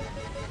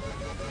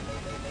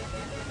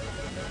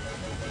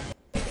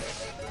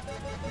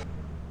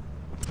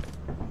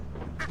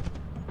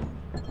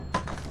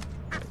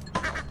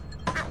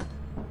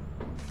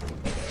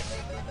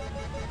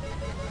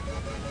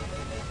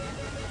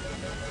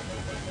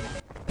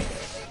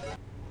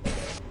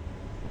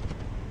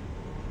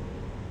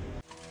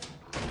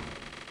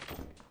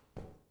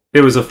 It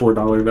was a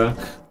 $4 bet.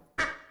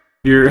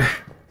 Your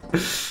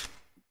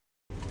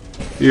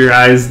your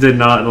eyes did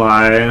not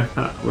lie.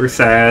 We're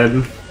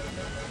sad.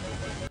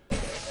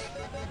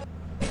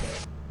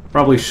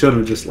 Probably should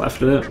have just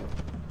left it.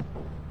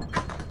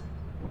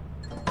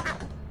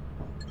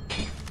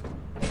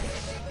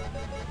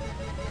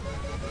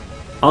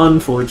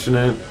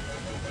 Unfortunate.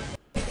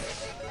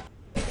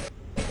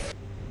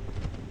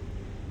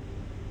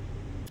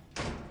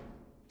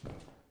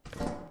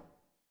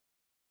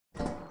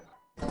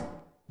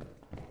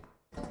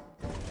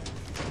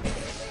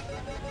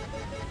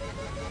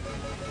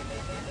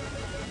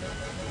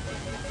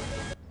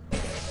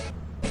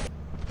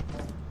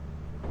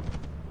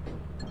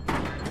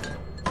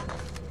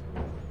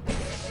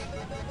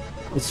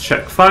 Let's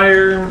check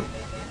fire.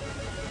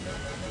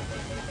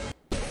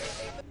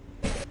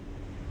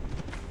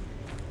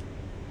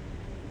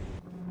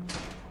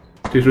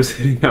 Dude was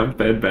hitting up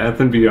Bed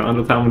Bath and Beyond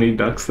with how many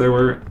ducks there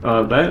were.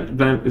 That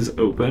vent is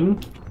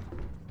open.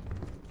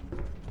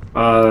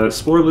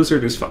 Spore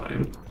Lizard is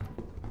fine.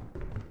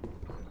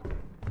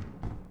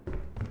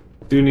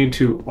 Do need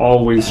to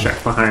always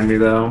check behind me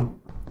though.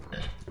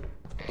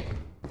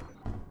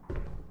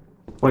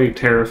 Quite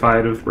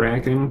terrified of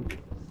bracking.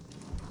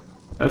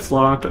 That's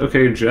locked.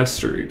 Okay,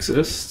 Jester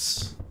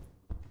exists.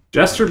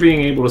 Jester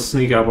being able to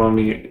sneak up on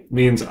me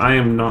means I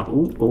am not...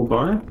 Ooh, gold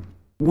bar?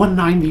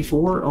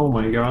 194? Oh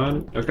my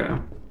god. Okay.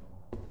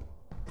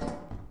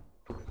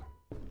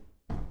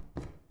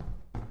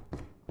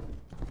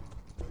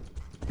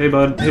 Hey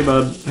bud, hey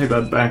bud, hey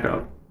bud, back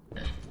up.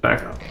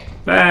 Back up.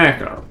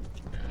 Back up.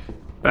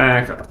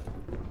 Back up.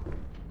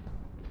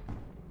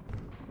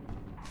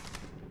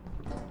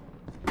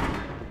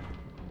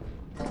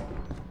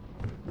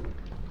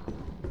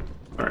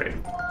 Alright.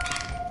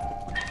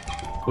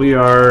 We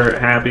are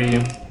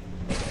happy.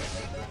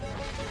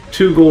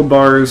 2 gold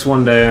bars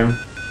one day.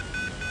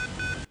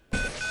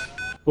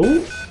 Oh.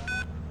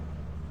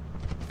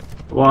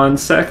 1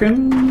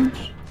 second.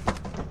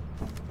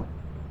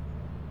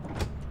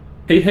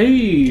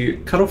 Hey,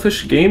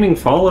 Cuttlefish Gaming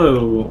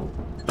follow.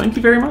 Thank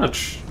you very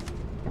much.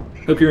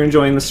 Hope you're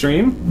enjoying the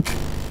stream.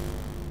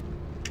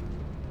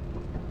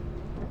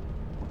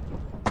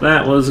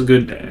 That was a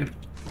good day.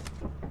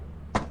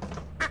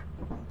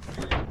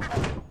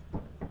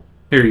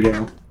 Here you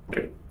go.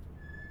 Okay.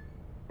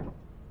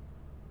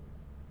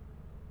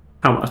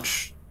 How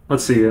much?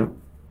 Let's see you.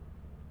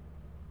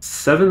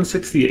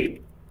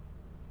 768.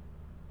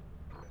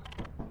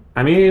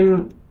 I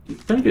mean,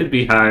 you'd think it'd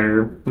be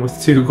higher with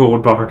 2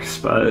 gold bars,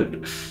 but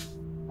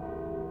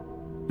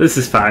this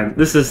is fine.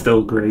 This is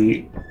still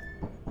great.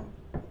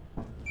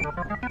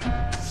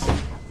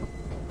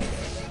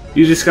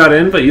 You just got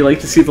in, but you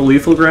like to see the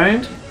lethal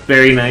grind?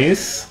 Very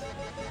nice.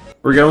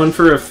 We're going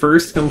for a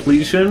first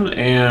completion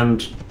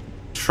and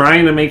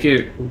trying to make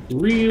it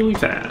really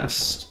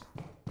fast.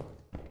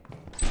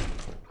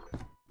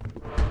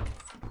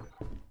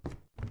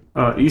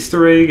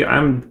 Easter egg,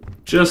 I'm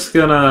just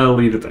gonna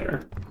leave it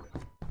there.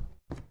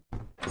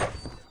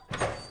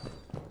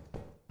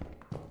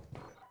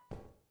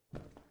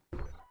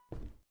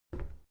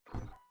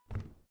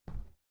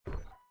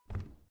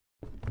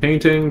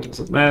 Painting,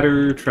 doesn't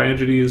matter.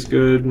 Tragedy is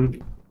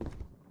good.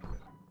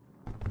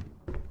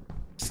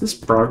 Is this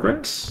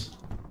progress?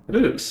 It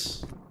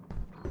is.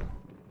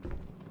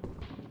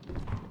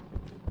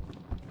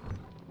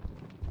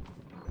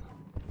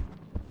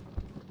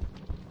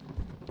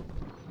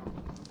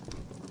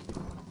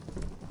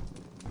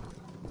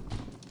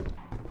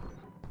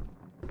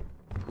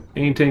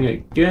 Painting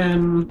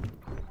again.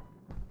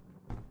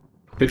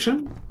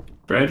 Fiction?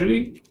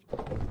 Tragedy?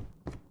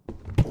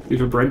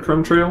 Leave a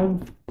breadcrumb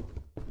trail?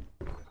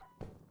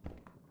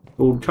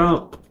 Gold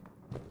cup.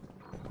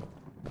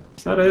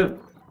 Is that it?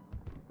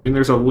 I mean,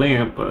 there's a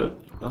lamp, but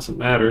it doesn't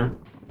matter.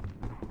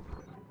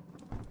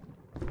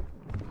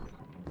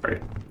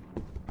 Right.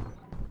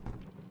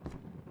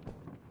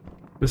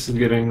 This is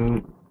getting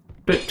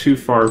a bit too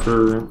far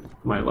for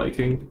my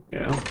liking,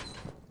 yeah.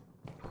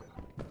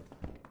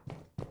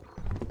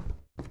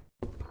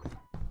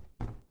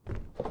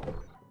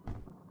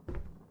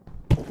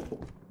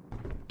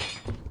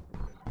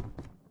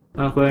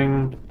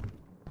 Nothing.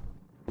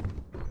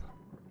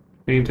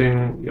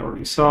 Painting, you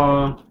already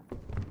saw.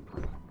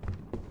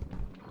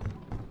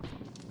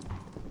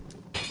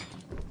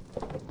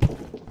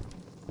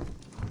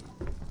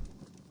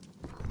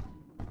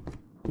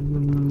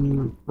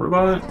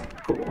 Robot?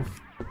 Cool.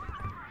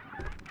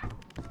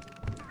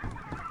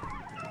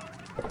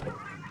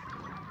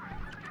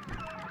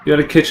 You had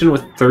a kitchen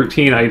with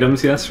 13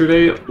 items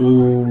yesterday?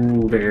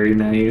 Ooh, very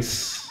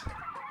nice.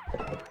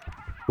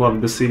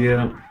 Love to see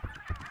it.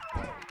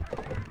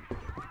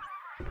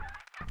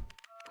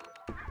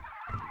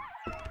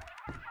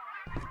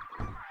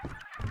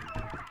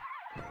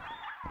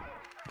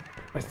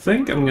 I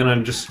think I'm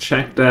gonna just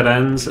check dead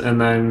ends and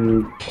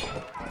then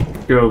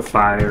go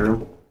fire.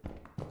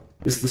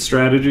 Is the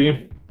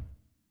strategy.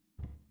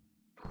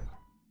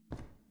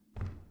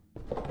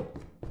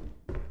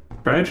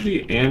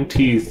 Tragedy and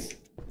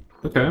teeth.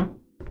 Okay.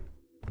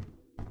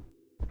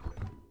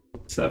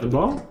 7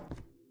 ball.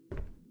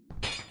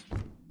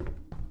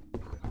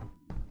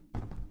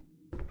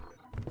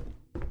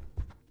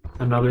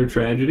 Another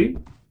tragedy.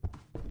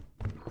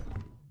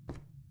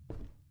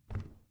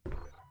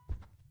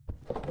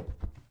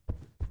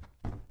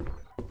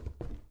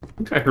 I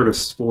think I heard a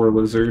spore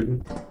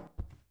lizard.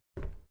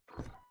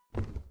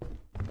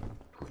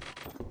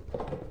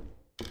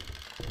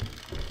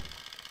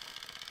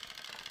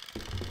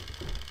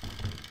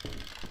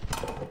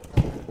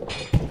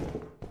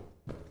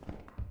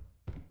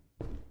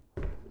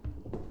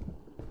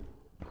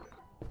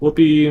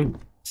 Whoopee,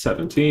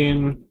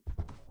 17.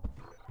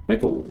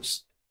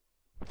 Pickles.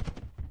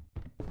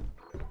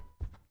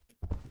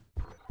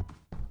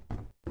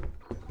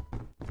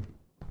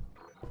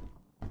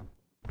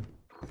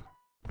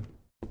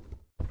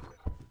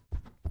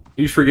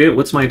 You forget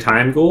what's my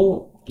time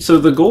goal? So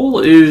the goal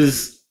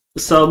is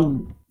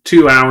sub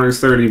 2 hours,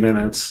 30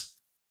 minutes.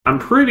 I'm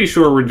pretty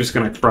sure we're just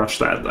gonna crush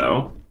that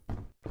though.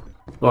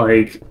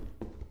 Like,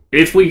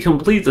 if we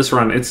complete this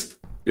run,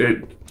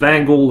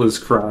 that goal is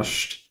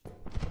crushed.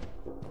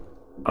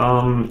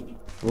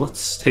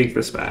 Let's take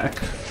this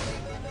back.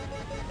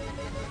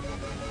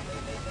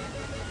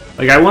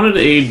 Like, I wanted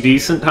a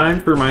decent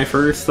time for my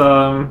first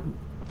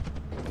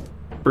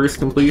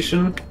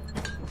completion.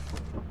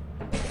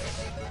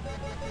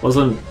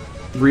 Wasn't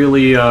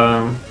really,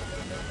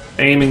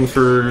 aiming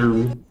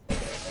for,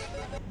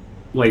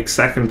 like,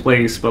 second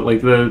place, but,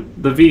 like, the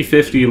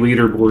V50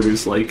 leaderboard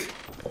is, like,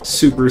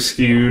 super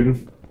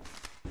skewed.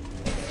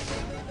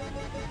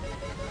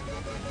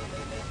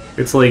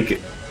 It's like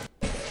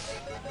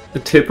the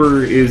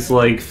tipper is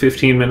like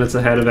 15 minutes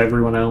ahead of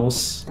everyone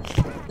else.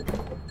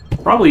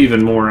 Probably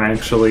even more,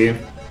 actually.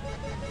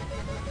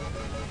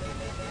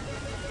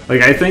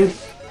 Like, I think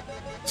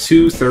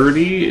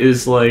 230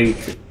 is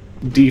like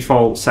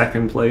default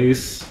second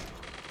place.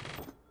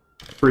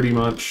 Pretty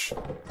much.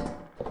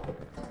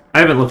 I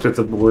haven't looked at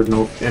the board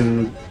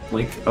in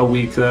like a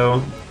week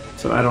though,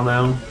 so I don't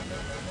know.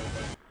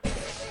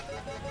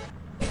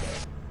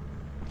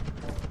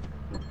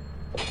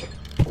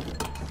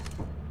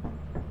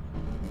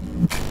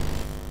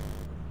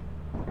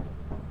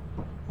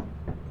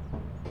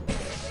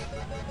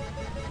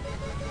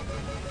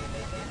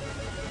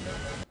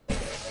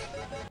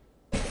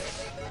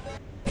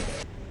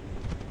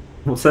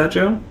 What's that,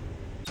 Joe?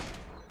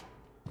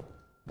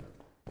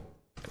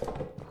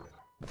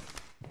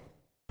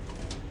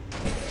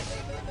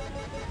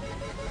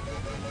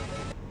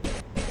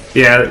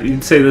 Yeah,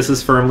 you'd say this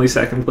is firmly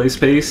second place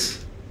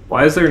pace.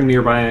 Why is there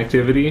nearby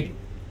activity?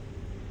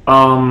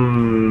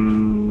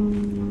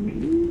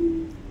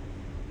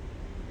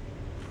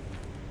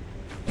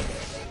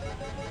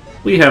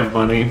 We have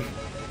money.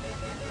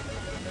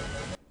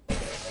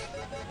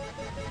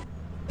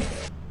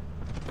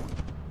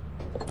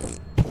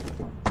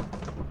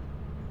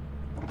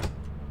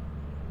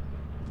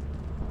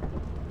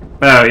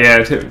 Oh,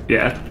 yeah,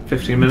 yeah,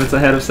 15 minutes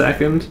ahead of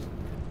second.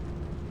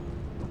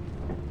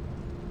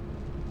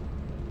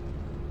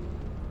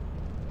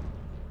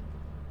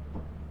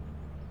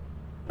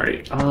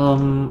 Alright,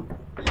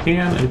 I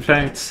can, in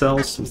fact,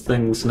 sell some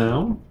things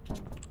now.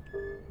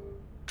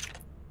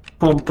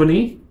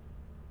 Company.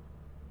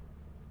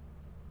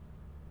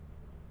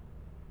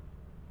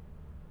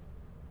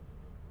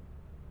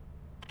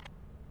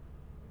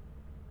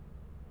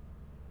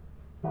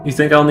 You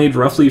think I'll need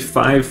roughly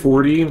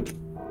 540?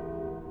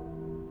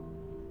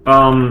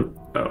 Oh.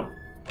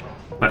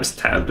 I just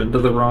tabbed into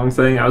the wrong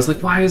thing. I was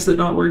like, why is it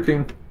not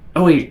working?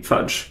 Oh wait,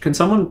 fudge. Can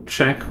someone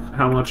check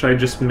how much I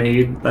just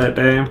made that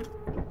day?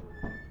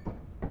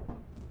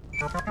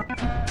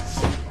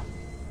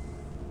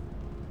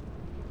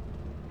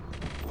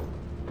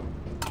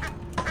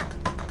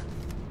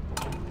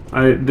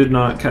 I did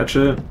not catch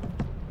it.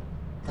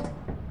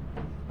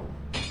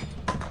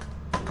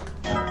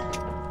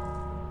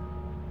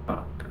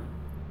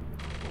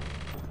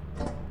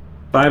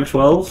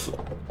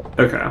 512?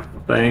 Okay,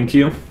 thank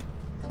you.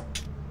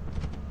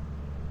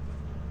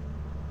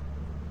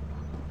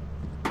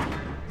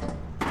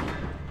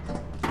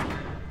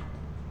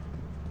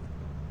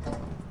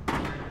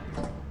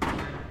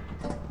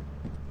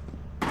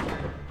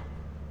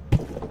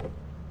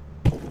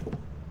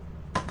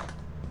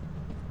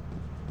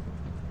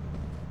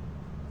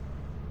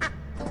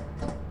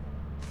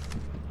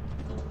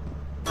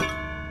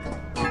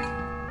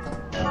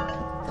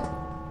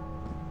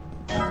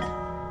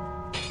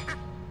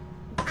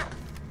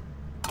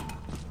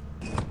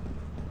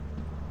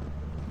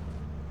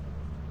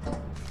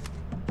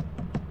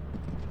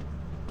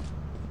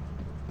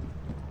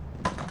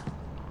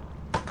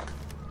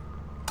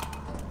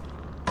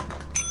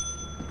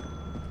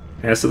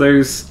 Yeah, so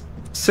there's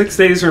 6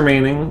 days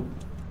remaining.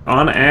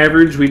 On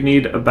average, we'd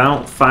need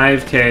about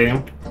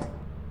 5K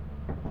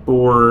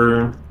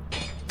for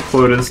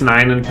quotas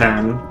 9 and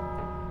 10.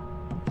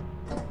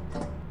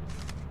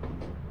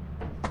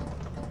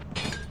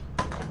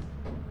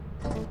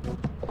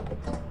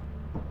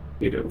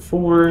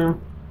 $804.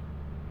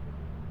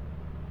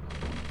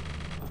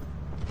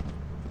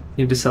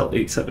 Need to sell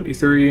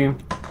 873.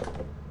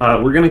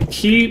 We're gonna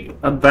keep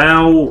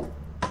about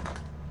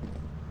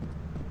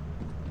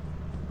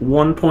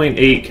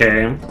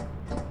 1.8K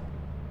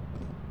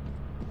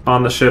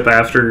on the ship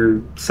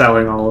after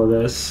selling all of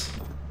this.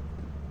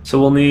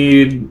 So we'll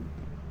need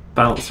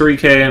about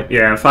 3K.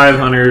 Yeah,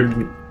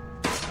 500.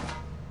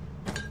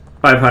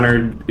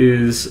 500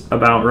 is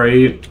about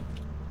right.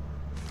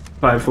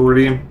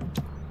 540.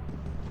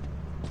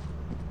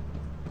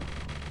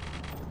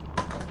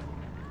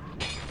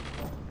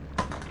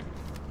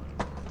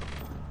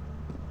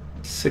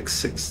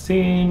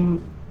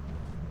 $616.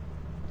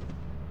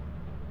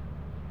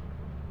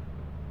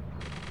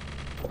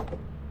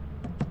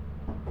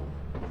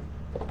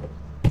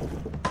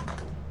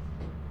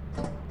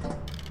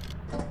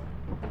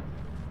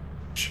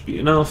 Should be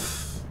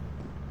enough.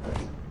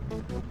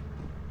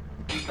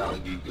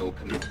 Value your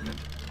commitment.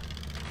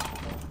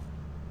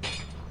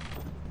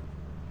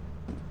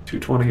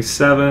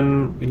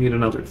 227. We need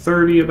another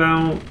 30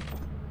 about.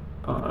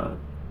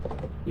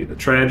 Need a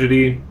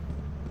tragedy.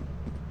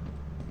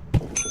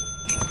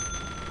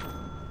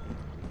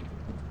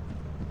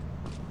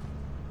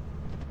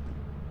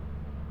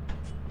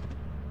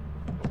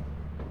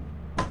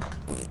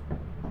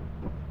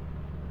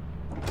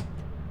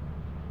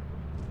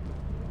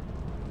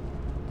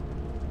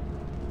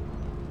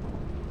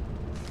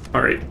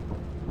 All right.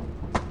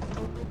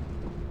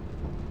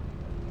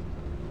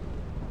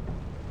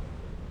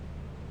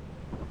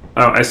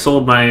 Oh, I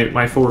sold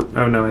my four.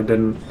 Oh no, I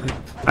didn't.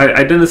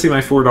 I didn't see my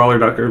 $4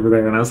 duck over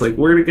there, and I was like,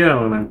 where'd it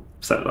go? And I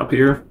set it up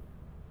here.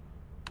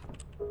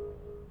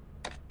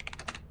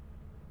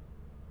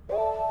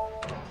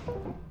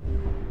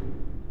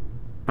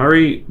 All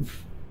right,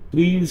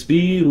 please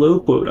be low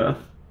quota.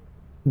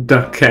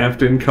 Duck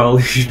Captain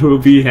Khalid will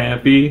be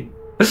happy.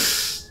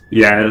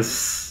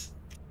 Yes.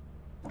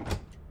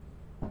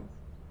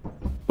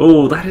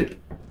 Oh,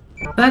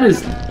 that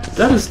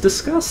is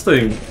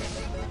disgusting.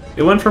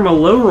 It went from a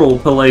low roll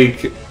to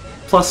like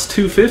plus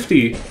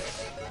 250.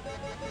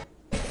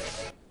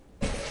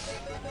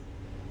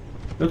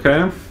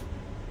 Okay.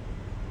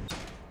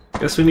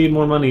 Guess we need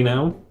more money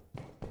now.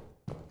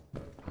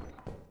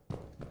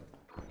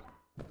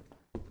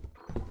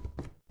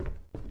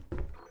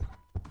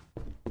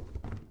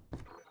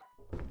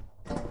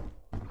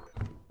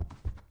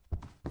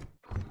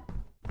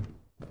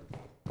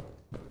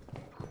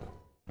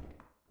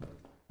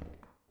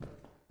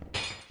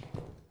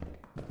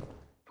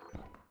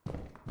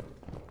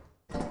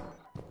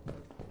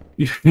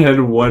 You had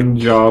one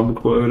job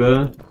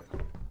quota.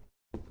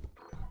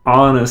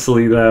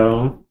 Honestly,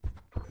 though.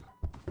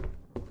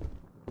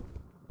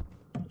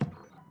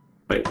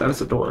 Wait, that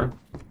was a door.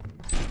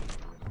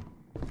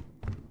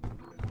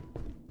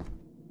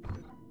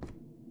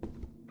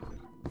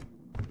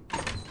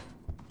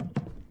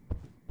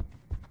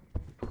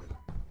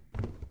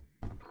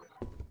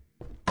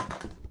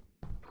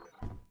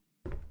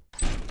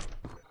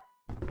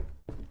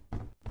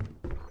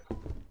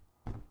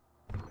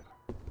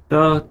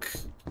 Duck.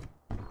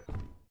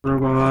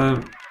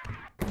 Robot.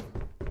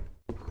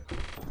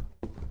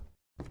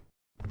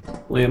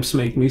 Lamps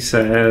make me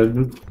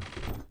sad.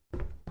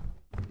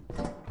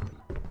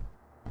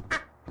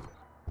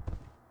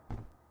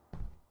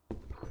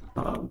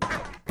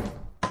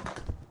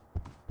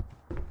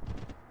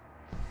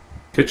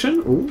 Kitchen?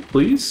 Ooh,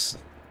 please.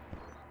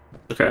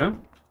 Okay.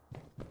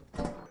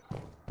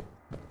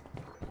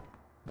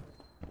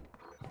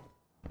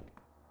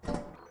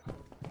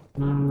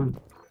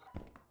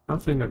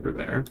 Nothing over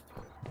there.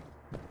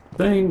 I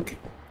think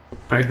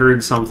I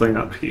heard something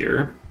up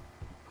here.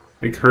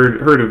 Like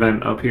heard a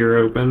vent up here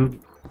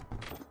open.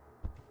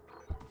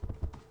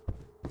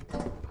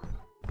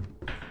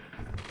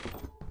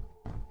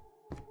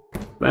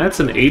 That's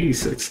an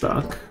 86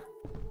 duck.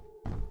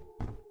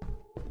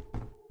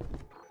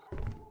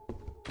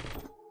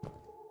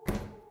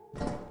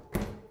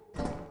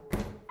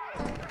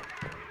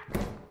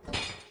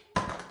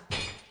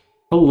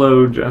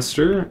 Hello,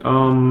 Jester.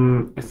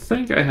 I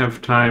think I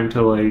have time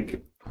to,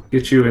 like,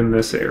 get you in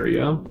this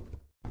area.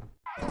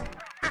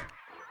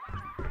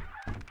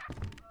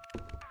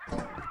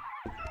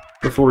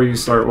 Before you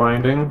start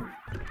winding.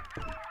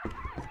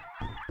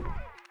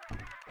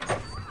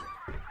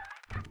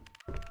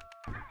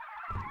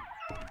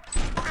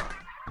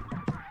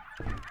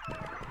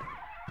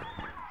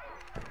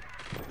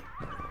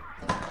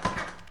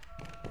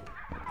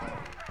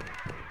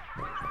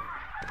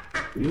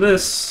 Do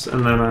this,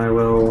 and then I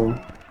will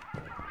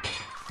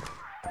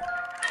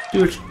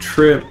do a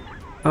trip.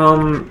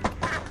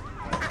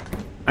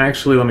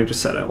 Actually, let me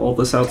just set all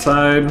this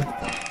outside.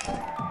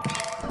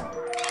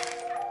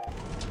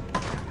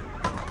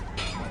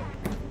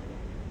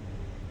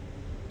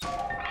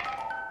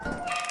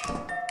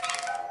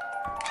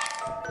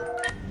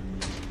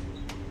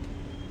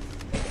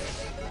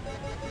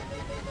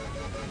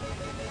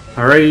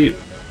 Alright.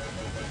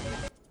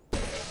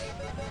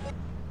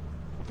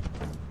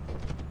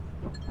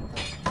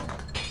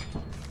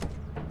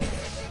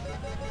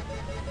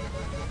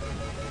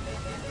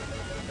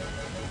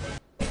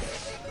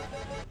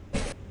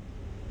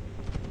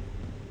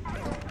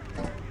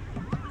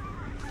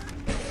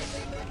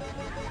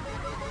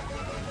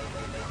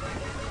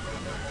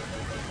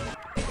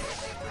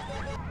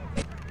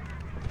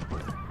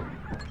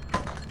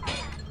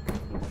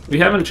 We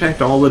haven't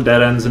checked all the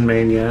dead ends in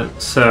main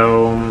yet,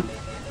 so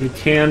we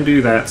can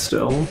do that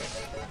still.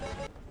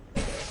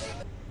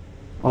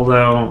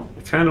 Although,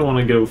 I kind of want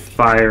to go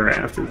fire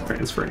after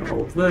transferring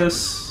all of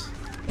this.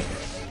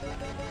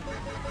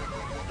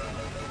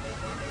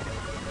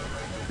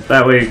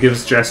 That way it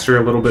gives Jester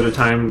a little bit of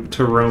time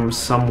to roam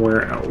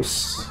somewhere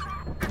else.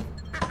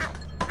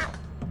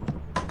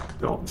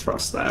 Don't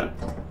trust that.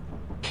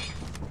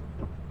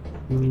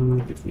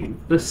 Give me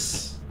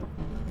this.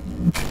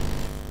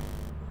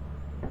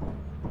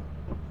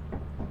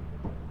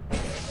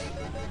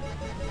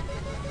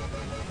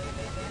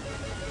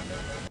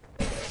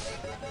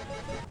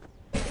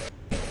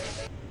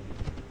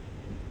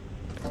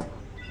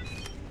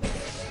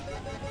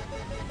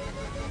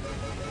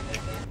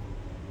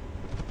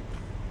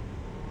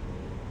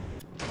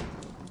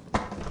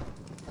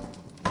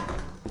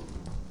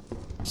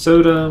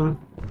 Soda.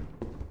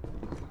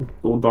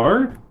 Gold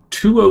bar?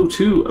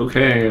 202.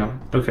 Okay.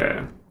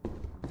 Okay.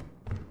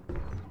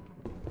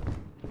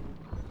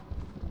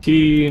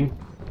 Key.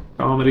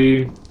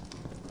 Comedy.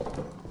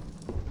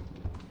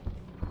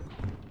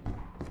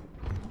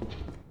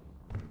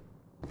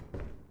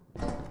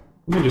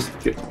 Let me just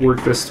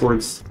work this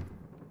towards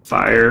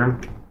fire.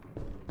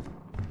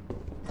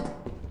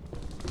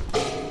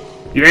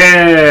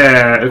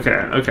 Yeah! Okay,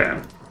 okay.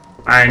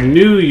 I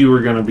knew you were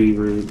gonna be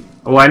rude.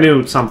 Well, I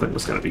knew something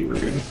was gonna be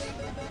rude.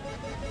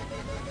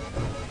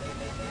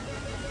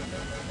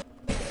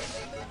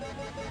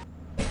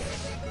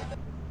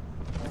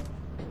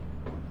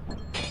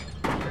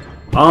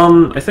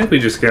 I think we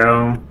just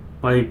go.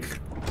 Like,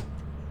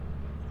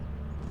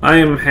 I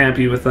am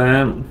happy with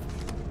that.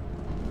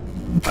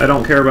 I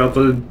don't care about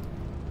the...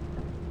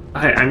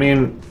 I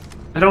mean,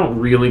 I don't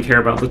really care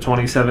about the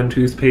 27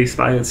 toothpaste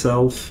by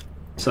itself,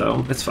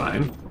 so it's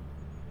fine.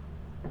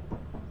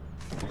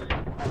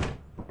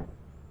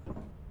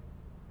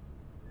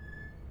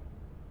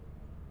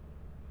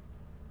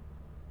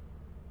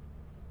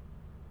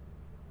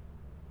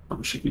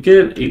 Should we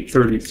get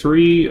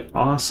 833?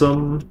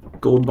 Awesome.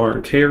 Gold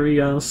bar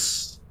carry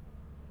us.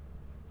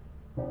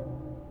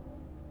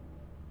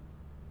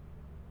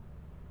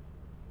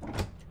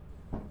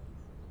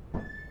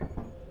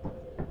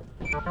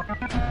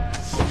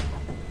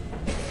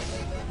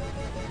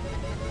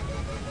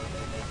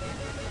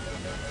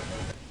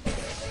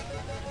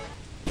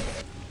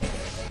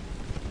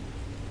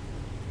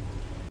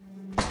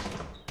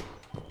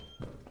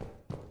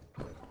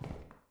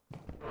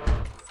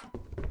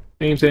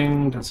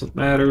 Painting, doesn't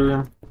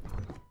matter.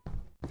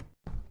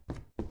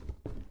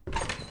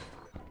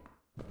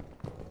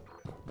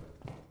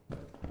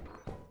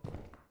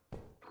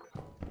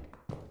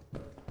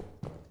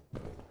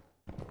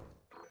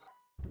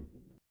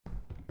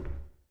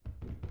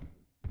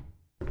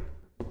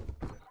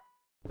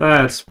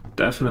 That's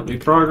definitely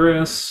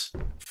progress.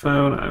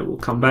 Phone I will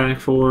come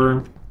back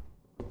for.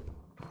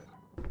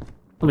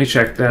 Let me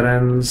check that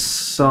ends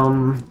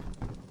some.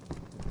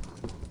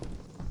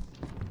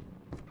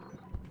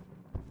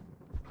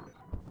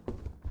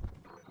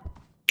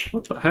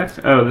 What the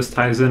heck? Oh, this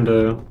ties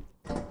into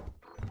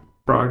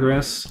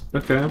progress.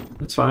 Okay,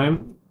 that's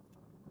fine.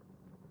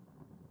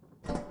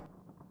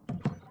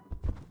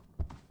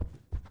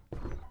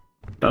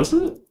 Does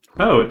it?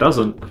 Oh, it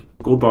doesn't.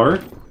 Gold bar.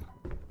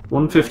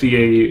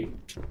 158.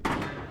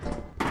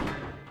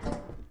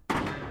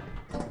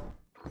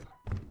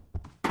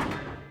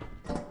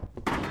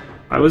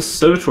 I was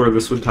so sure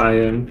this would tie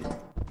in.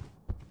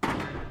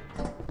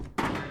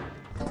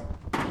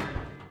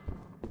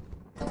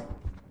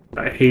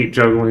 I hate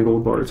juggling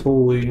gold bars,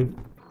 holy.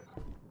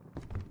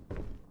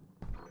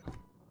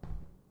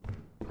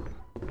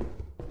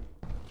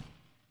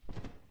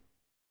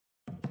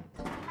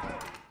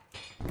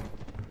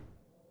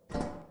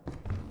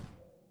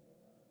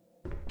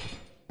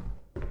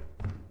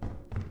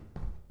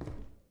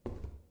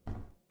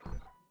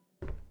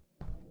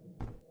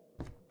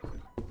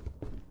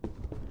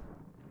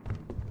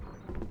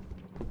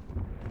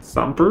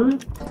 Thumper?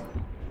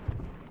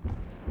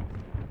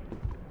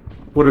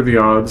 What are the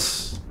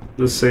odds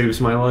this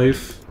saves my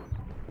life?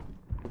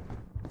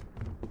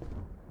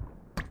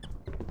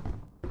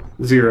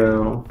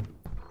 0.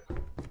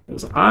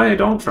 Because I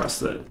don't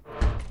trust it.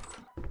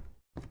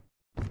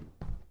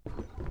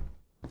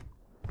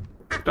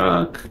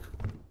 Duck.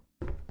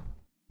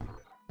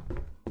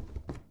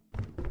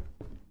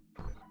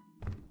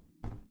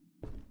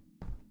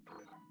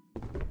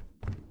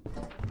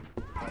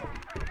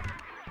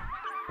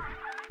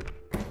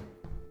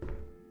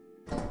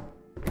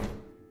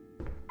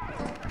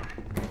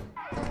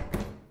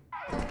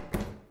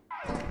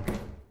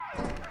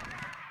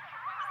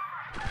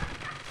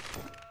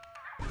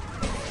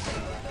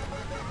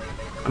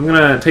 I'm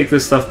gonna take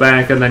this stuff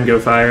back and then go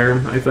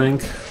fire, I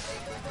think.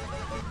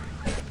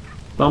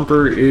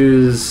 Thumper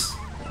is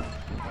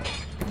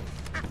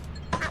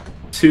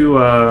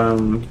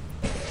too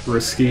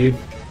risky.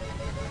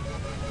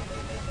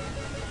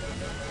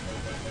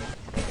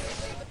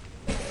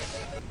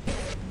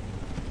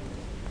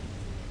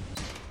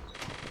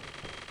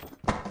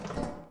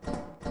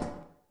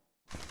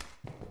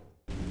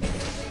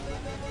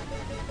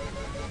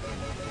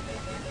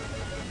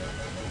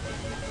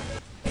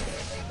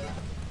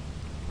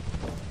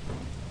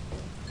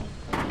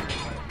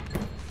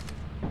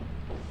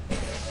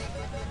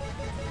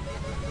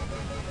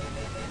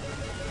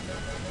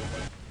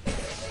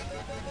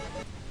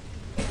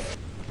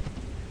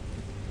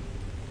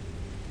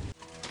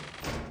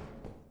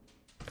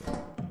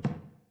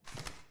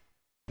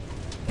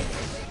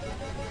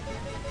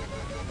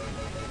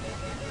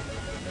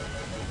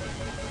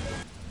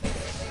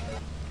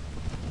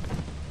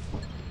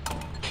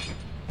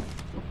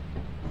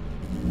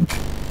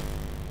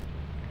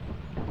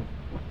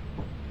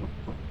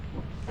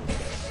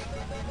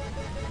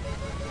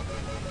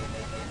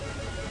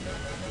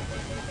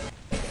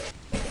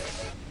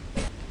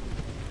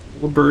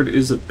 Little bird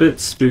is a bit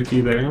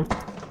spooky there.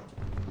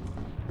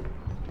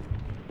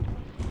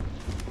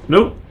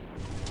 Nope.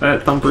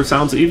 That thumper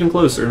sounds even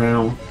closer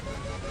now.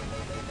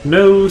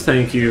 No,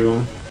 thank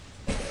you.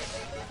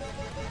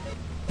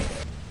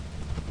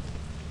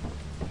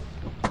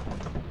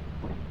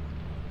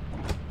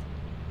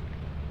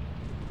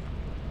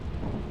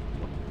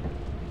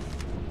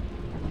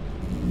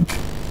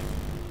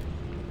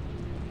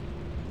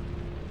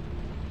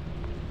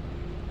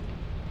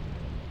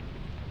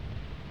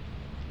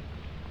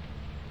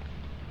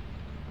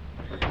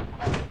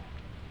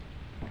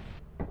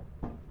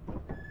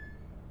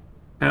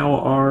 How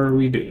are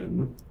we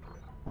doing?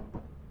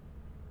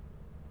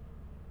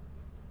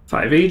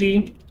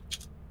 580?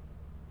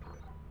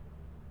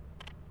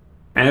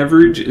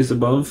 Average is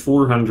above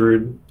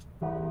 400.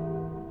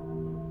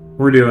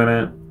 We're doing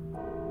it.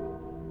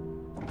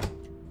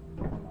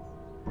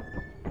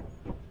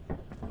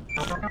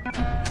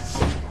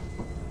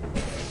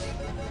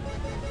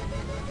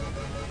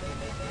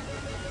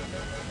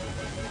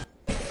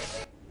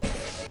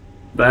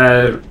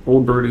 That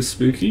old bird is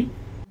spooky.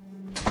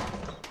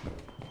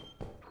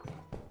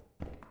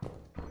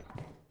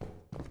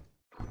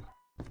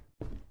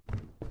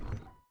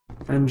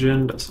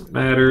 Engine doesn't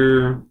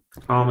matter.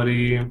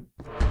 Comedy.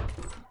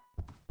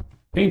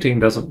 Painting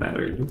doesn't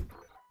matter.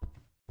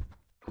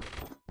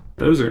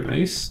 Those are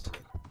nice.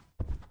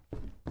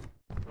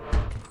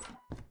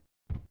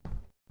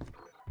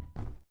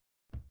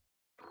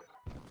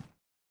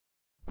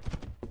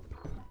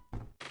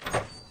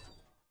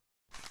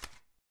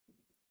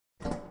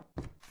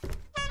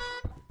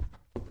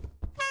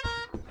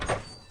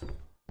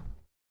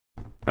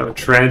 Have a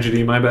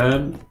tragedy, my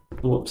bad.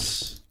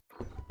 Whoops.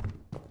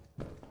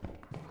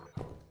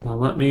 Now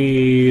let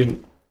me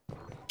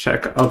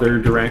check other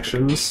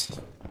directions.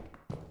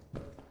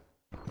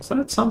 Is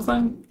that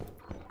something?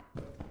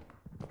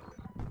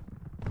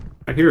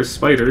 I hear a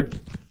spider.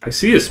 I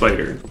see a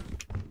spider.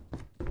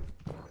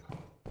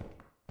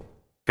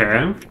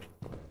 Okay.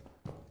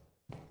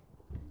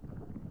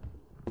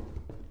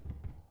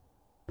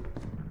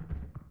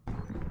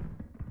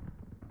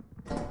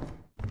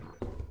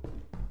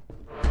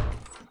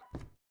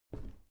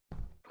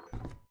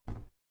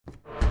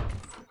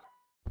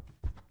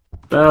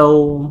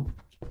 Bell.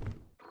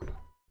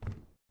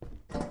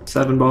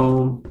 7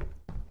 ball.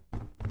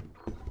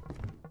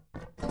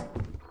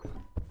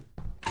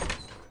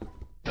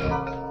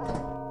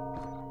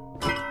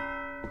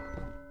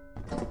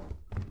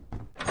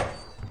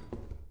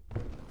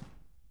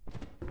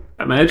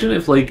 Imagine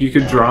if, like, you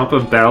could drop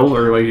a bell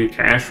or, like, a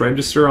cash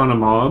register on a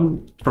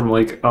mob from,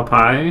 like, up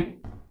high,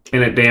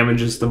 and it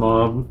damages the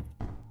mob.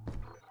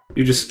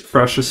 You just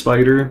crush a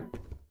spider.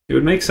 It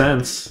would make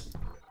sense.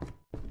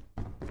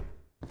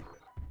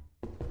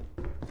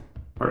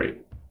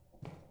 Alright.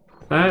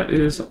 That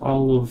is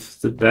all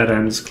of the dead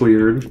ends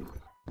cleared.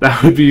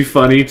 That would be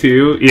funny,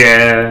 too.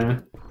 Yeah.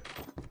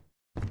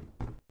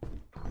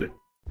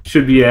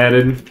 Should be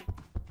added.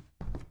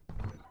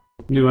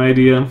 New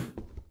idea.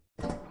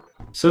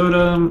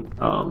 Soda,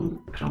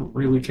 I don't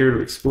really care to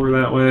explore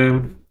that way.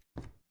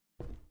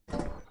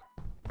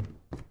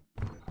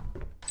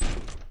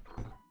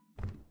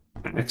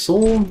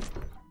 Axel.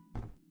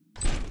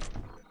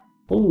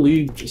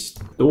 Holy,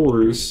 just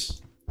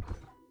doors.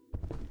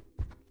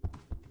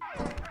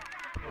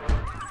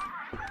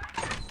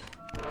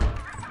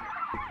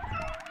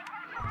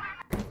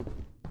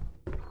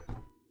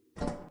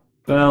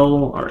 Bell,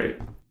 alright.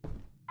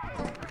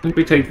 I think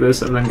we take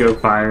this and then go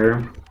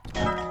fire.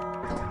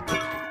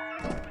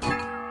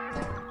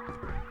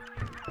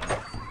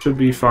 Should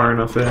be far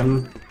enough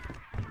in.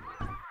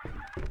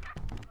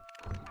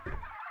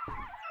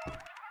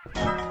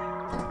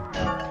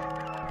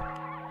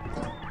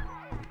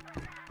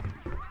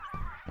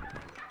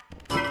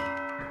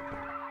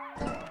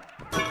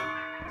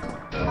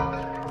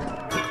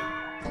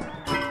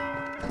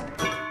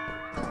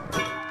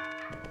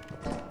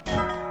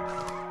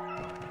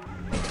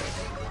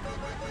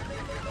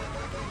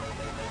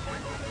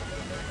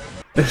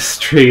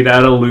 Straight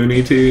out of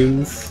Looney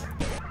Tunes.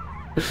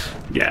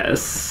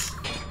 Yes.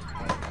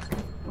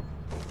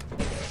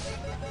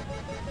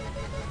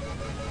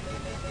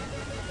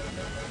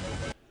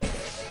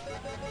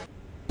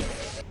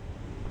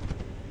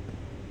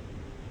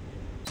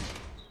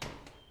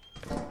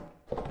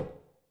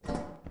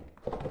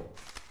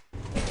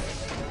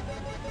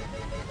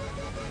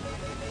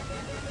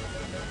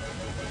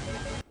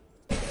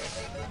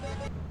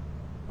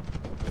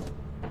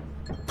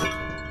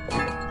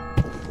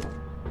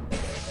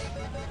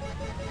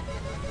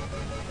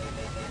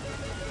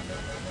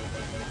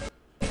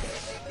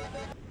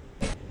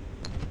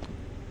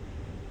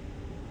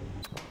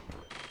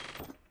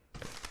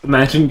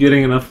 Imagine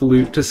getting enough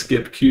loot to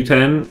skip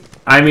Q10.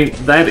 I mean,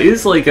 that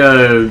is like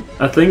a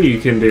thing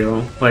you can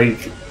do.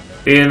 Like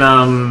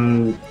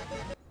in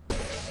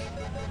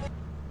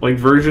like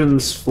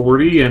versions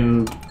 40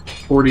 and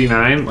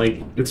 49,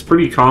 like it's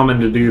pretty common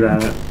to do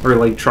that, or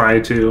like try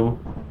to.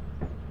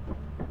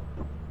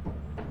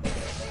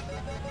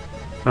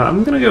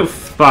 I'm gonna go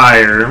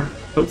fire.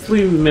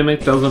 Hopefully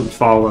Mimic doesn't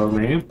follow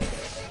me.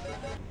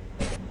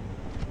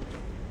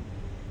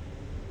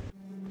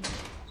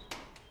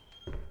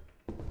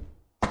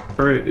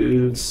 It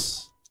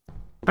is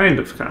kind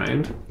of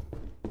kind.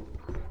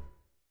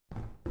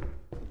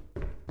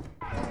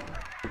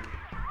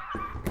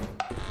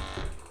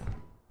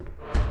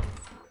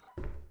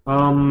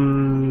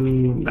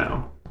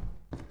 No.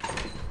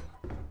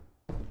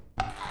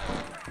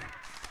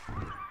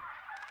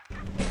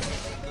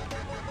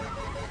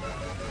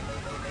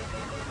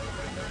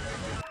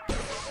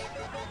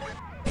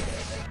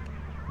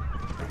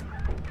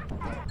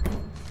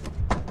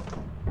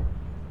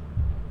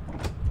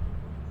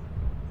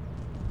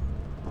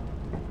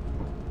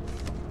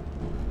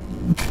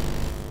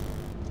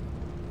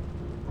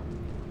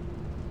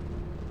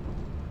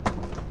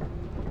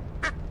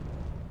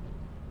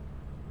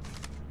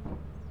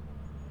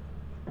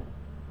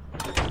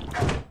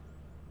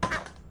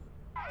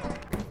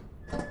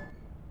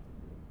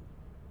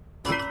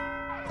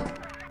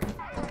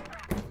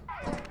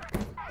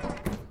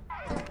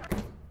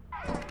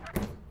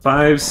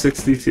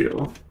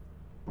 $5.62.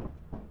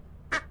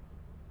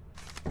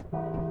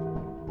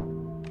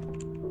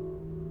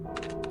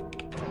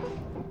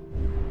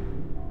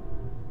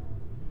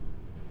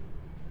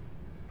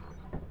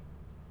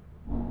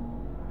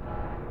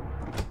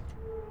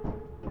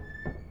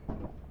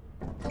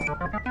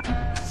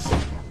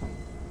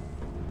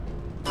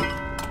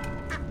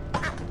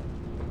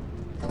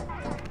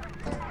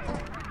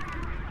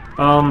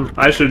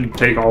 I should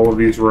take all of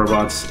these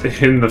robots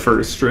in the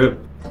first strip.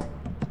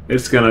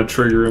 It's gonna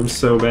trigger him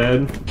so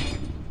bad.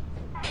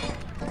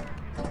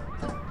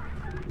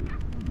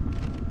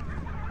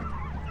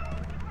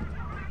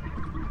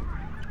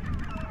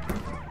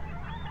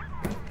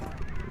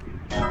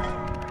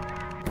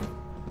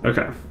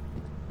 Okay.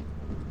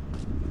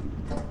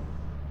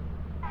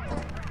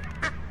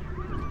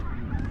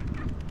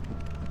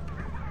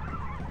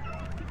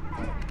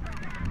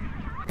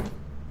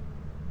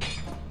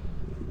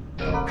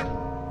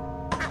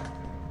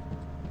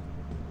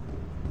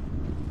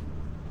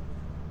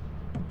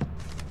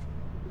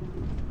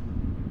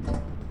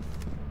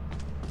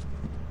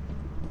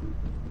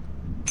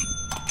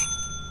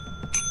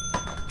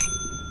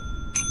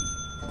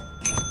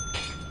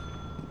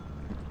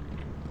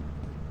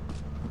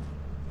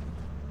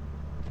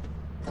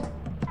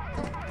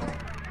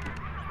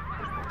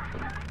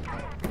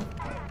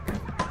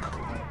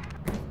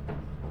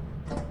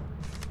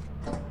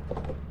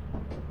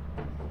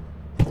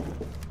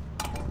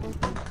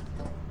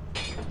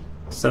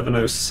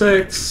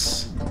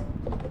 $7.06.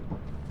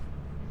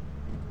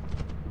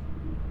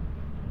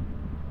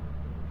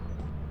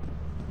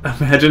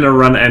 Imagine a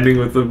run ending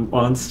with the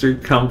monster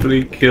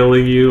company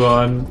killing you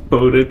on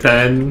quota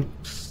 10.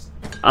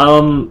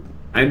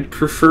 I'd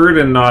prefer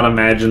to not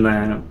imagine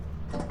that.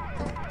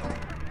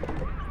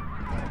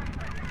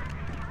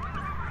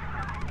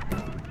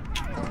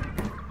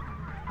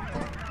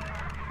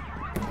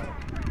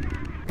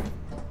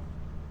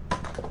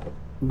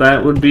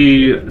 That would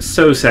be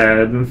so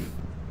sad.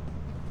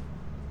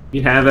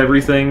 You have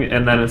everything,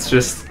 and then it's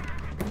just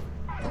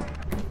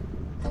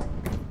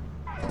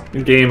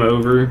game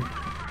over.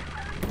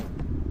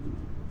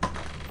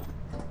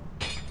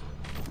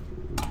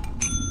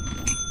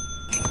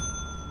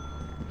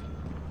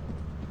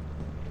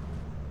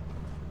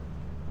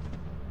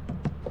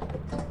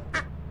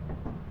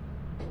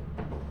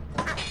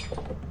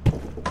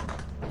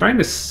 Trying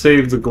to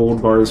save the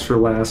gold bars for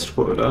last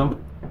quota.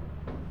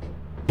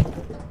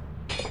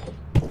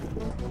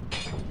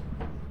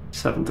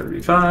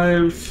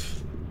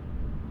 735.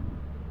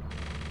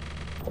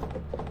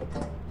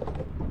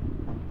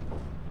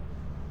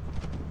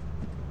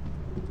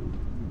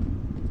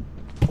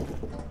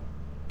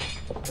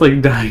 It's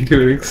like dying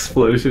to an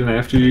explosion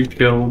after you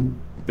killed.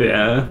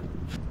 Yeah.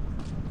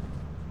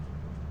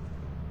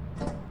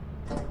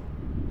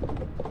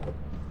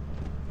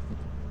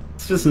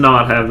 Let's just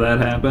not have that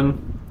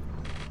happen.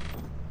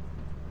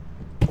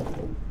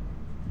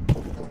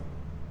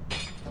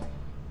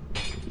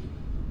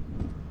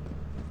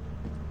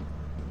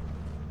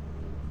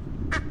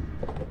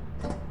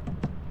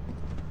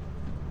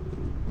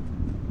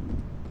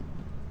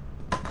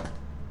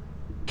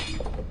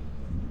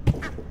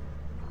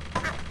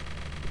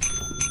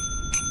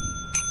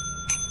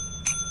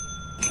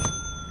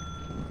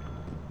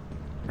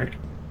 Alright.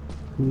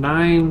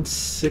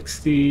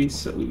 960,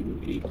 so we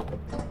need...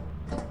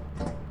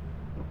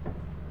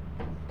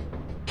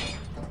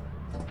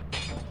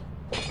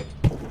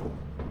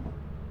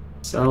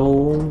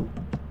 sell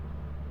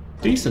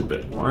decent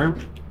bit more.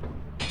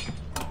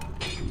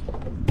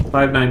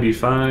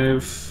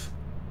 595,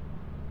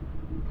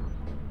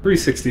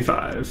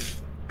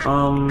 365.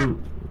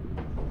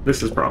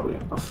 This is probably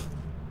enough.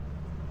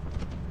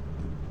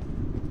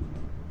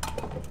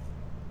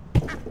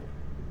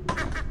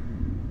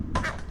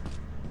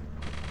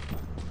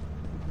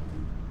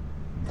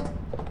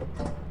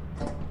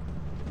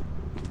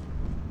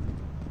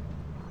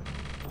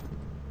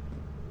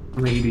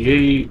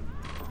 $88.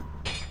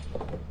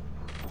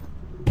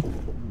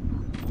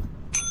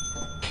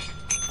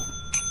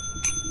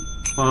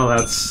 Well,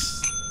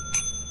 that's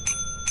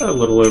a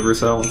little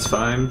oversell, it's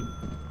fine.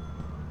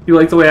 You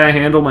like the way I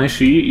handle my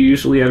sheet? You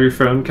usually have your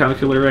phone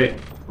calculator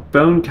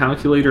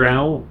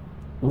out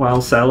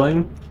while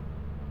selling?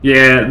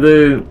 Yeah,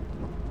 the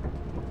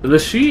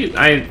sheet,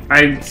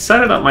 I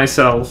set it up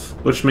myself,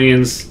 which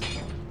means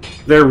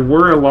there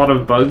were a lot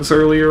of bugs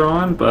earlier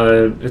on,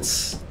 but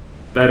it's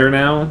better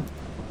now.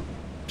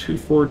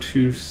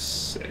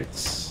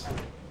 2426.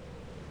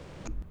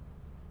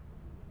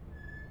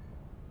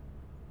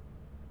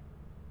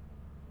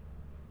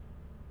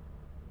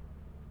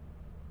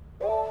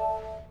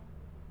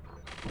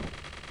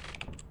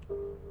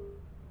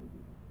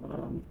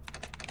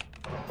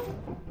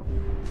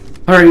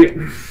 Alright,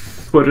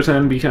 quota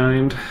 10, be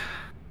kind.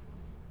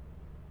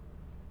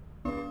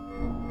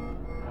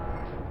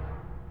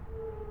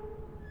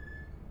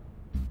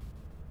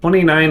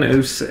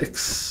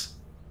 $29.06.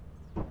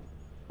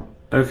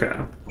 Okay.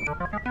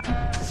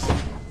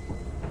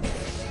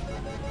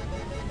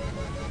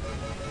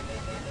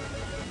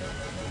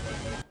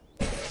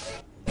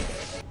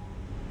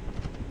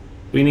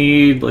 We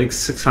need like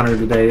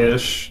 600 a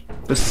day-ish.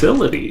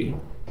 Facility.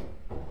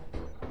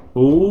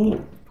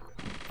 Ooh.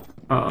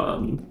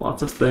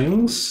 Lots of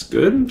things.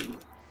 Good.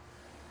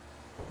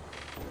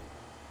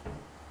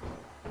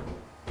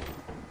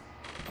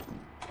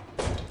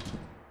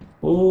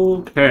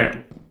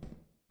 Okay.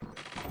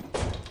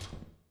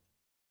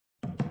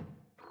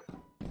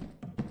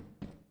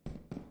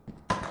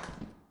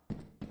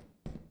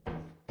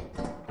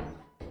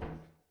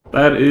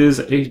 That is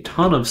a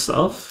ton of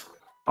stuff.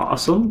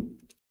 Awesome.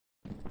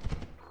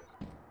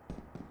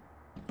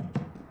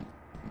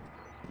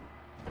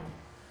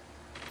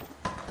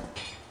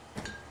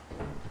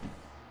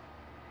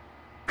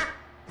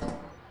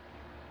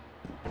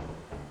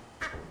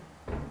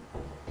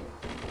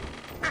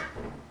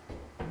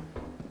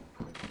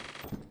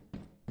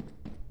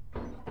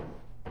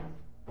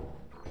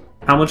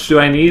 How much do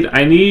I need?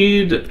 I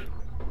need,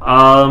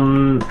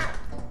 about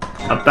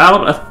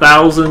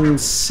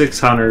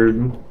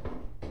 1,600.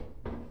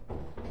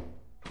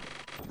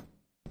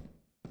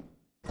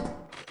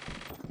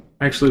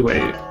 Actually,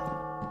 wait.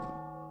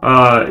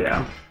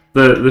 Yeah.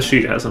 The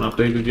sheet hasn't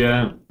updated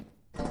yet.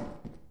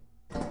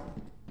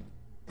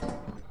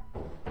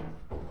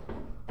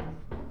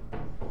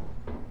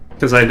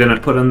 Because I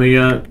didn't put in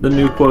the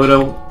new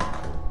quota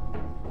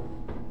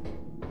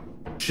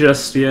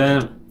just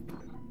yet.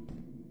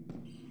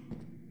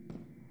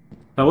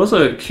 That was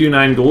a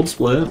Q9 gold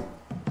split.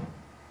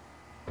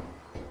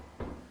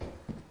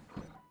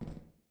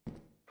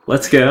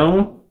 Let's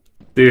go.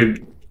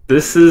 Dude,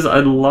 this is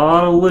a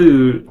lot of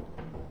loot.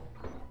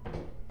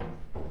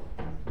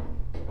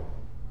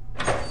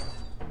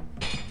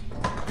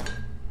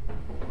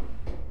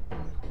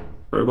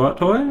 Robot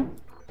toy?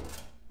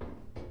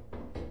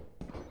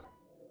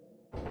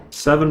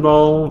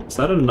 7-ball. Is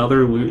that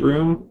another loot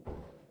room?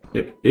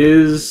 It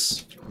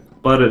is,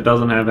 but it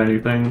doesn't have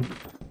anything.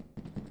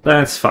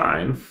 That's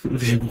fine.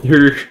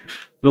 The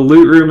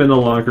loot room and the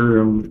locker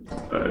room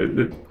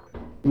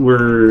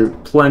were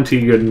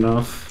plenty good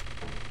enough.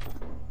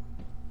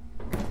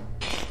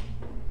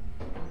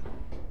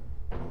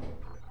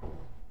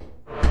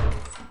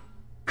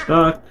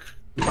 Duck.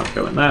 Not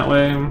going that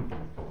way.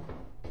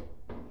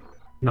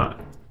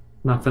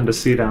 Nothing to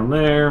see down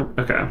there.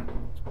 Okay.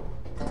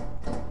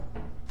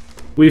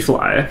 We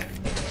fly.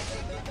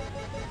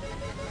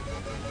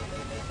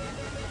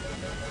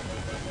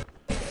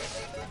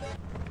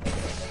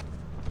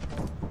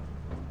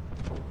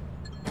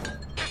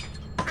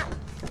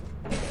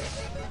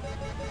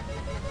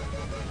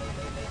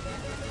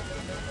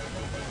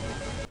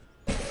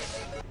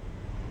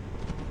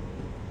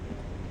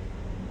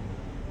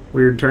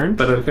 Weird turn,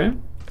 but okay.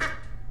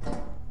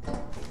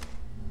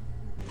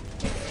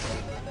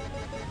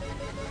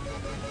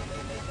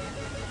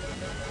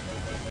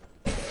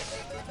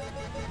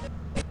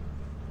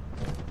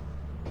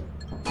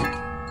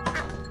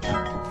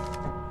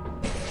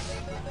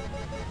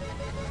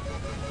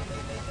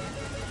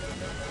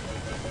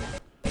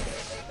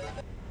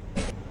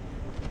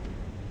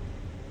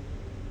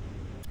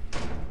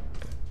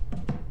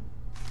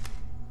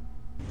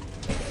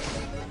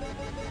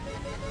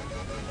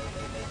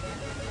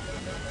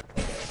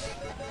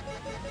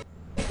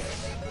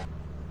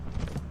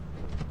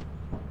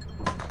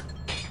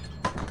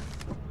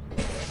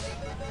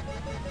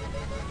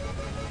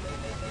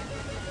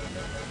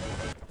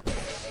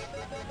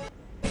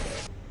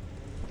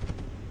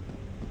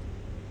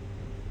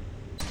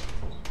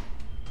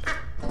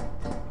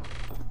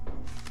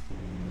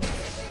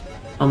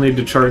 I'll need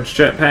to charge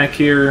jetpack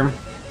here.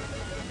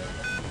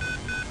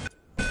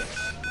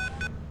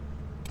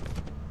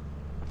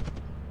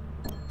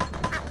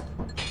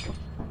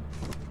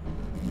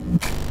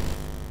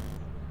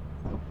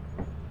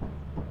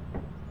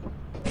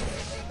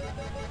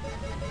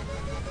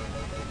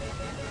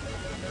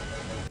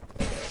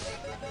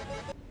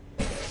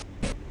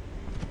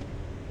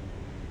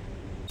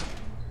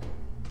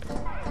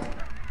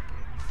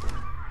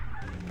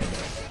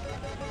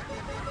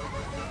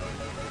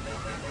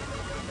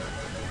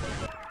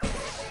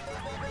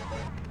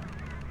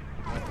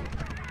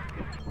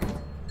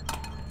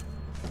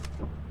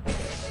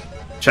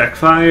 Check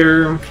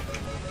fire.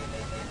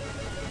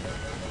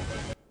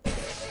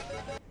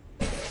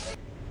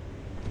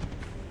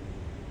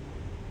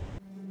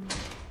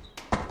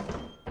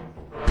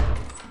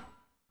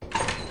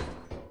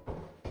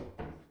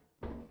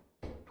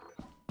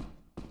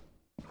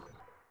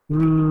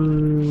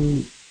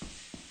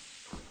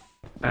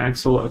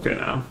 Axle, okay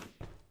now.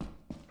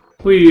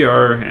 We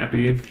are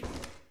happy.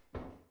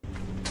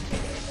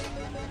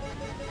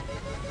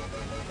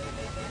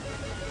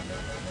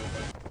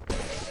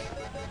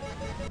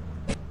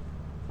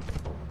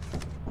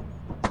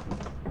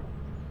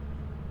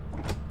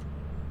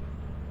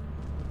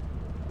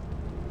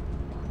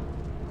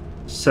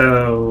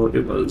 So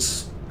it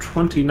was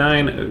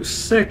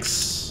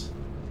 2906.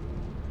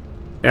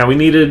 Yeah, we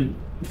needed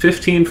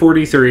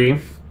 1543.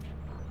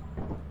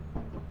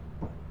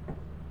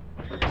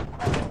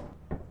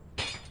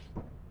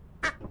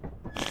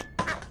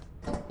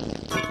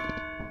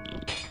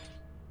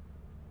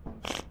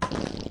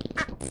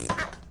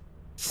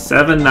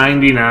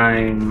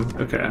 $7.99.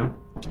 Okay.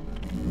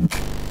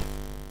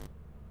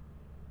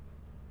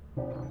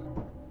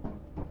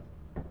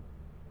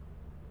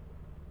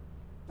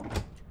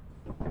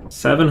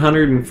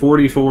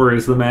 $744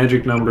 is the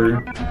magic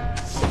number.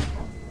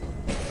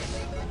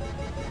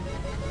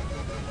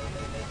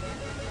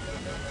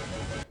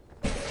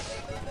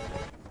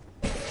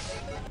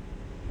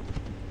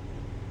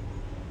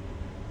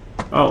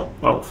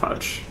 Oh,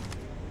 fudge.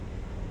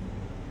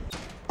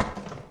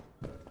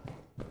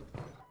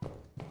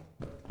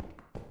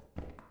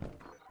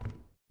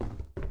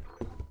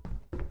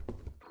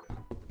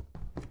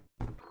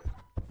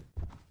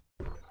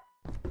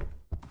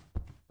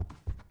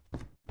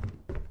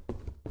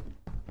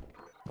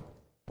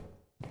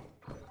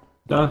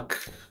 Duck.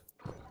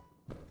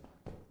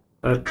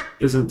 That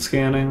isn't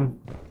scanning.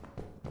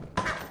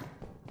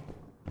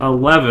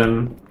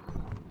 11.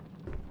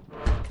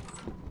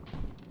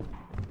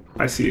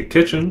 I see a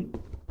kitchen.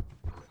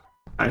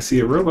 I see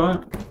a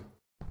robot.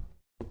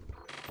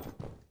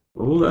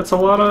 Oh, that's a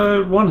lot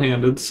of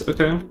one-handeds.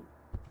 Okay.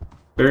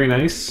 Very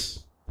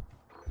nice.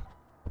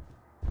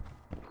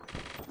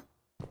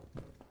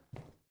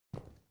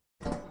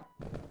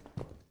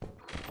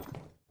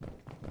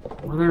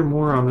 Are there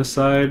more on this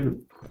side?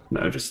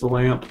 No, just the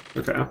lamp.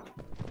 Okay.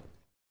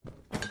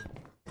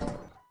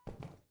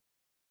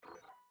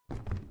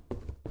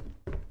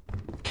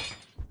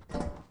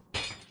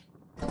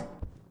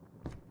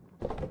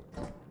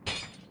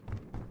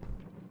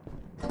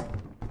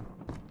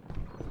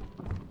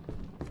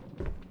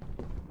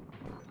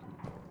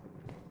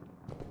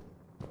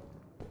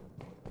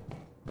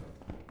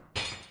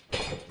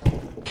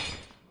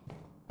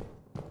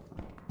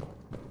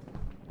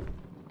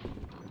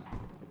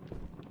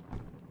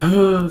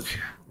 Okay.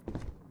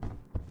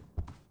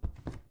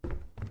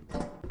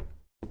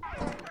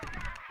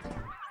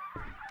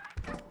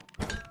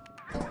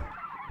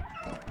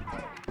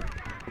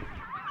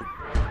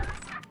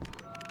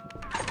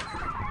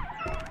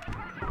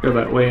 Go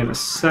that way in a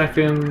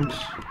second.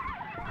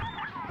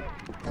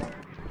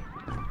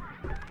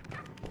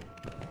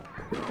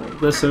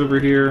 This over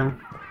here.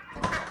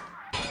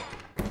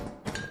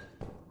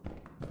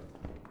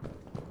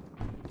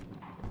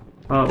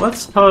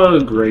 Let's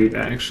hug great,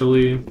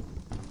 actually.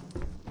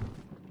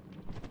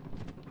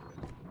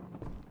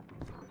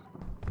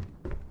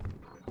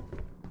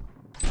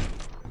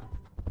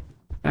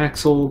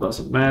 Axle,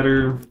 doesn't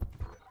matter.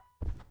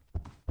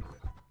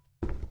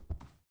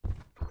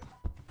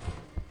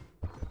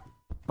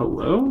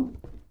 Hello?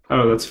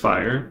 Oh, that's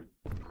fire.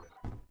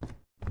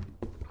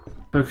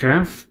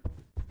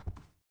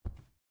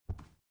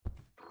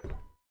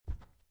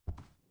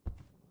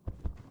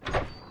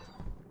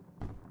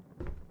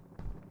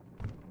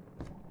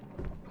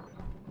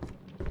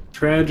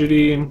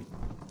 tragedy.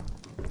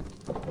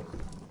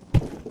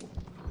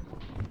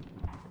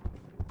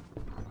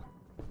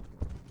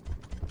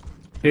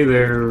 Hey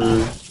there.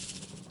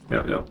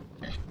 Yep.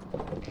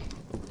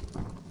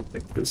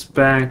 Take this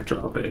back,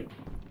 drop it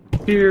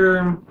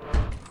here.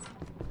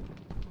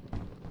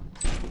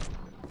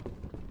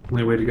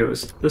 Only way to go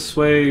is this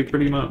way,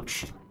 pretty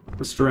much.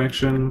 This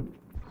direction.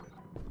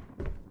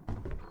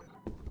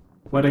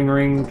 Wedding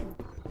ring.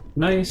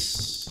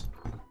 Nice.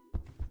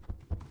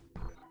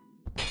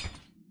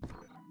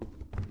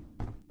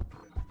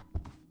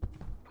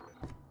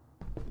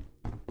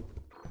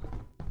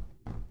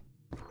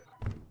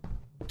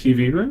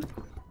 TV room?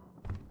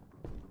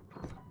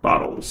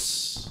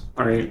 Bottles.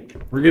 Alright,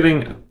 we're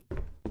getting a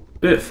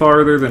bit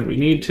farther than we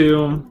need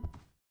to.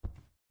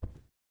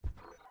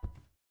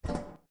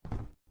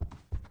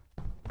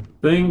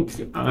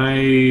 Think I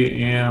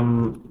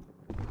am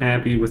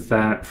happy with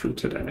that for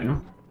today.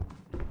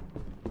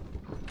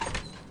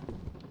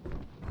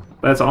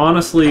 That's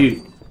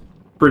honestly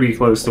pretty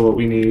close to what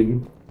we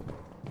need.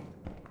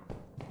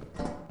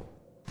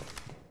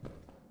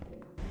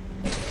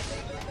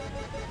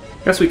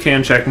 Guess we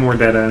can check more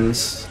dead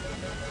ends.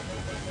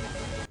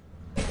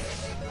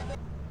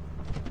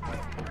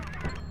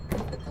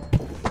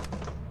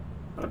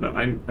 Oh no,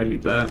 I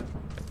need that.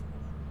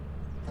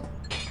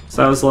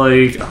 So that was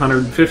like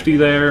 150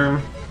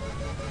 there.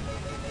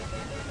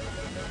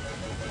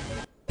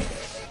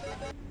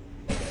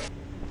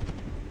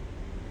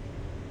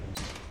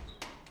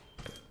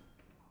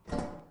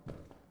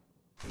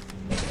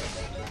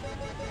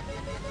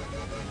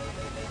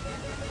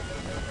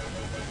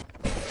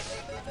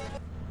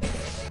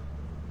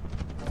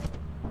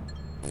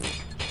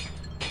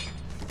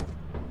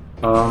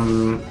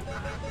 Um,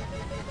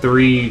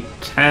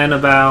 310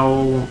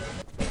 about.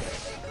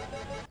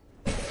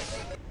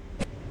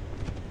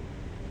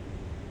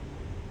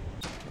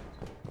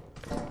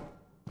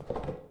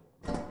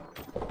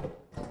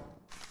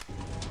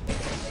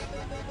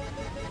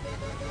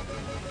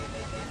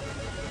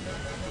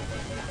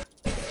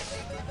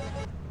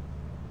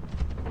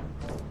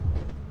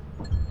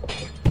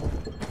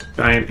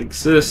 Giant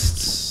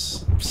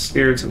exists. I'm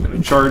scared, so I'm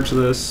gonna charge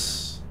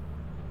this.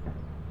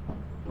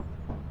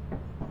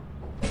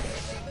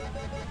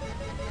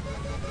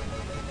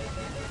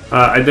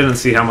 I didn't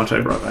see how much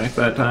I brought back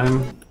that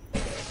time.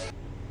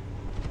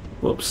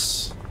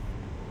 Whoops.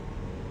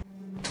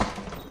 I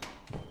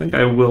think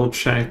I will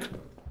check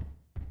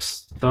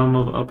some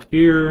of up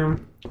here.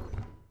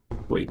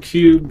 Wait,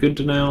 cube, good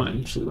to know.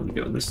 Actually, let me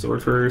go in this door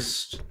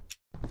first.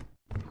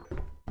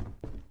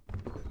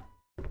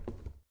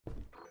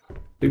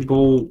 Big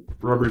bolt,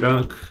 rubber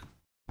duck,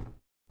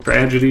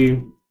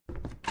 tragedy.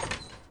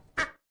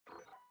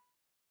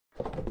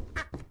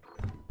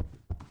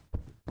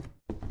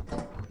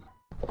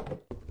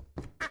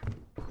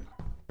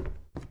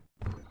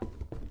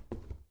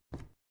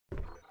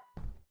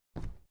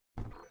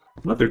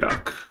 Mother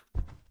duck.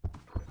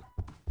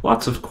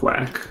 Lots of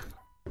quack.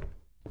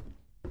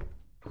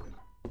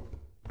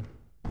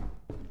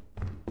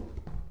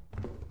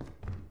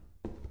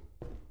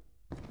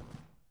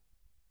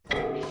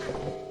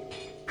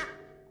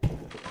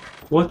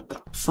 What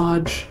the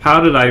fudge?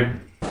 How did I...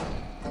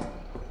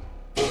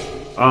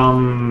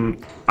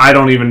 I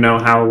don't even know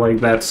how, like,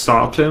 that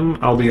stopped him,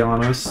 I'll be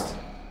honest.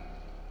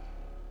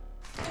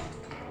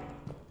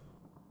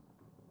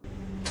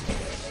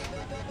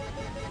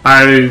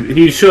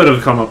 He should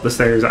have come up the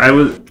stairs.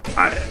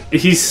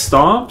 He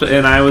stopped,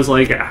 and I was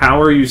like, how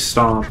are you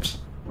stopped?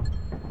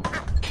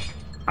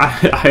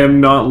 I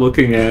am not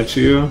looking at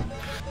you.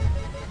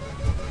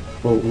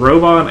 Well,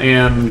 Robot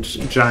and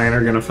Giant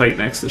are gonna fight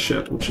next to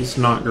ship, which is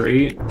not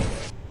great.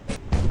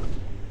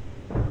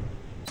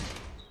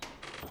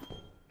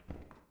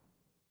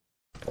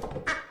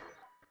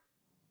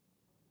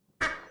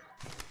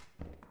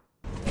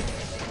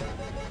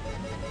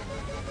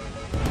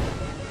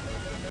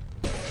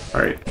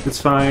 Alright, it's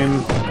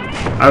fine.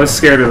 I was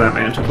scared of that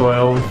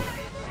Manticoil.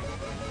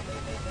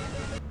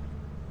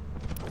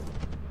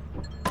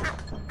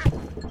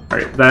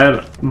 Alright,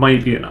 that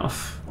might be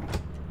enough.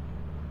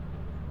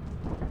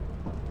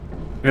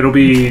 It'll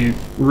be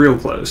real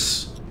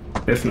close,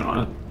 if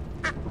not.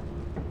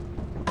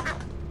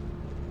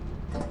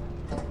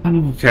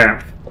 Okay.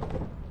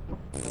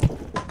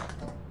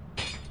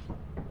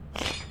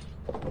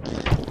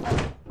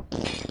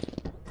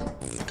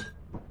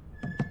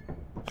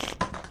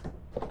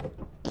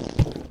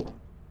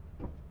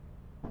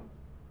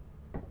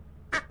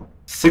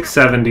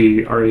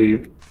 $670 are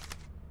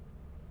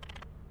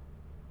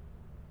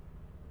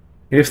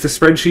If the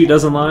spreadsheet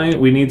doesn't lie,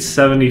 we need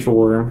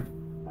 74.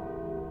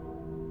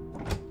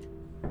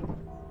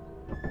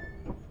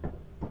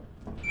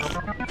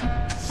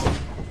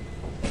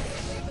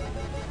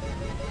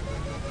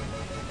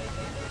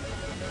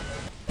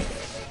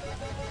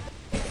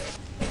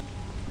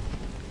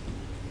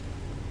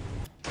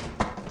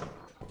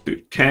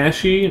 Dude,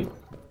 Cashy.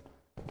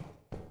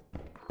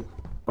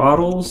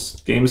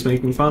 Bottles. Game's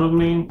making fun of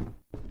me.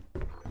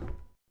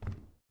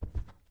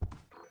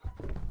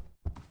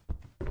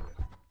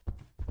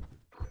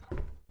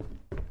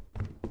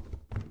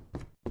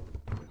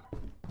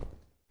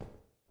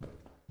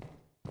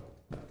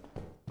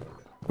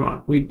 Come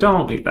on, we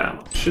don't need that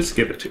much. Just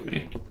give it to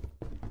me.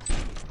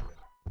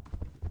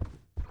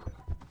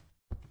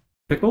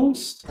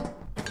 Pickles?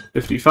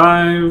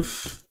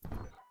 55.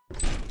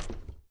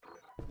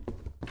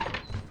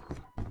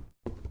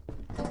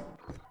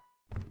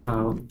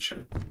 Check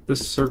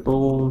this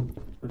circle.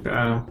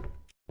 Okay.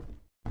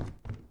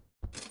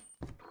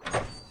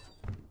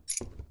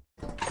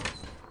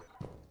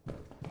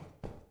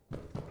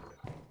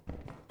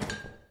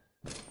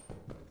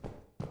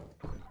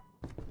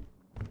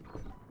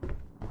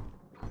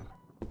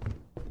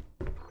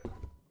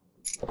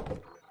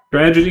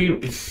 Tragedy,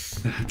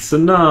 that's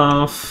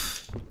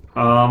enough.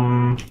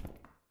 I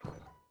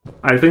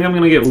think I'm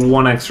gonna get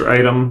one extra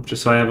item,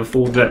 just so I have a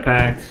full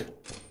jetpack.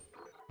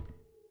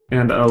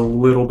 And a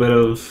little bit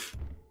of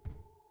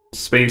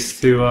space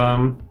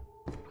to,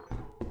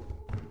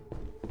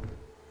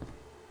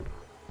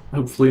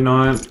 hopefully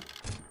not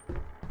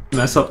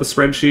mess up the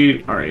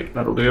spreadsheet. Alright,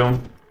 that'll do.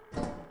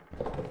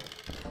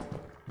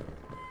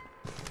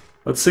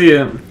 Let's see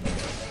it.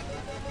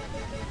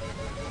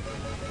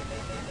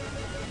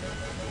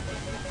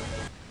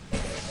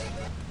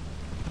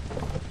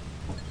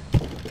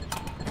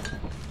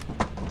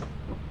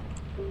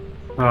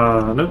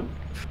 Nope.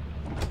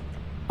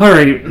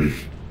 Alright.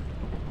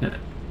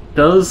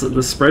 Does the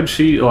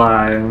spreadsheet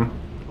lie?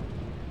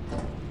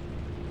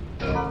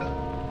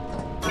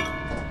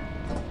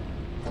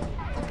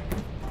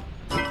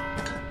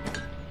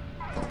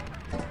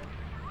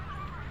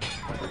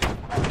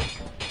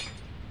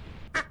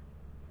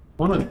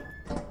 Wanna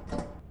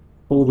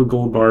pull the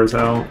gold bars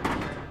out.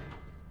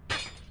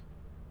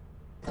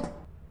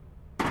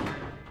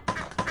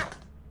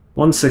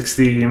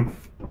 $160.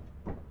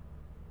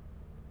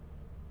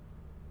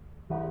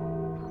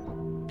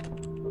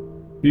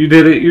 You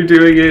did it, you're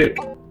doing it.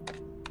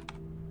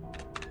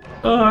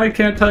 Oh, I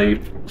can't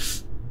type.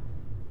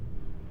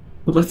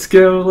 Let's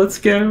go, let's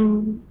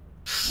go.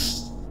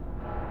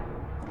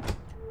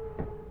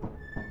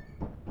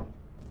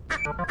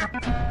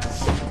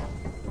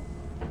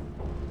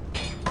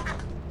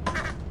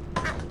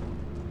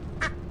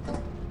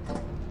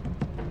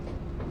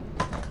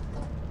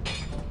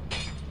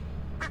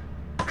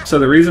 So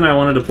the reason I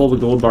wanted to pull the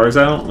gold bars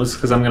out was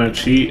because I'm gonna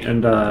cheat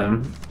and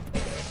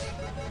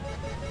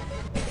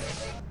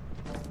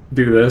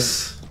do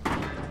this.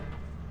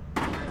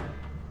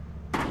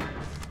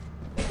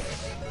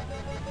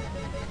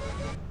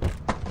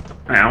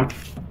 Ow.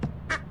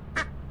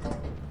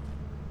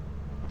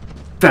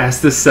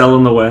 Fastest cell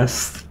in the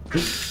West.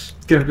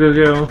 Go, go,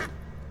 go.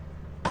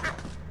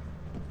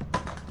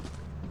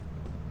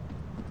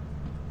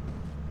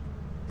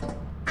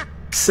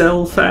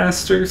 Sell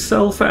faster,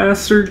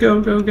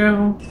 go, go,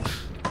 go.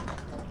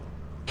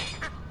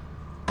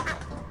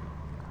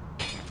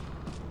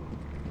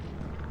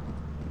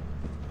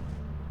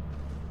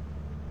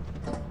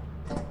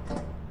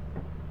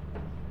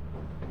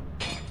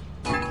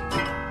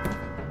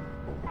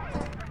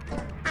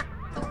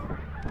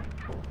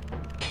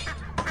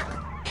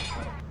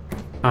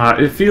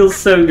 It feels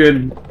so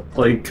good,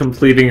 like,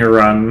 completing a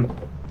run.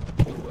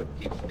 What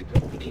keeps the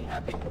company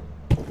happy?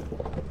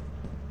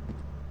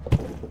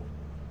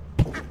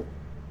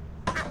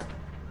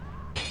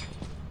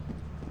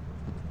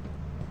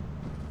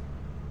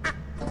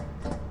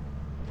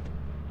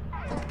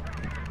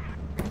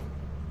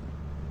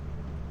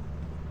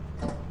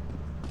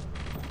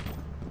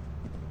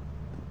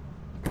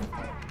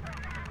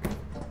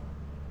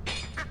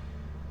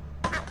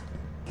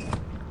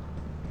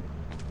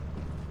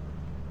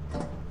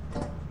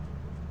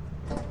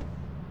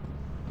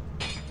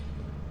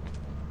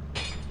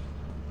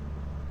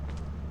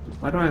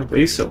 Why do I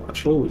waste so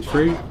much? Holy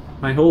freak.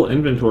 My whole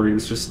inventory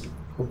is just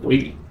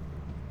weight.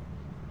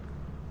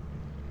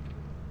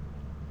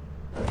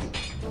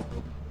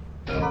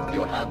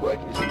 Your hard work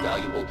is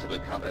invaluable to the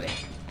company.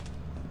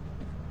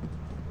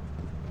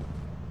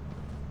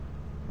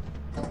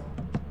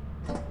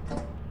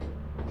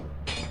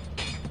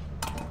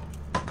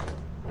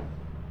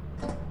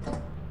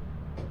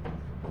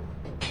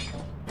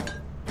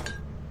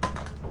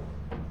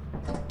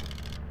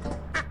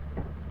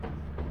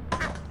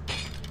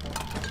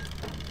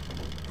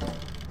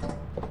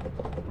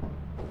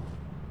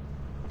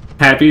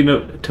 Happy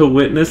to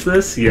witness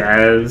this?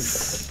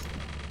 Yes.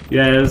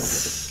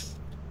 Yes.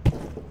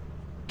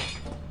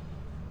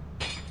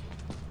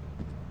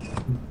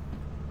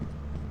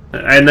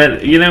 And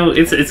then, you know,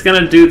 it's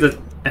gonna do the...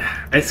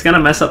 It's gonna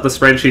mess up the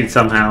spreadsheet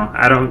somehow.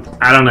 I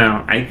don't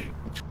know.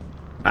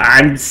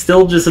 I'm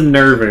still just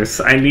nervous.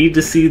 I need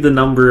to see the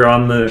number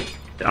on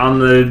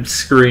the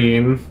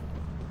screen.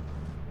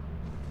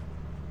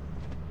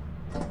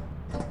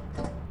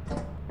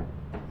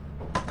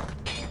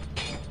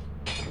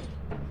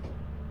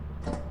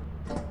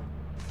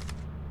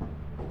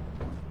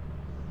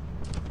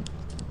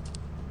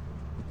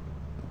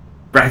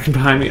 Bracken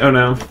behind me. Oh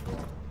no.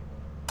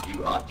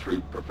 You are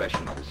true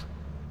professionals.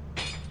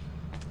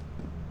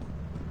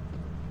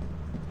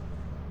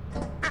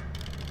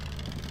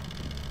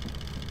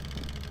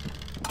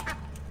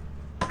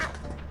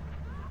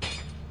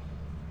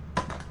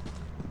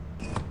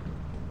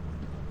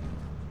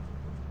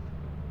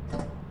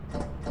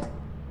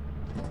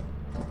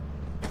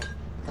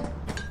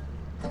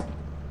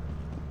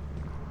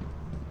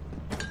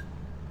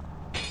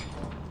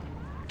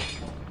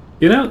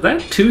 You know, that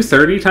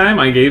 2:30 time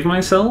I gave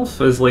myself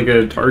as like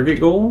a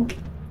target goal,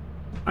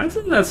 I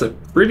think that's a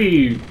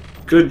pretty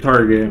good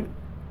target.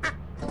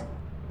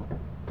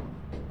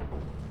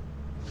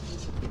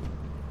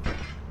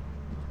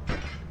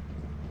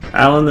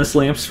 Alan, this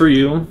lamp's for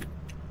you.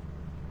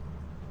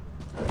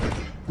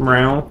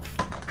 Morale.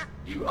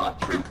 You are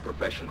true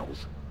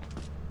professionals.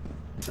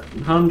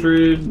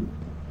 700.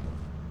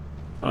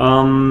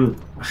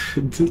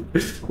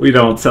 We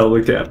don't sell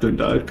the Captain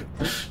Duck.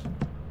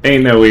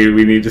 Ain't no way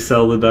we need to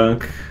sell the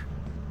duck.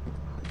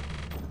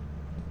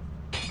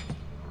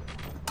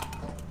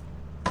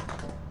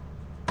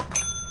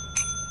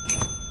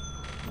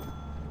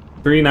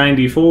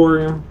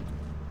 $394.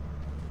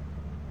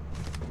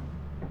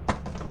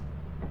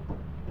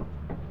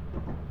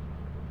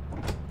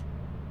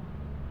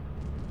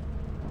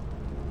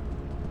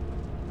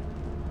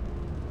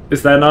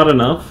 Is that not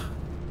enough?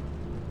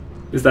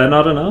 Is that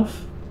not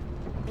enough?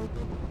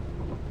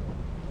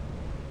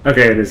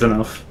 Okay, it is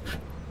enough.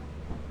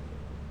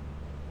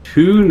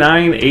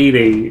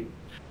 2988.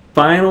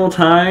 Final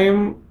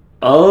time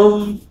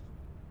of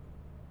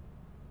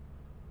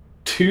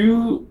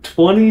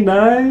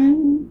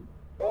 229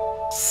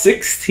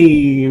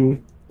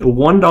 16.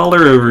 $1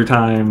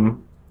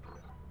 overtime.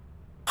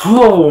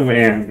 Oh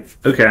man.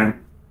 Okay.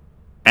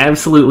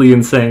 Absolutely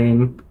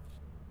insane.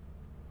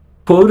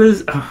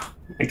 Quotas. Oh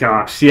my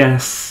gosh,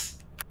 yes.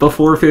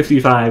 Before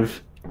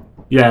 55.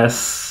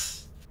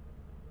 Yes.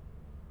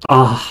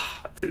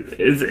 Ah,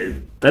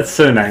 that's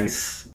so nice.